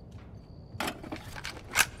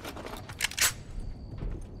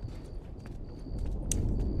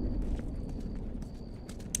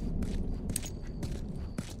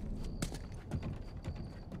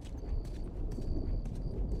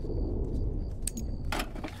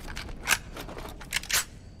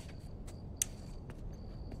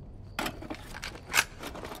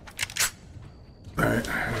 Alright,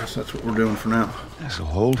 I guess that's what we're doing for now. This'll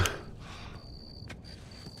hold.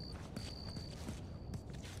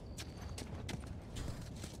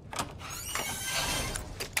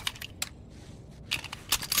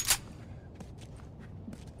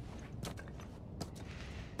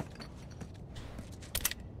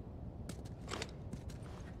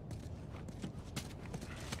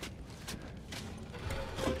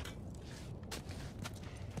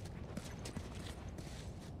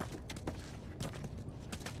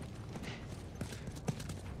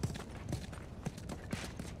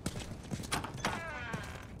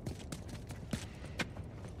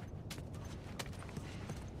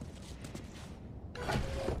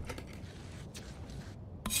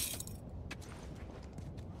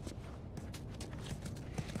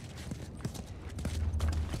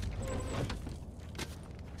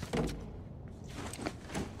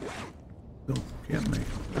 No, can't make it.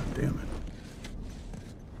 God damn it.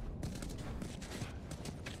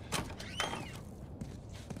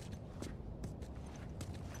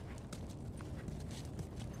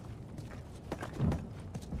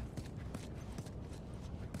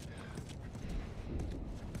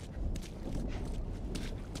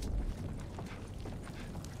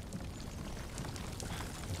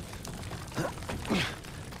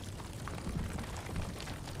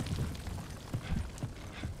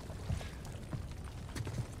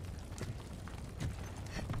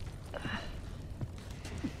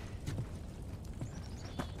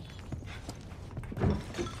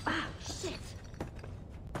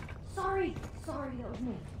 Sorry, that was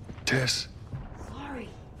me. Tess. Sorry.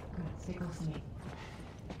 Good, stay close to me.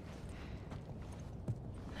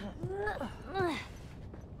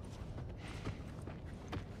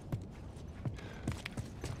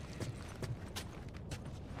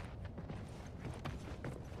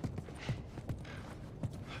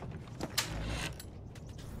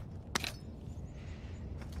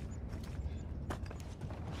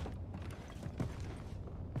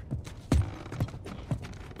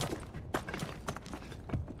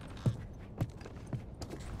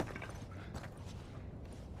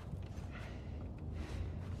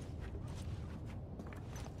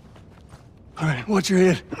 All right, watch your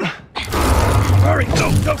head. Hurry,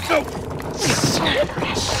 go, go, go!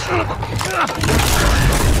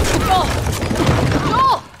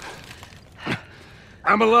 Joel!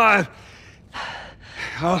 I'm alive.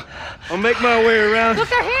 I'll make my way around. Look,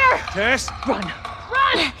 they're here! Tess? Run!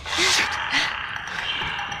 Run!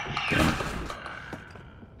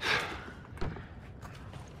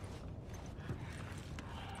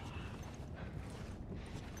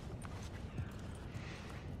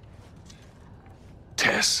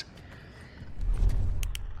 Tess.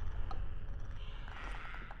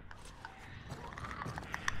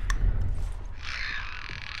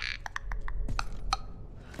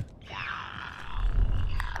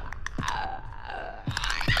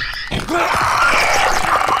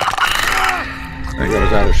 They got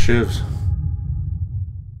us out of shivs.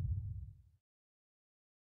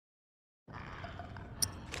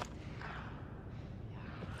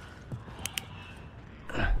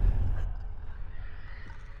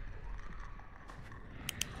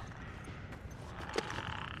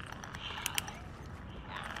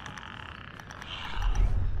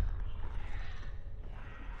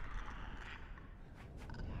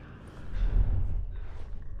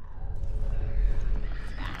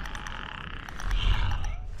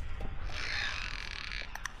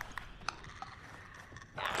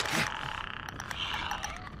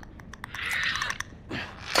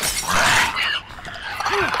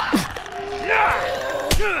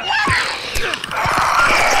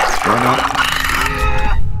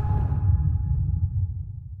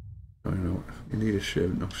 You need a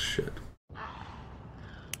shiv, no shit. I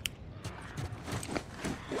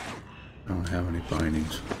don't have any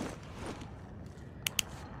bindings.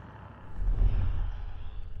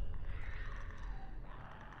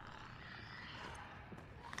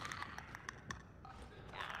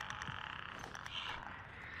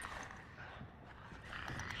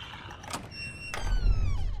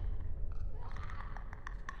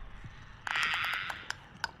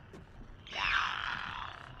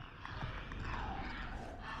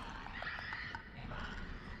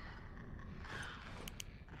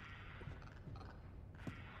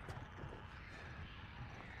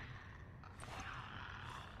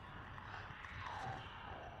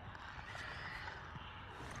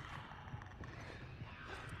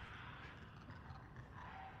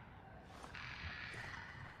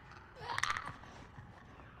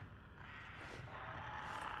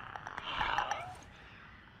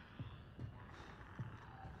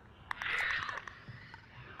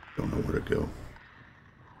 Nowhere to go.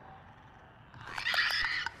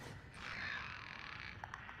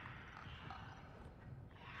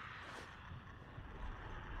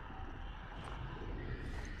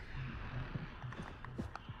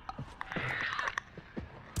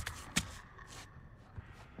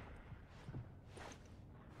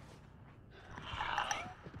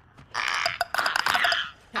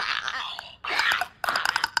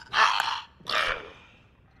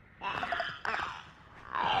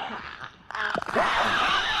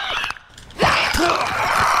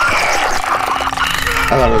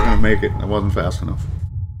 I thought I was going to make it. I wasn't fast enough.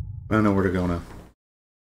 I know where to go now.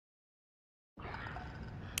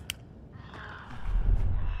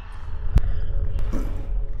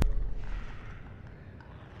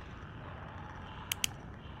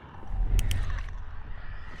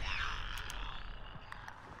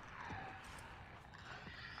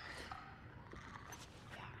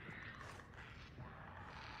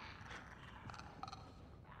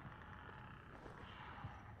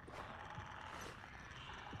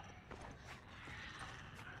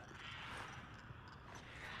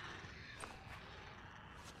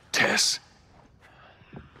 Tess?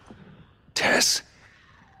 Tess?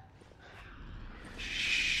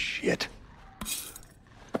 Shit.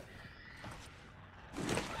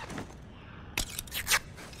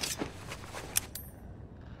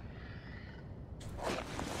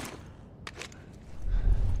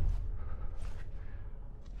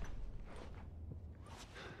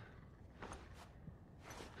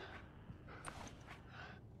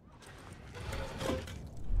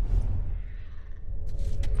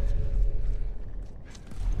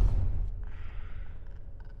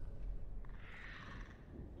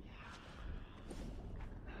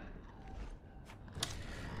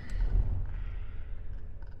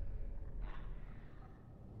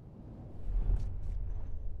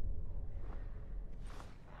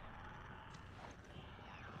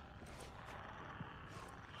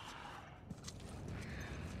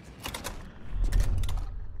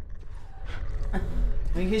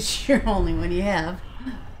 I guess you're only one you have.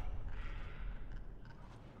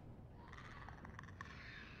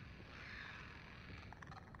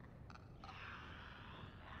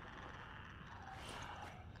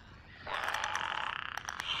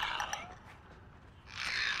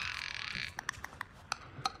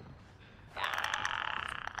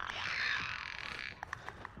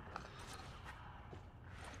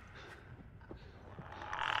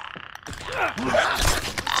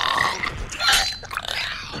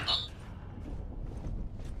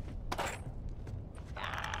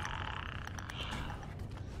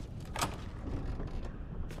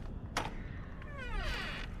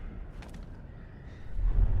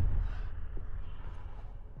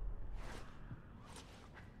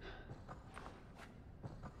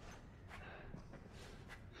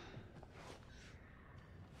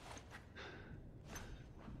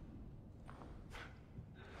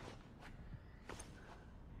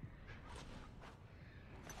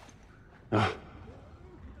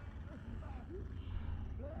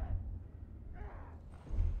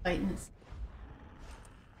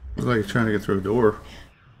 Looks like he's trying to get through a door.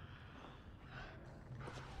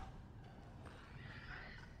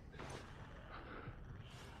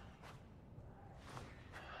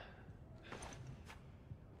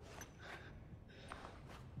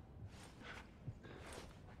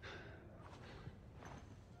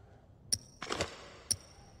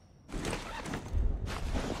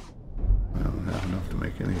 I don't have enough to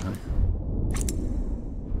make anything.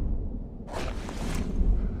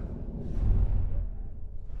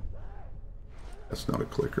 That's not a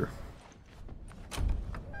clicker.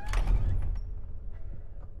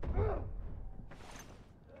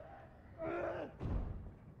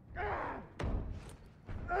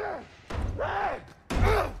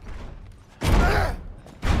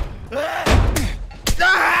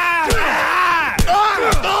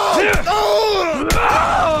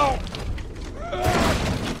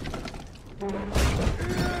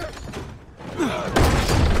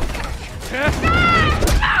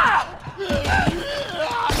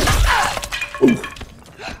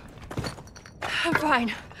 I'm fine.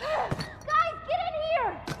 Guys, get in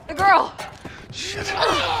here! The girl! Shit.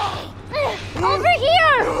 Over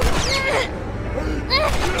here!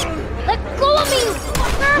 Let go of me!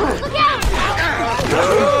 Look out!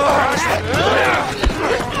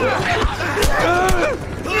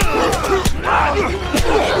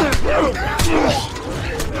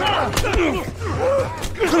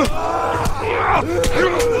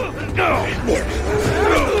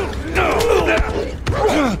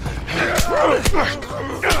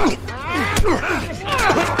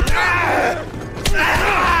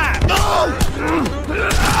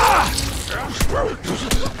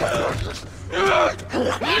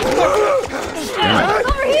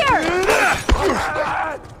 Over here!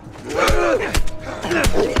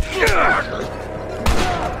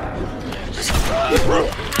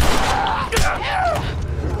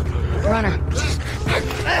 Runner.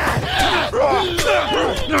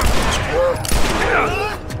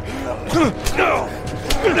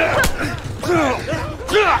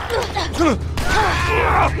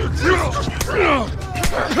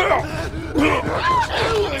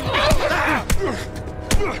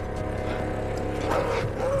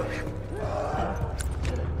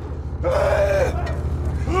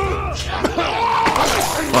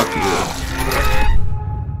 Fuck you.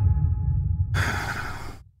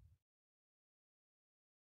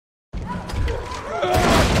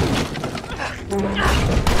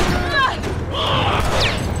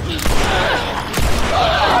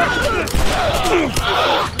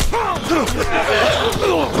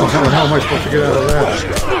 Oh, how the hell am I supposed to get out of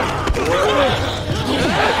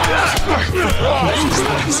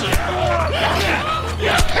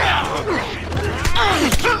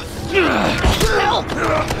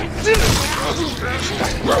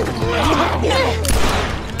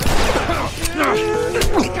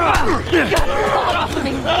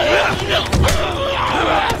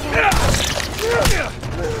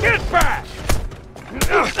Get back!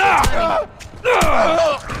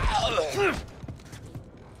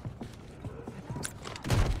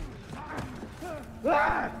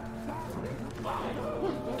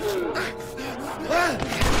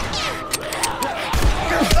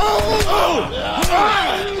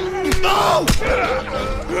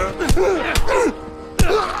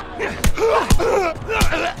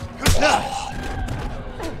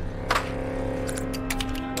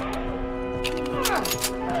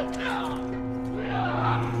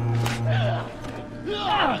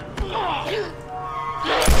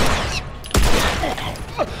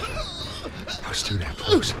 I was too damn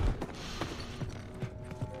close.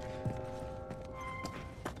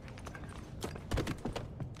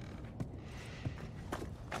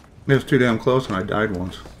 It was too damn close and I died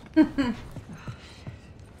once. A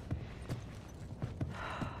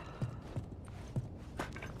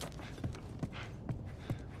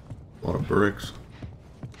lot of bricks.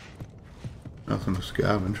 Nothing to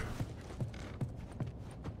scavenge.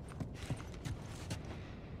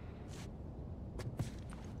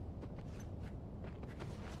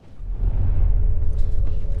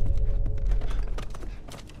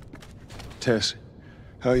 Tess,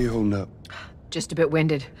 how are you holding up? Just a bit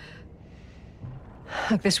winded.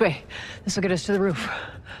 Look this way. This will get us to the roof.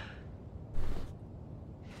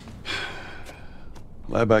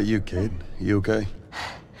 Well, how about you, kid? You okay?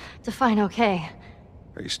 Define okay.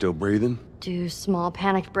 Are you still breathing? Do small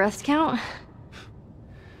panicked breaths count?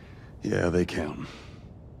 Yeah, they count.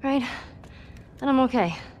 Right? Then I'm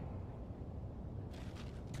okay.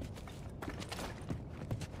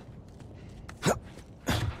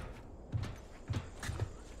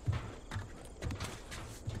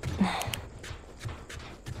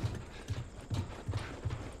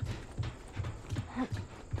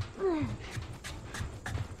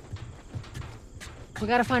 We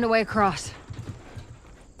gotta find a way across.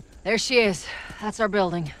 There she is. That's our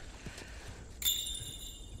building.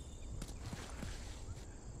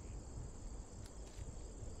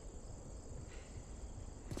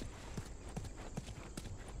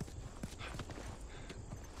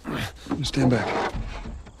 Stand back.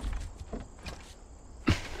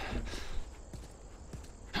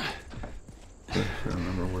 I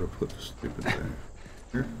remember where to put the stupid thing.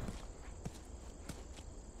 Here?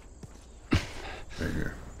 Right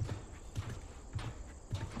here.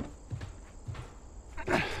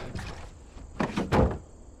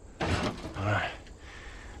 Alright.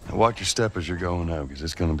 Now watch your step as you're going out, because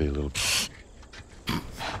it's gonna be a little...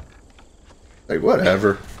 Hey,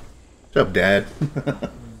 whatever. What's up, Dad?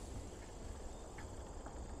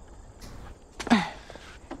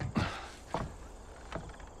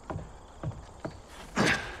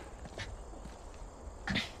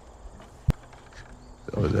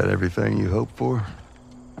 So is that everything you hoped for?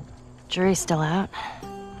 Jury's still out.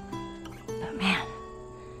 But man,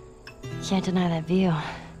 can't deny that view.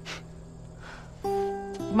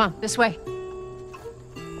 Come on, this way.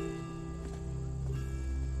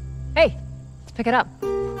 Hey, let's pick it up.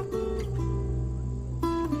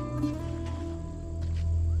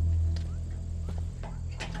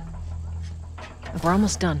 Look, we're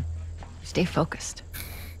almost done. Stay focused.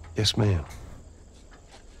 Yes, ma'am.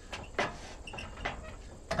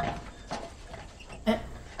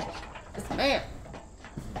 Man.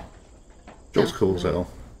 Joel's cool as hell.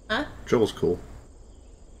 Huh? Joel's cool.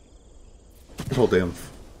 whole damn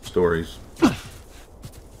story's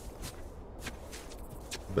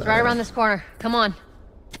It's right around this corner. Come on.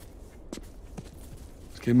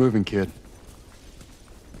 Let's get moving, kid.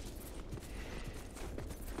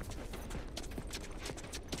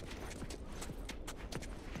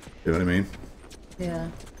 You know what I mean? Yeah.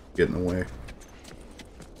 Get in the way.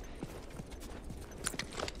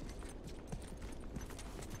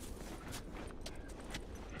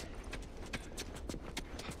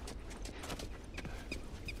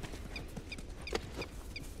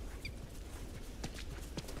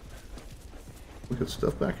 We got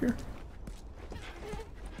stuff back here?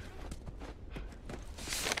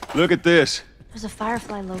 Look at this. There's a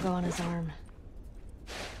Firefly logo on his arm.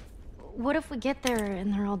 What if we get there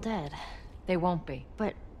and they're all dead? They won't be.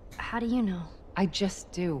 But how do you know? I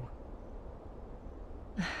just do.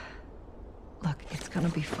 Look, it's gonna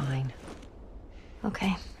be fine.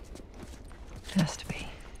 Okay. It has to be.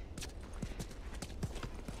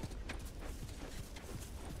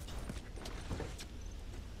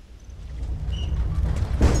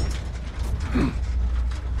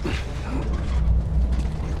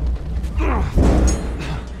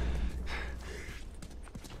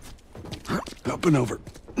 Up and over.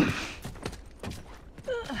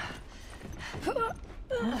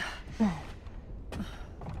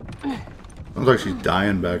 Sounds like she's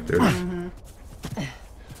dying back there.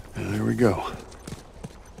 There we go.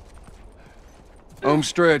 Home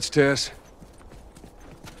stretch, Tess.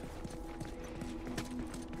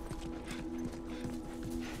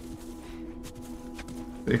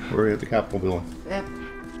 See, we're at the Capitol building. Yep.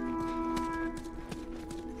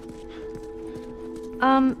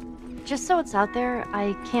 Just so it's out there,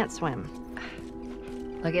 I can't swim.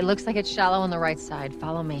 Look, it looks like it's shallow on the right side.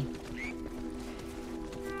 Follow me.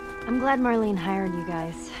 I'm glad Marlene hired you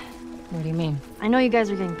guys. What do you mean? I know you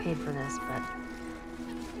guys are getting paid for this, but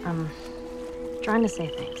I'm trying to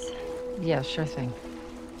say thanks. Yeah, sure thing.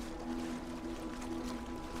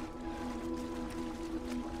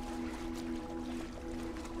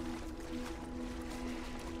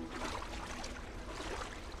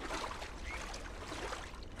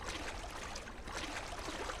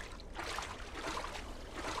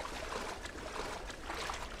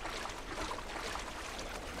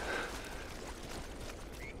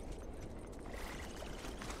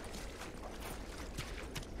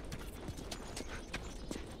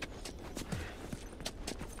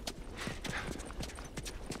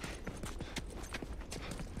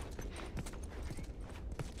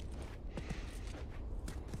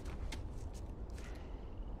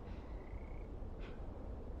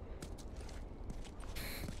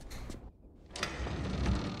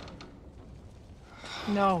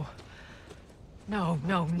 No. No,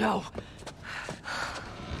 no, no.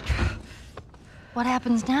 What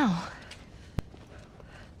happens now?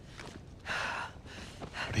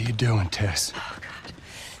 What are you doing, Tess? Oh, God.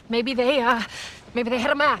 Maybe they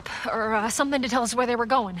had a map or something to tell us where they were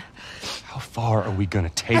going. How far are we gonna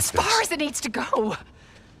take As this? far as it needs to go.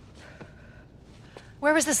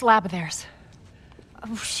 Where was this lab of theirs?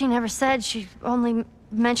 Oh, she never said. She only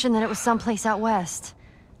mentioned that it was someplace out west.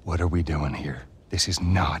 What are we doing here? This is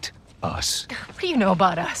not us. What do you know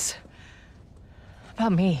about us?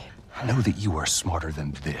 About me? I know that you are smarter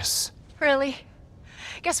than this. Really?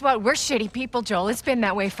 Guess what? We're shitty people, Joel. It's been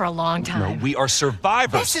that way for a long time. No, we are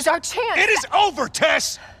survivors. This is our chance. It is over,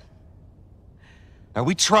 Tess! Now,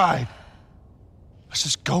 we tried. Let's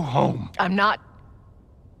just go home. I'm not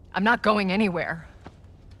going anywhere.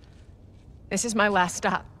 This is my last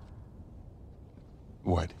stop.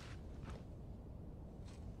 What?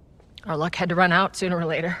 Our luck had to run out sooner or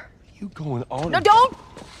later. You going on? No, don't!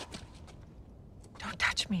 Don't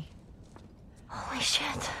touch me. Holy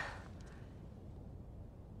shit.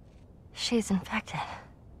 She's infected.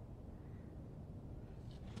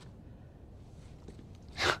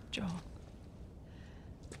 Joel.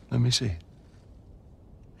 Let me see.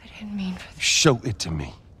 I didn't mean for this. Show it to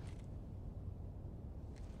me.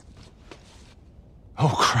 Oh,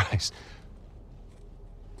 Christ.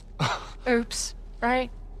 Oops, right?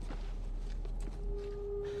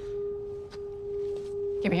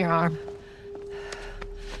 Give me your arm.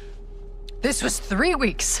 This was 3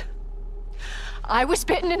 weeks. I was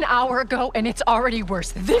bitten an hour ago, and it's already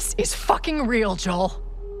worse. This is fucking real, Joel.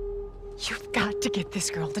 You've got to get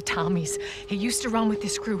this girl to Tommy's. He used to run with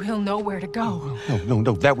this crew. He'll know where to go. No.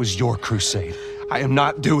 That was your crusade. I am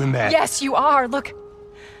not doing that. Yes, you are. Look.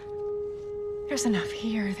 There's enough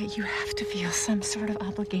here that you have to feel some sort of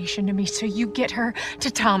obligation to me, so you get her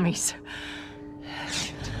to Tommy's.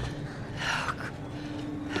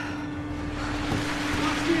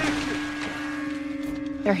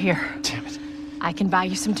 They're here. Damn it. I can buy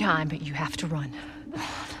you some time, but you have to run.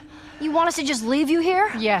 You want us to just leave you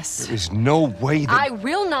here? Yes. There is no way that... I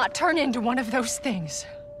will not turn into one of those things.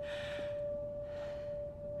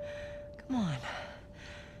 Come on.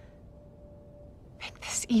 Make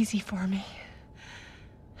this easy for me.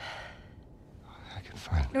 I can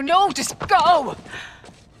find... No, just go!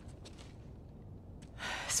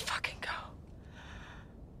 Just fucking go.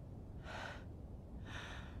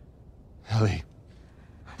 Ellie,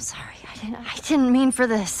 I'm sorry. I didn't mean for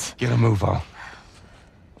this. get a move on.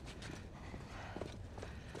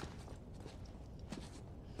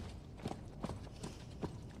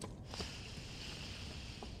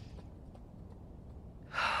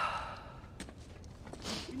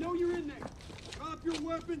 We know you're in there. Drop your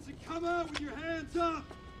weapons and come out with your hands up.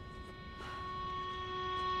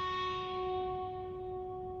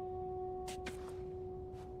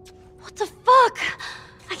 What the fuck?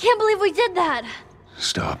 I can't believe we did that.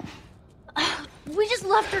 Stop. We just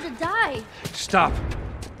left her to die. Stop.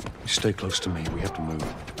 Stay close to me. We have to move.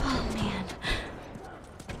 Oh, man.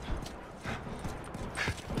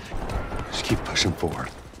 Just keep pushing forward.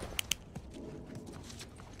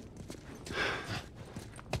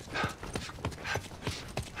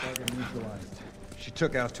 Target neutralized. She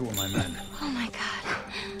took out 2 of my men. Oh, my God.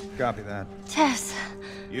 Copy that. Tess.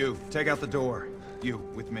 You, take out the door. You,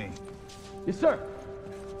 with me. Yes, sir.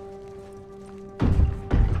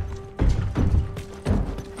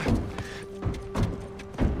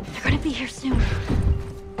 They're gonna be here soon.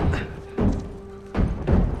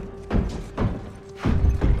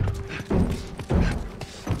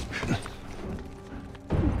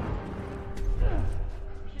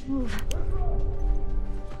 Move.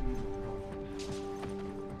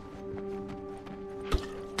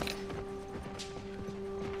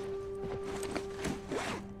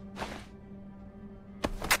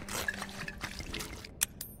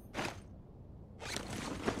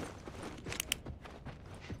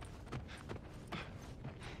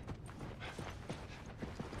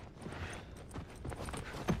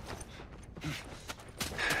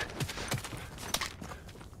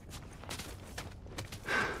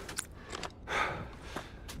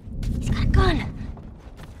 He's got a gun.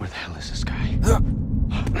 Where the hell is this guy? Oh,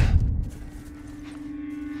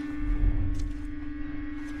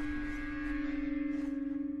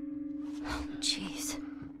 jeez.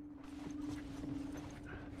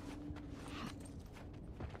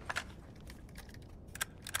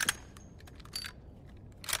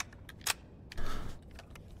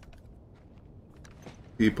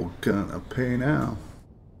 People gonna pay now.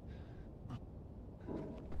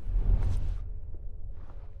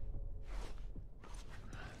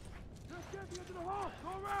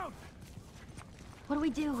 What do we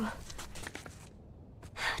do?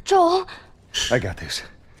 Joel? I got this.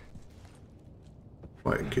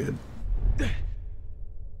 Quiet, kid.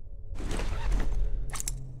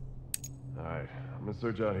 All right, I'm gonna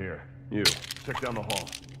search out here. You, check down the hall.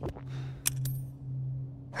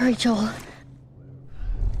 Hurry, Joel.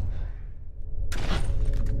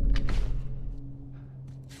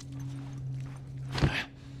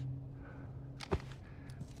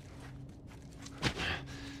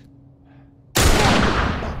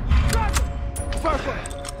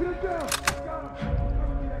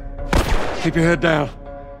 Keep your head down.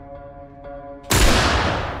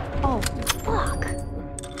 Oh, fuck.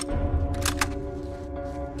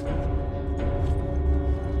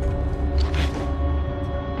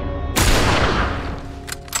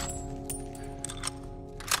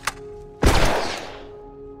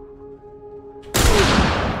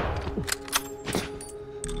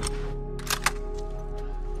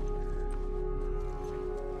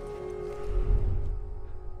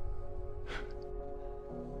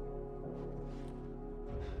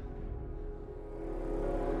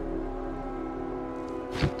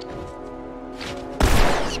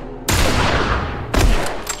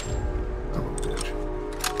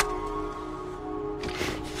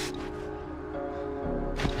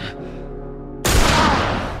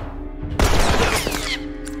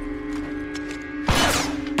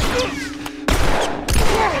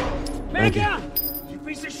 Man down! You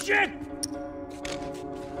piece of shit!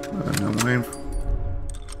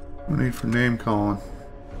 No need for name calling.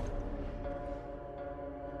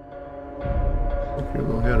 Look your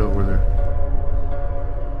little head over there.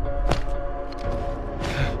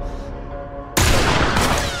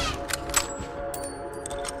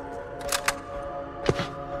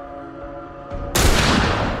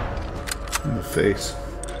 In the face.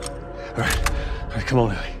 All right, come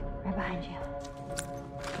on, Ellie. Right behind you.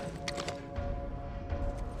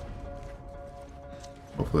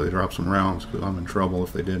 Hopefully they drop some rounds, because I'm in trouble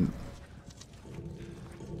if they didn't.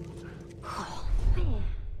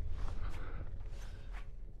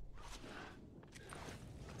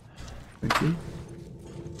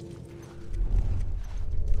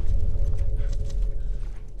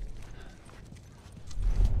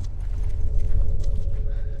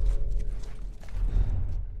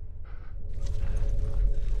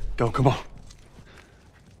 Go, come on.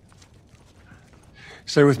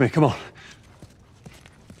 Stay with me, come on.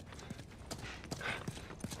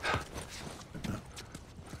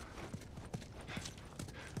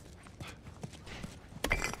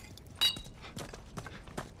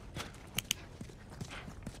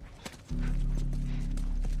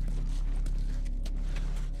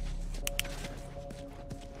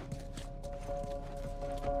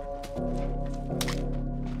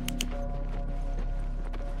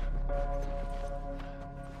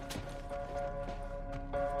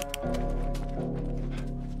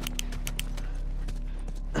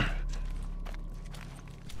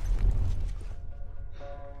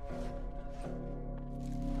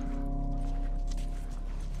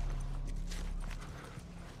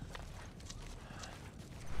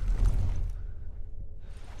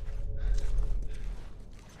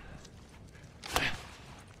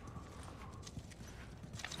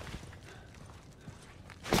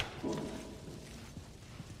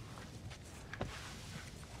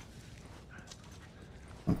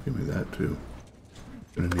 Give me that too.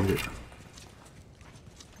 Gonna need it.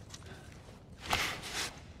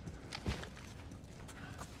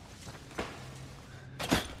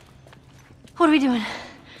 What are we doing?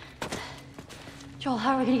 Joel,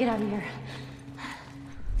 how are we gonna get out of here?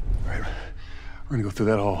 All right, we're gonna go through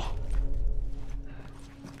that hall.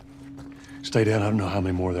 Stay down, I don't know how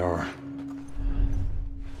many more there are.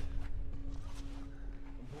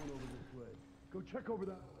 Go check over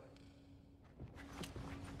that way.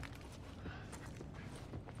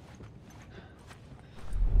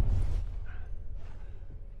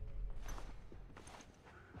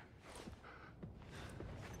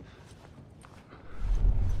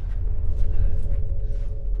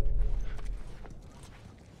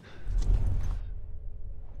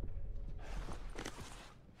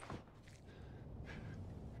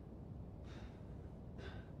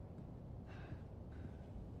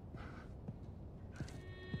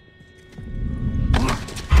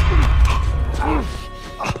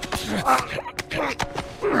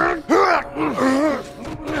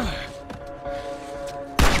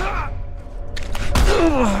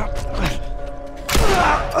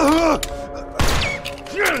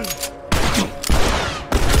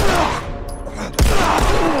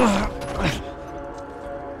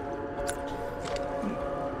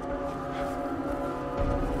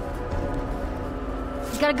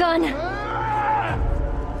 He's got a gun.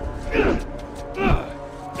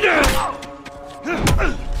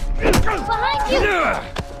 Behind you!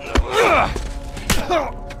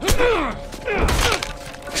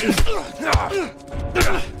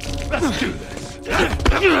 Let's do this.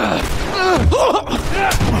 Oh,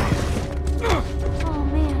 man.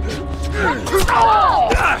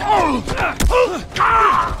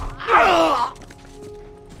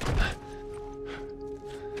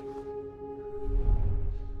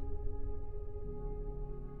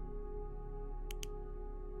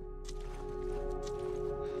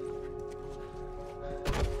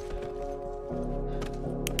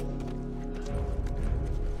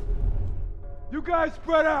 You guys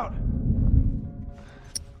spread out!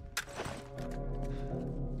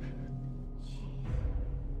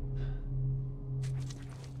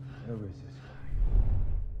 Where is this guy?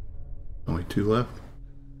 Only two left.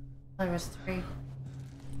 There was three.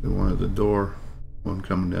 The one at the door, one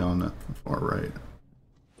coming down the far right.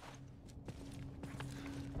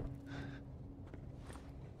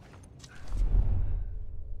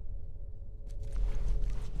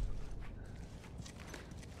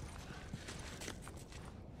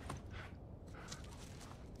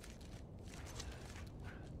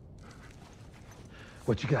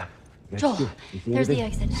 What you got? Joel, there's the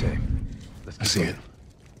exit. Same. I see it.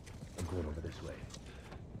 I'm going over this way.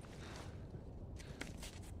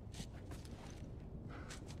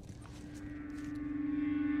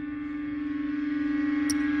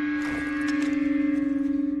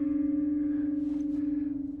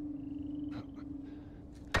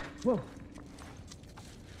 Whoa.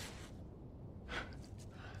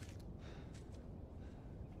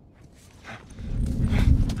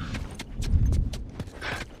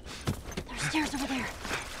 There's stairs over there.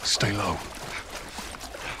 Stay low.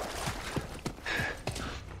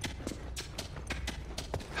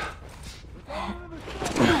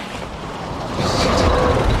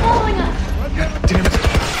 Following us. God damn it.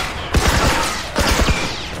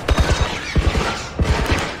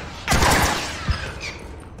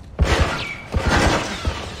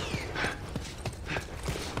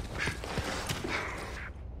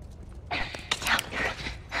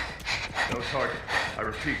 No target. I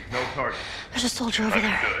repeat, no target. There's a soldier over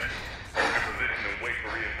there. Good. Your position and wait for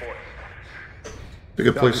reinforcements. A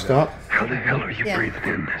good place to stop. How the hell are you breathing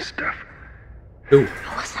in this stuff? Ooh.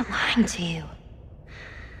 I wasn't lying to you.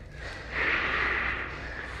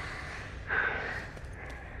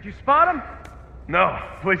 You spot him? No,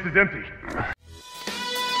 place is empty.